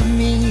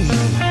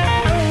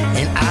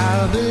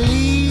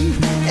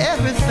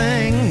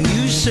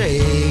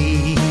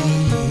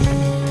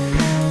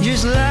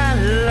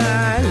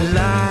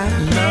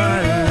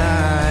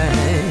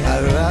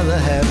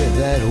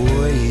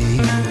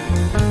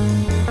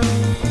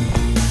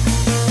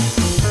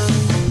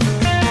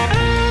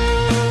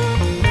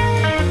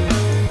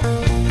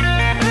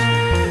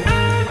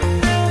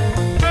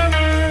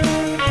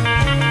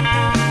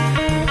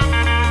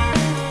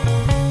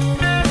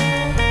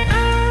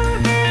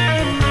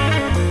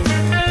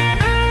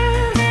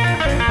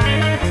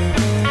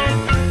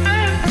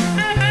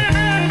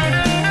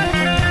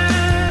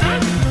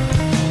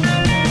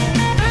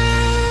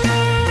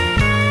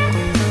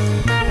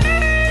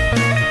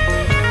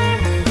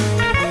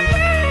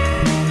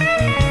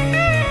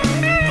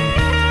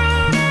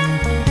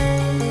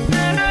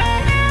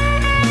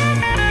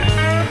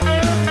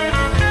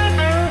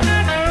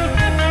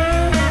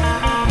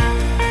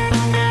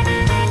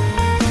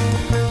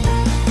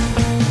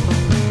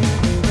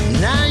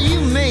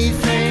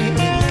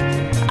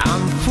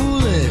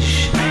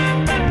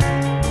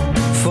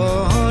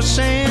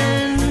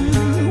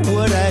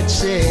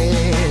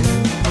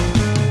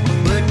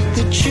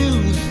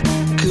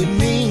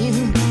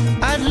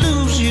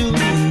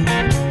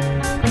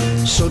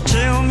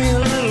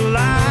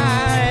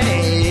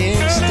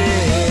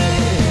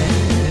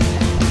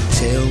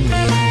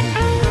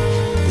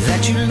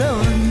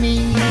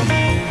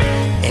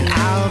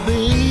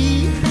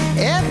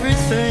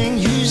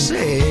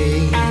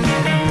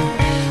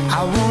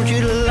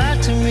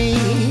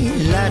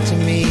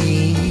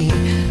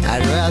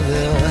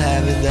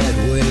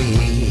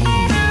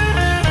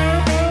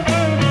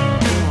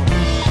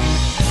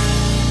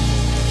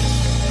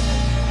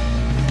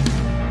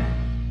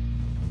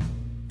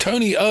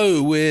Tony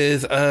O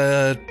with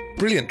a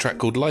brilliant track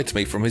called Lie to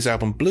Me from his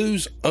album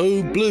Blues,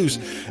 Oh Blues.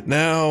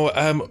 Now,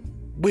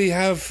 we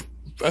have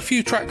a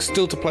few tracks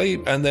still to play,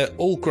 and they're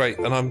all great,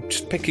 and I'm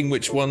just picking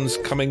which one's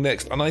coming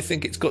next, and I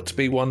think it's got to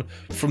be one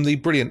from the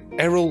brilliant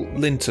Errol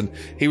Linton.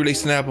 He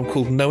released an album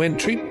called No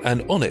Entry,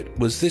 and on it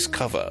was this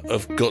cover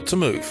of Got to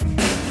Move.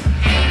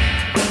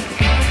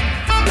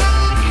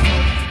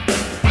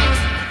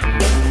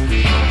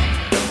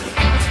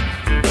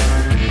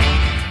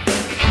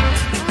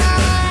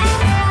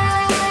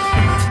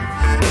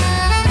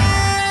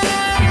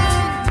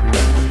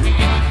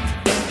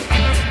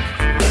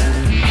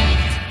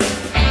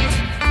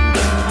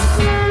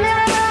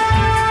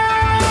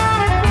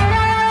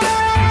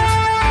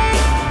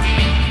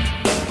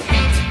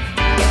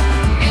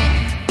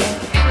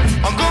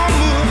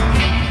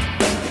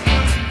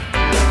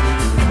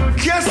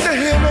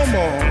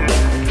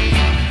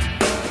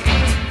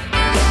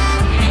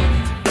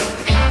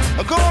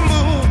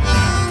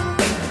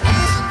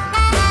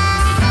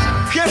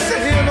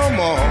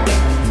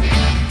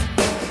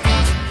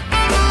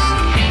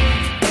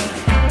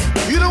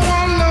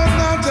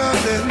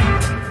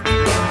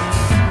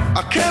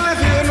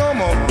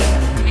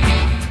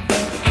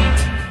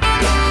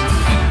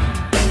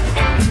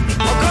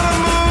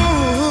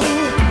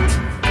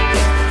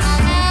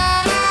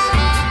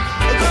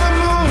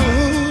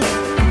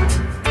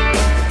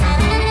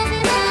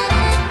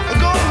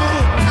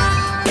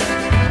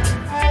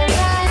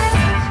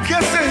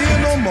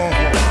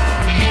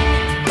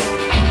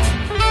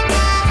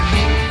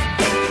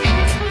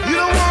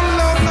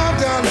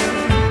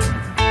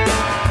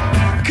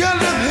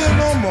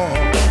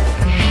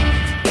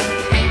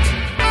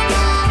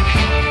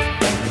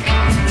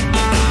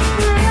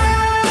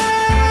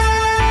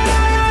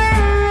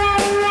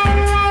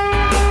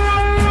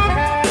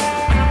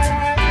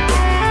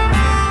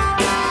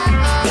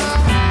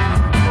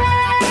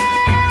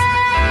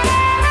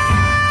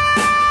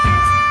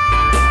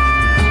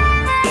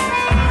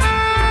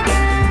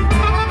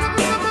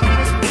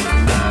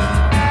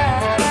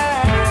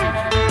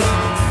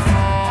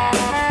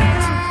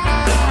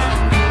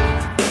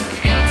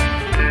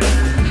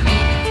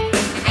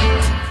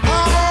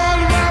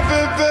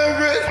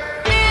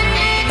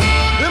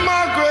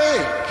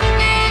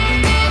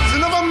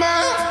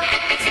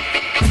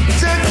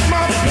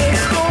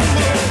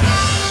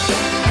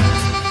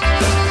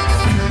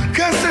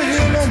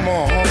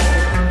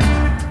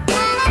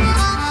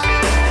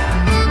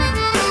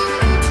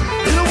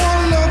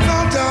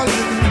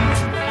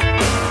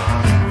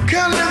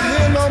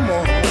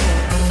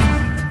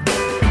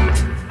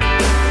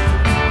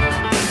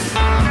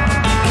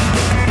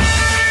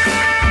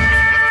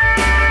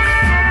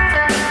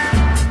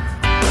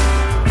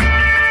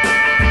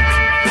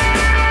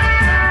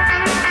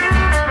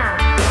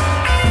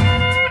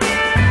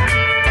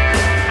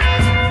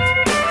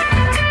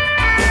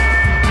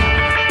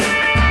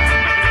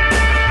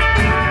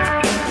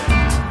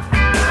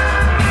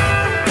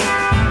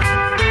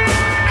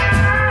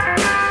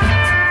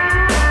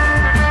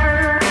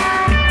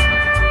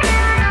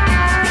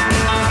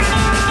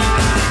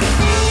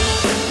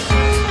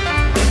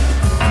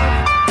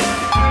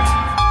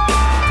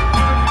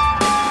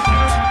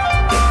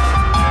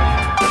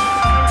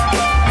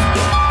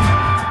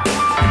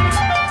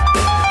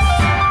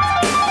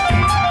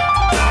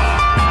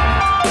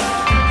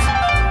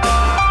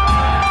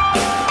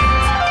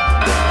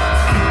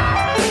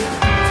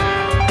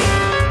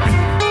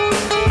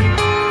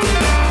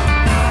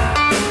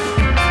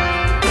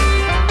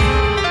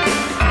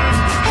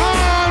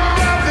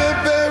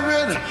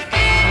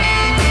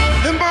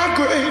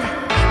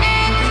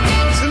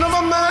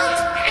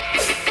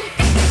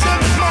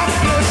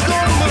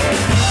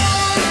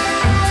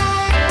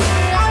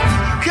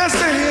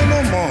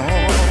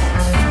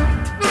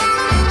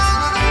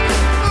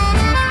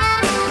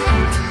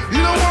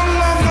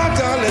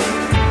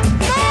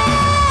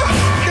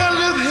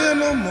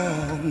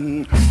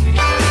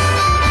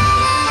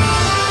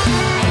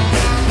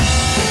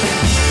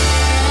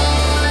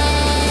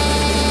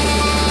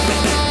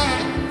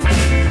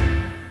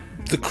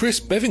 Chris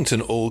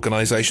Bevington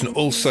organisation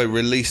also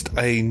released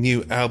a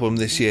new album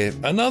this year,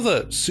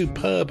 another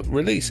superb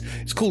release.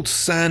 It's called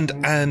Sand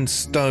and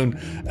Stone,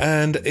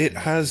 and it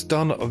has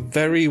done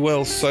very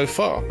well so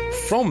far.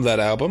 From that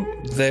album,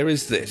 there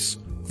is this,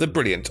 the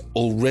brilliant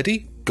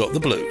Already Got the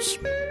Blues.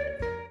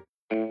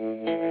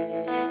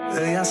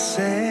 I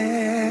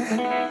said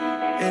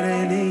it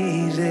ain't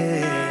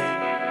easy.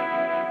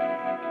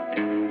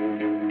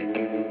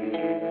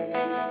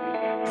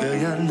 Girl,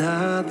 you're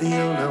not the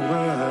only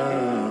one.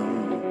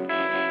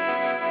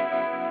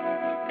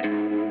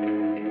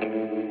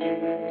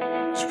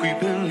 We've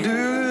been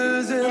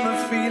losing the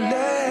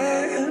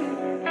feeling,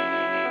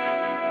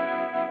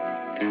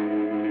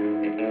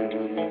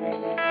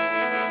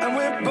 and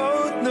we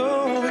both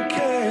know we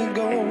can't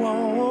go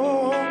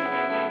on.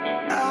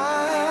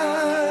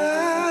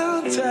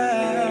 I'm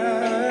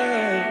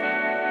tired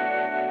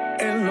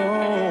and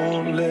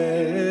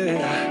lonely.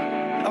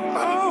 I've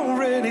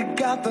already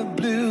got the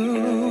blues.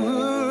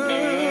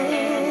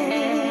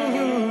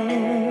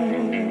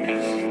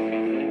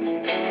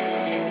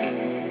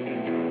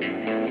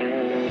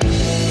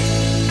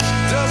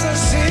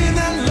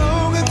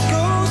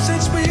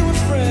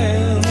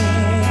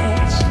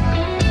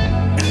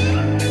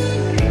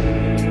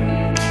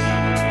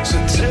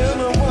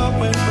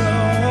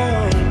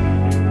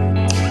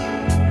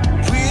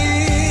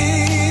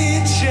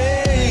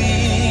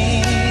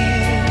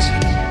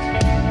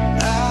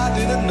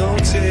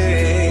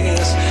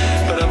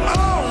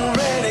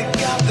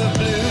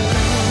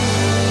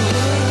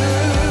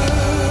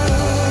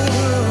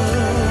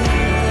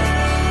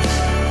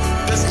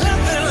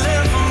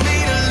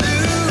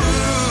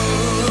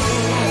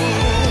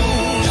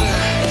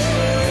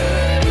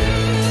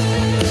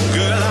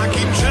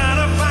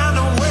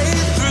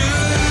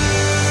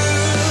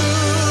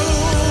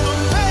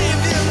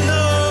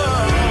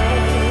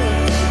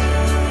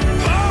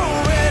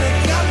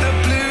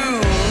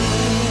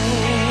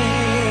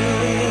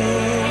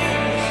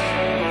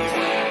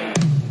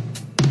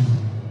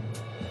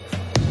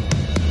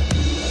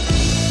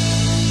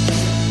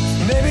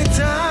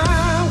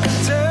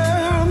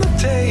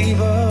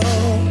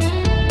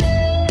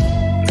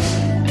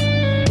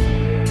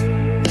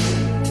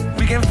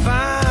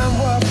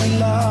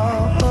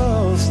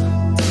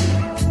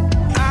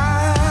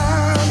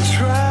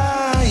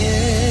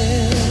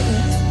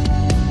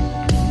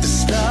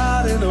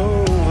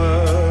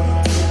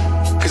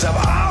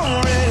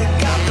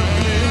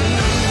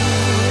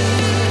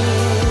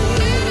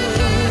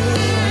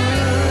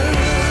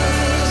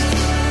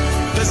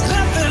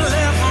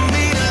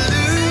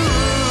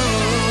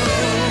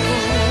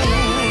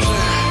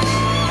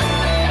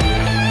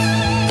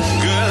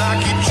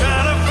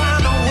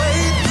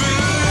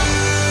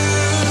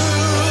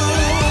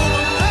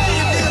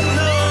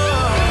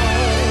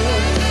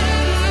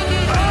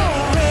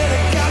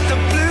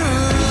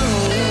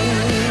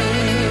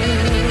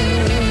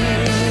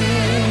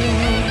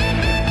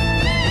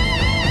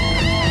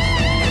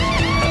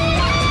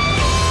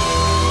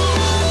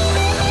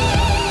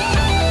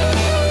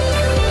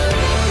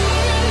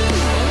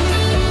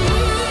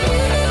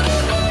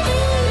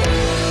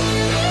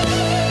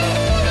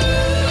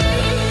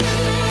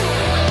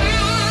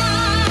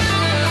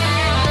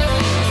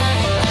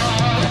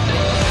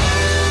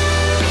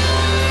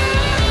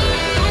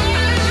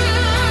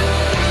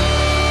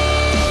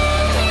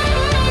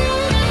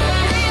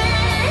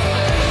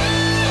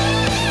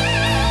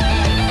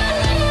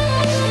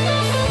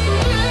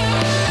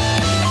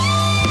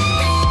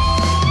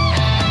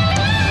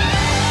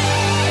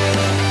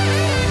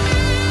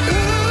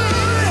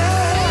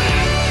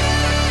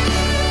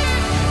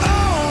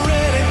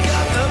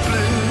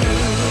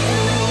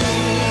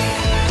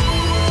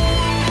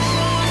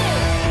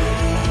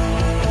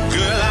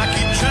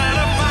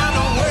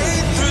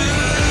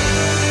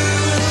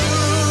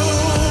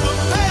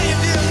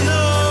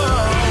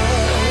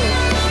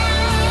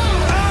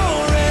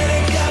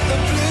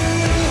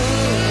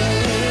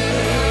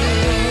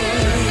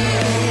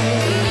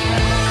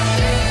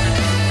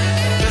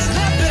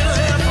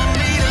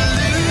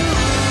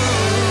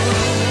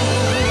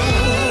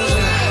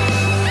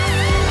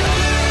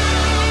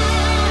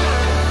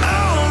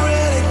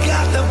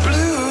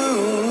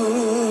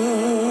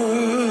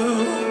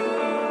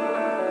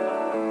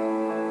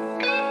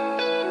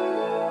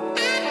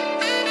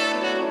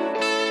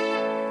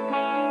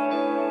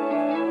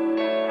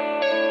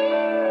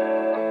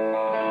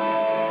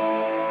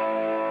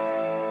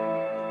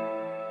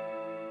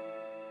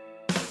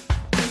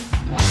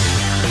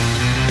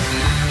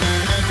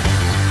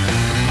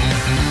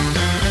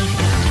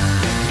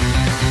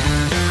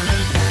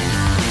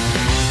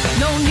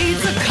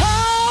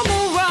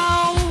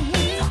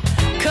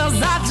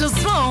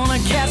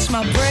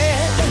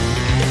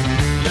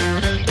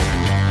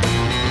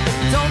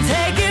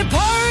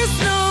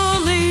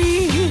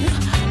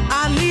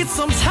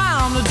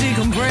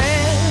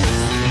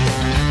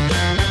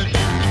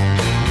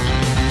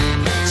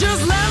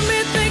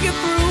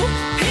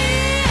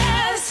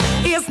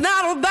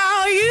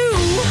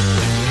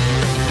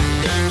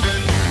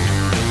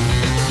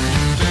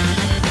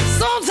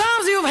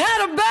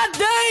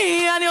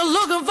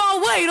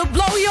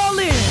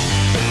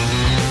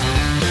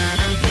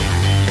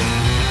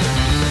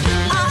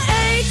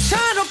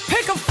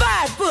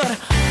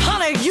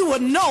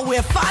 would know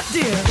if I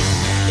did.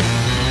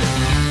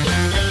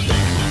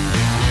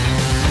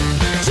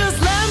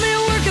 Just let me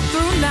work it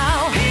through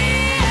now.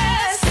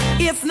 Yes,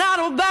 it's not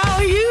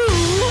about you.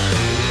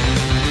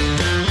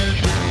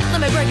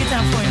 Let me break it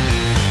down for you.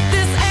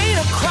 This ain't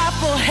a cry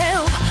for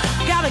help.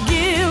 Gotta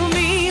give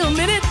me a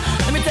minute.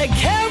 Let me take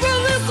care of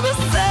this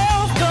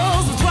myself,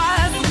 'cause it's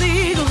twice the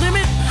legal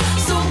limit.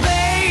 So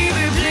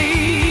baby,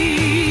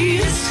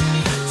 please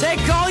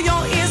take all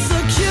your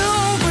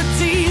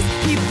insecurities,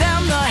 keep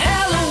them the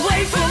hell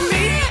away from me.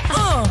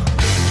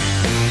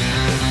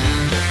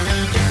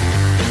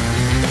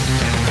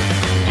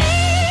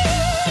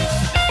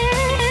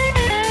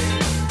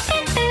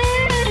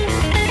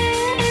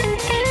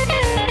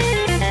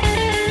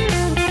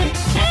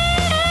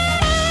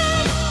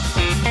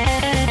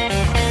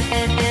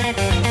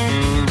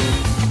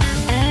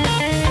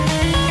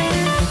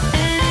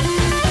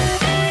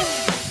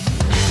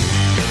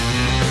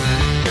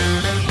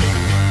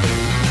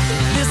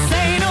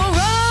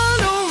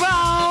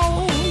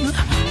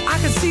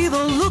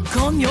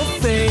 On your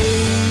face,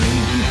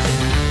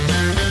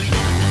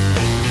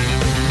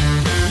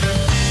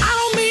 I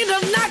don't mean to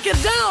knock you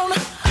down.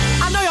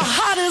 I know your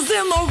heart is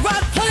in the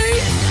right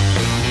place.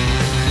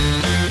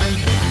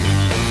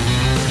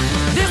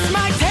 This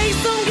might take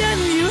some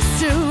getting used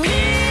to.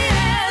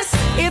 Yes,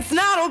 it's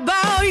not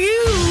about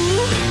you.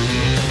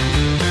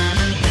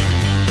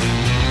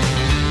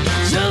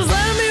 Just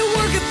let me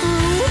work it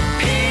through.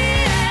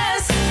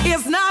 Yes,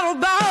 it's not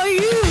about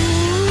you.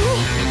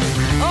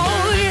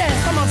 Oh yes,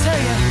 I'm gonna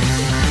tell you.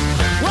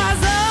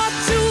 Wise up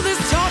to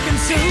this talking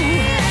to.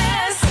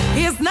 Yes,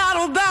 it's not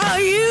about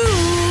you.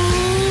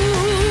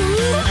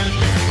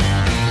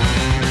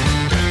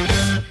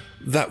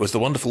 That was the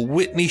wonderful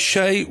Whitney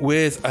Shea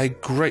with a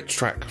great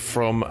track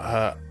from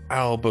her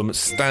album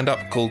Stand Up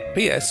called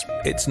P.S.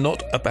 It's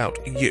Not About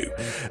You.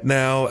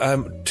 Now,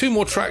 two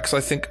more tracks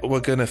I think we're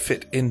going to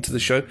fit into the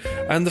show,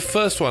 and the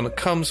first one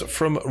comes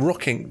from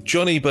rocking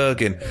Johnny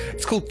Bergin.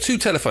 It's called Two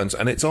Telephones,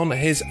 and it's on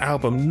his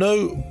album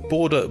No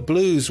Border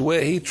Blues,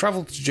 where he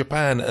travelled to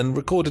Japan and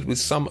recorded with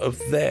some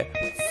of their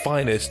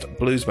finest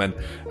bluesmen,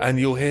 and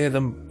you'll hear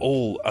them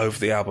all over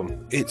the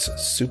album. It's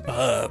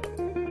superb.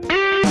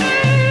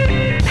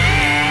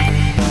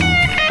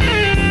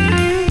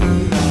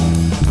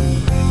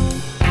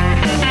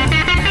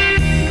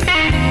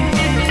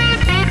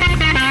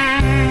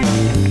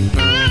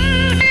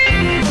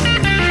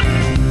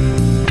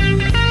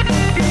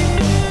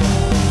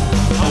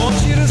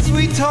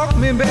 Talk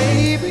me,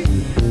 baby.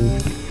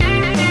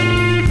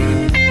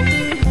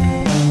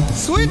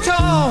 Sweet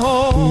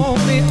talk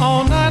me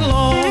all night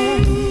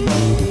long.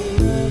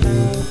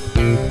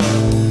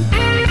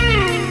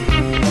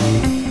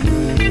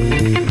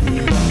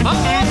 I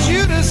want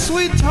you to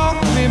sweet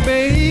talk me,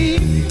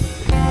 baby.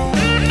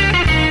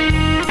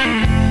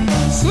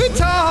 Sweet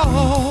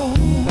talk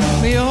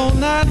me all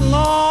night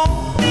long.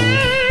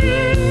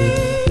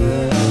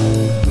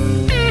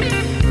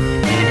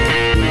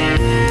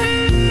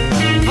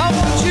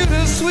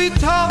 Sweet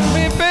talk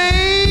me,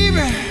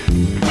 baby,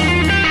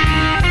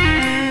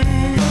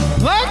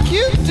 like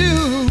you do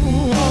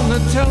on the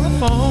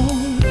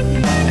telephone.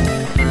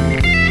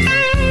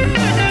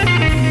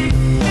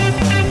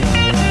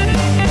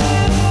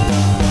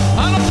 I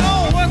don't know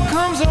what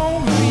comes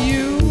over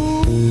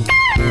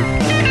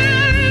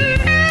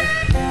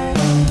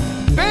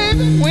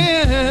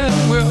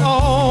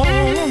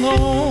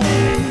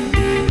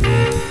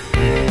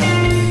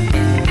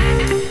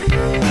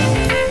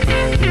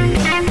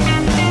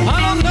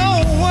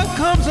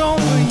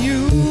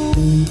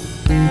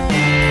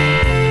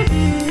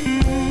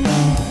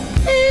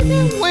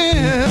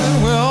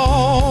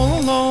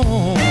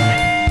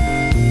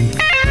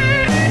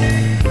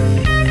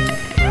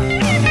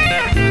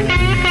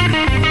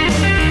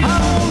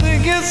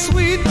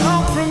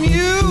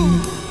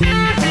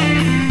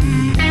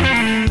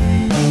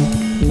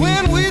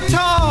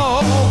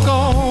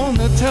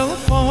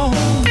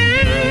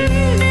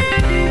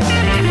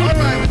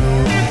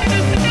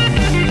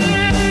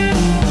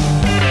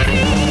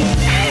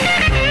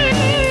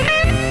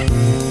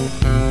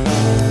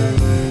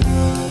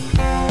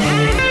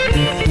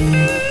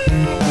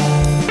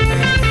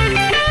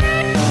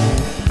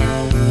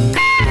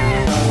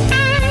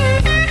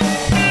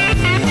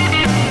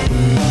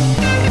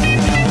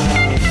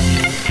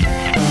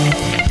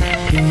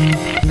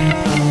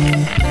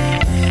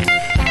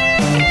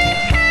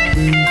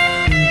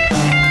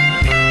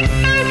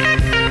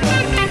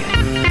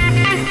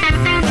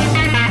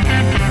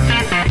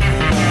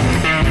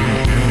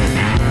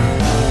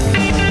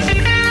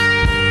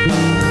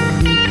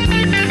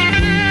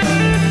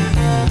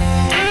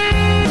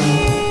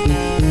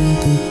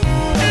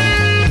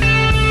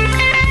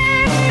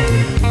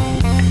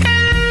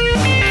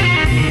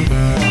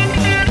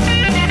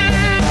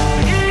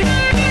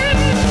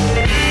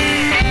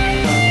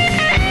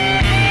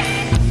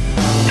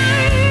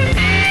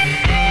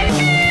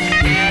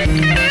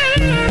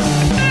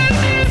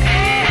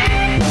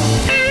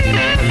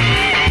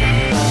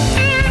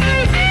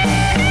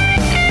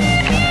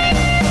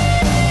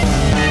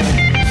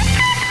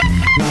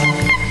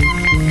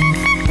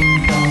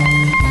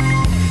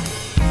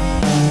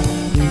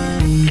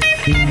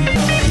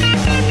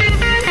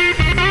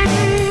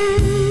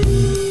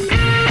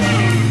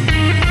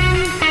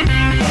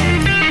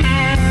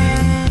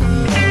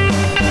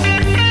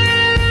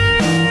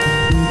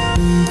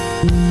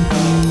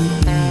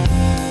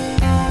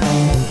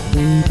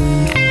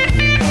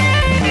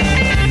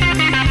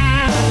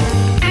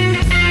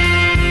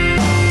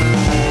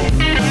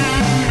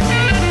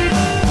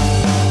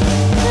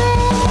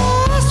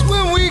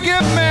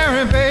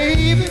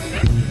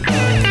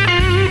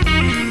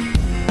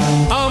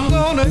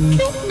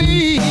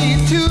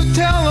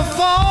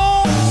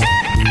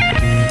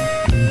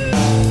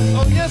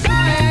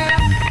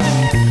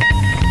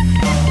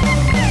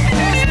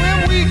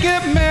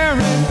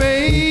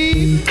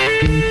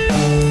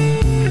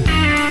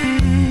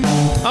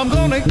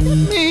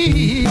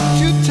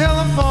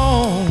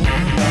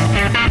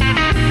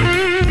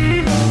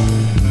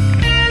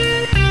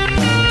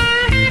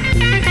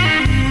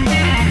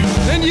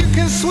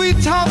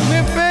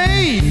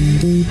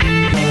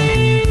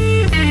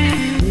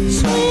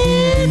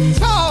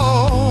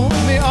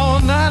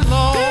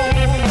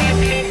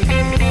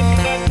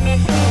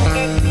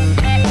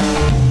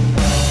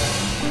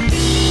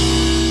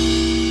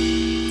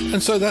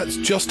And so that's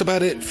just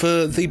about it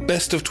for the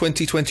Best of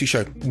 2020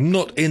 show.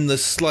 Not in the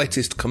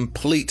slightest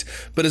complete,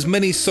 but as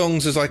many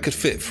songs as I could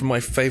fit from my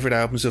favourite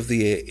albums of the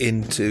year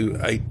into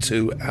a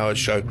 2-hour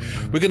show.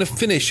 We're going to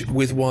finish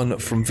with one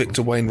from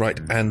Victor Wainwright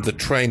and The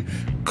Train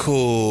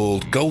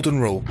called Golden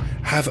Rule.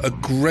 Have a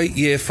great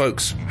year,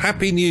 folks.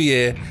 Happy New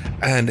Year,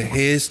 and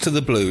here's to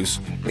the blues.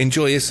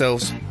 Enjoy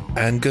yourselves,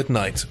 and good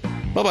night.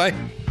 Bye-bye.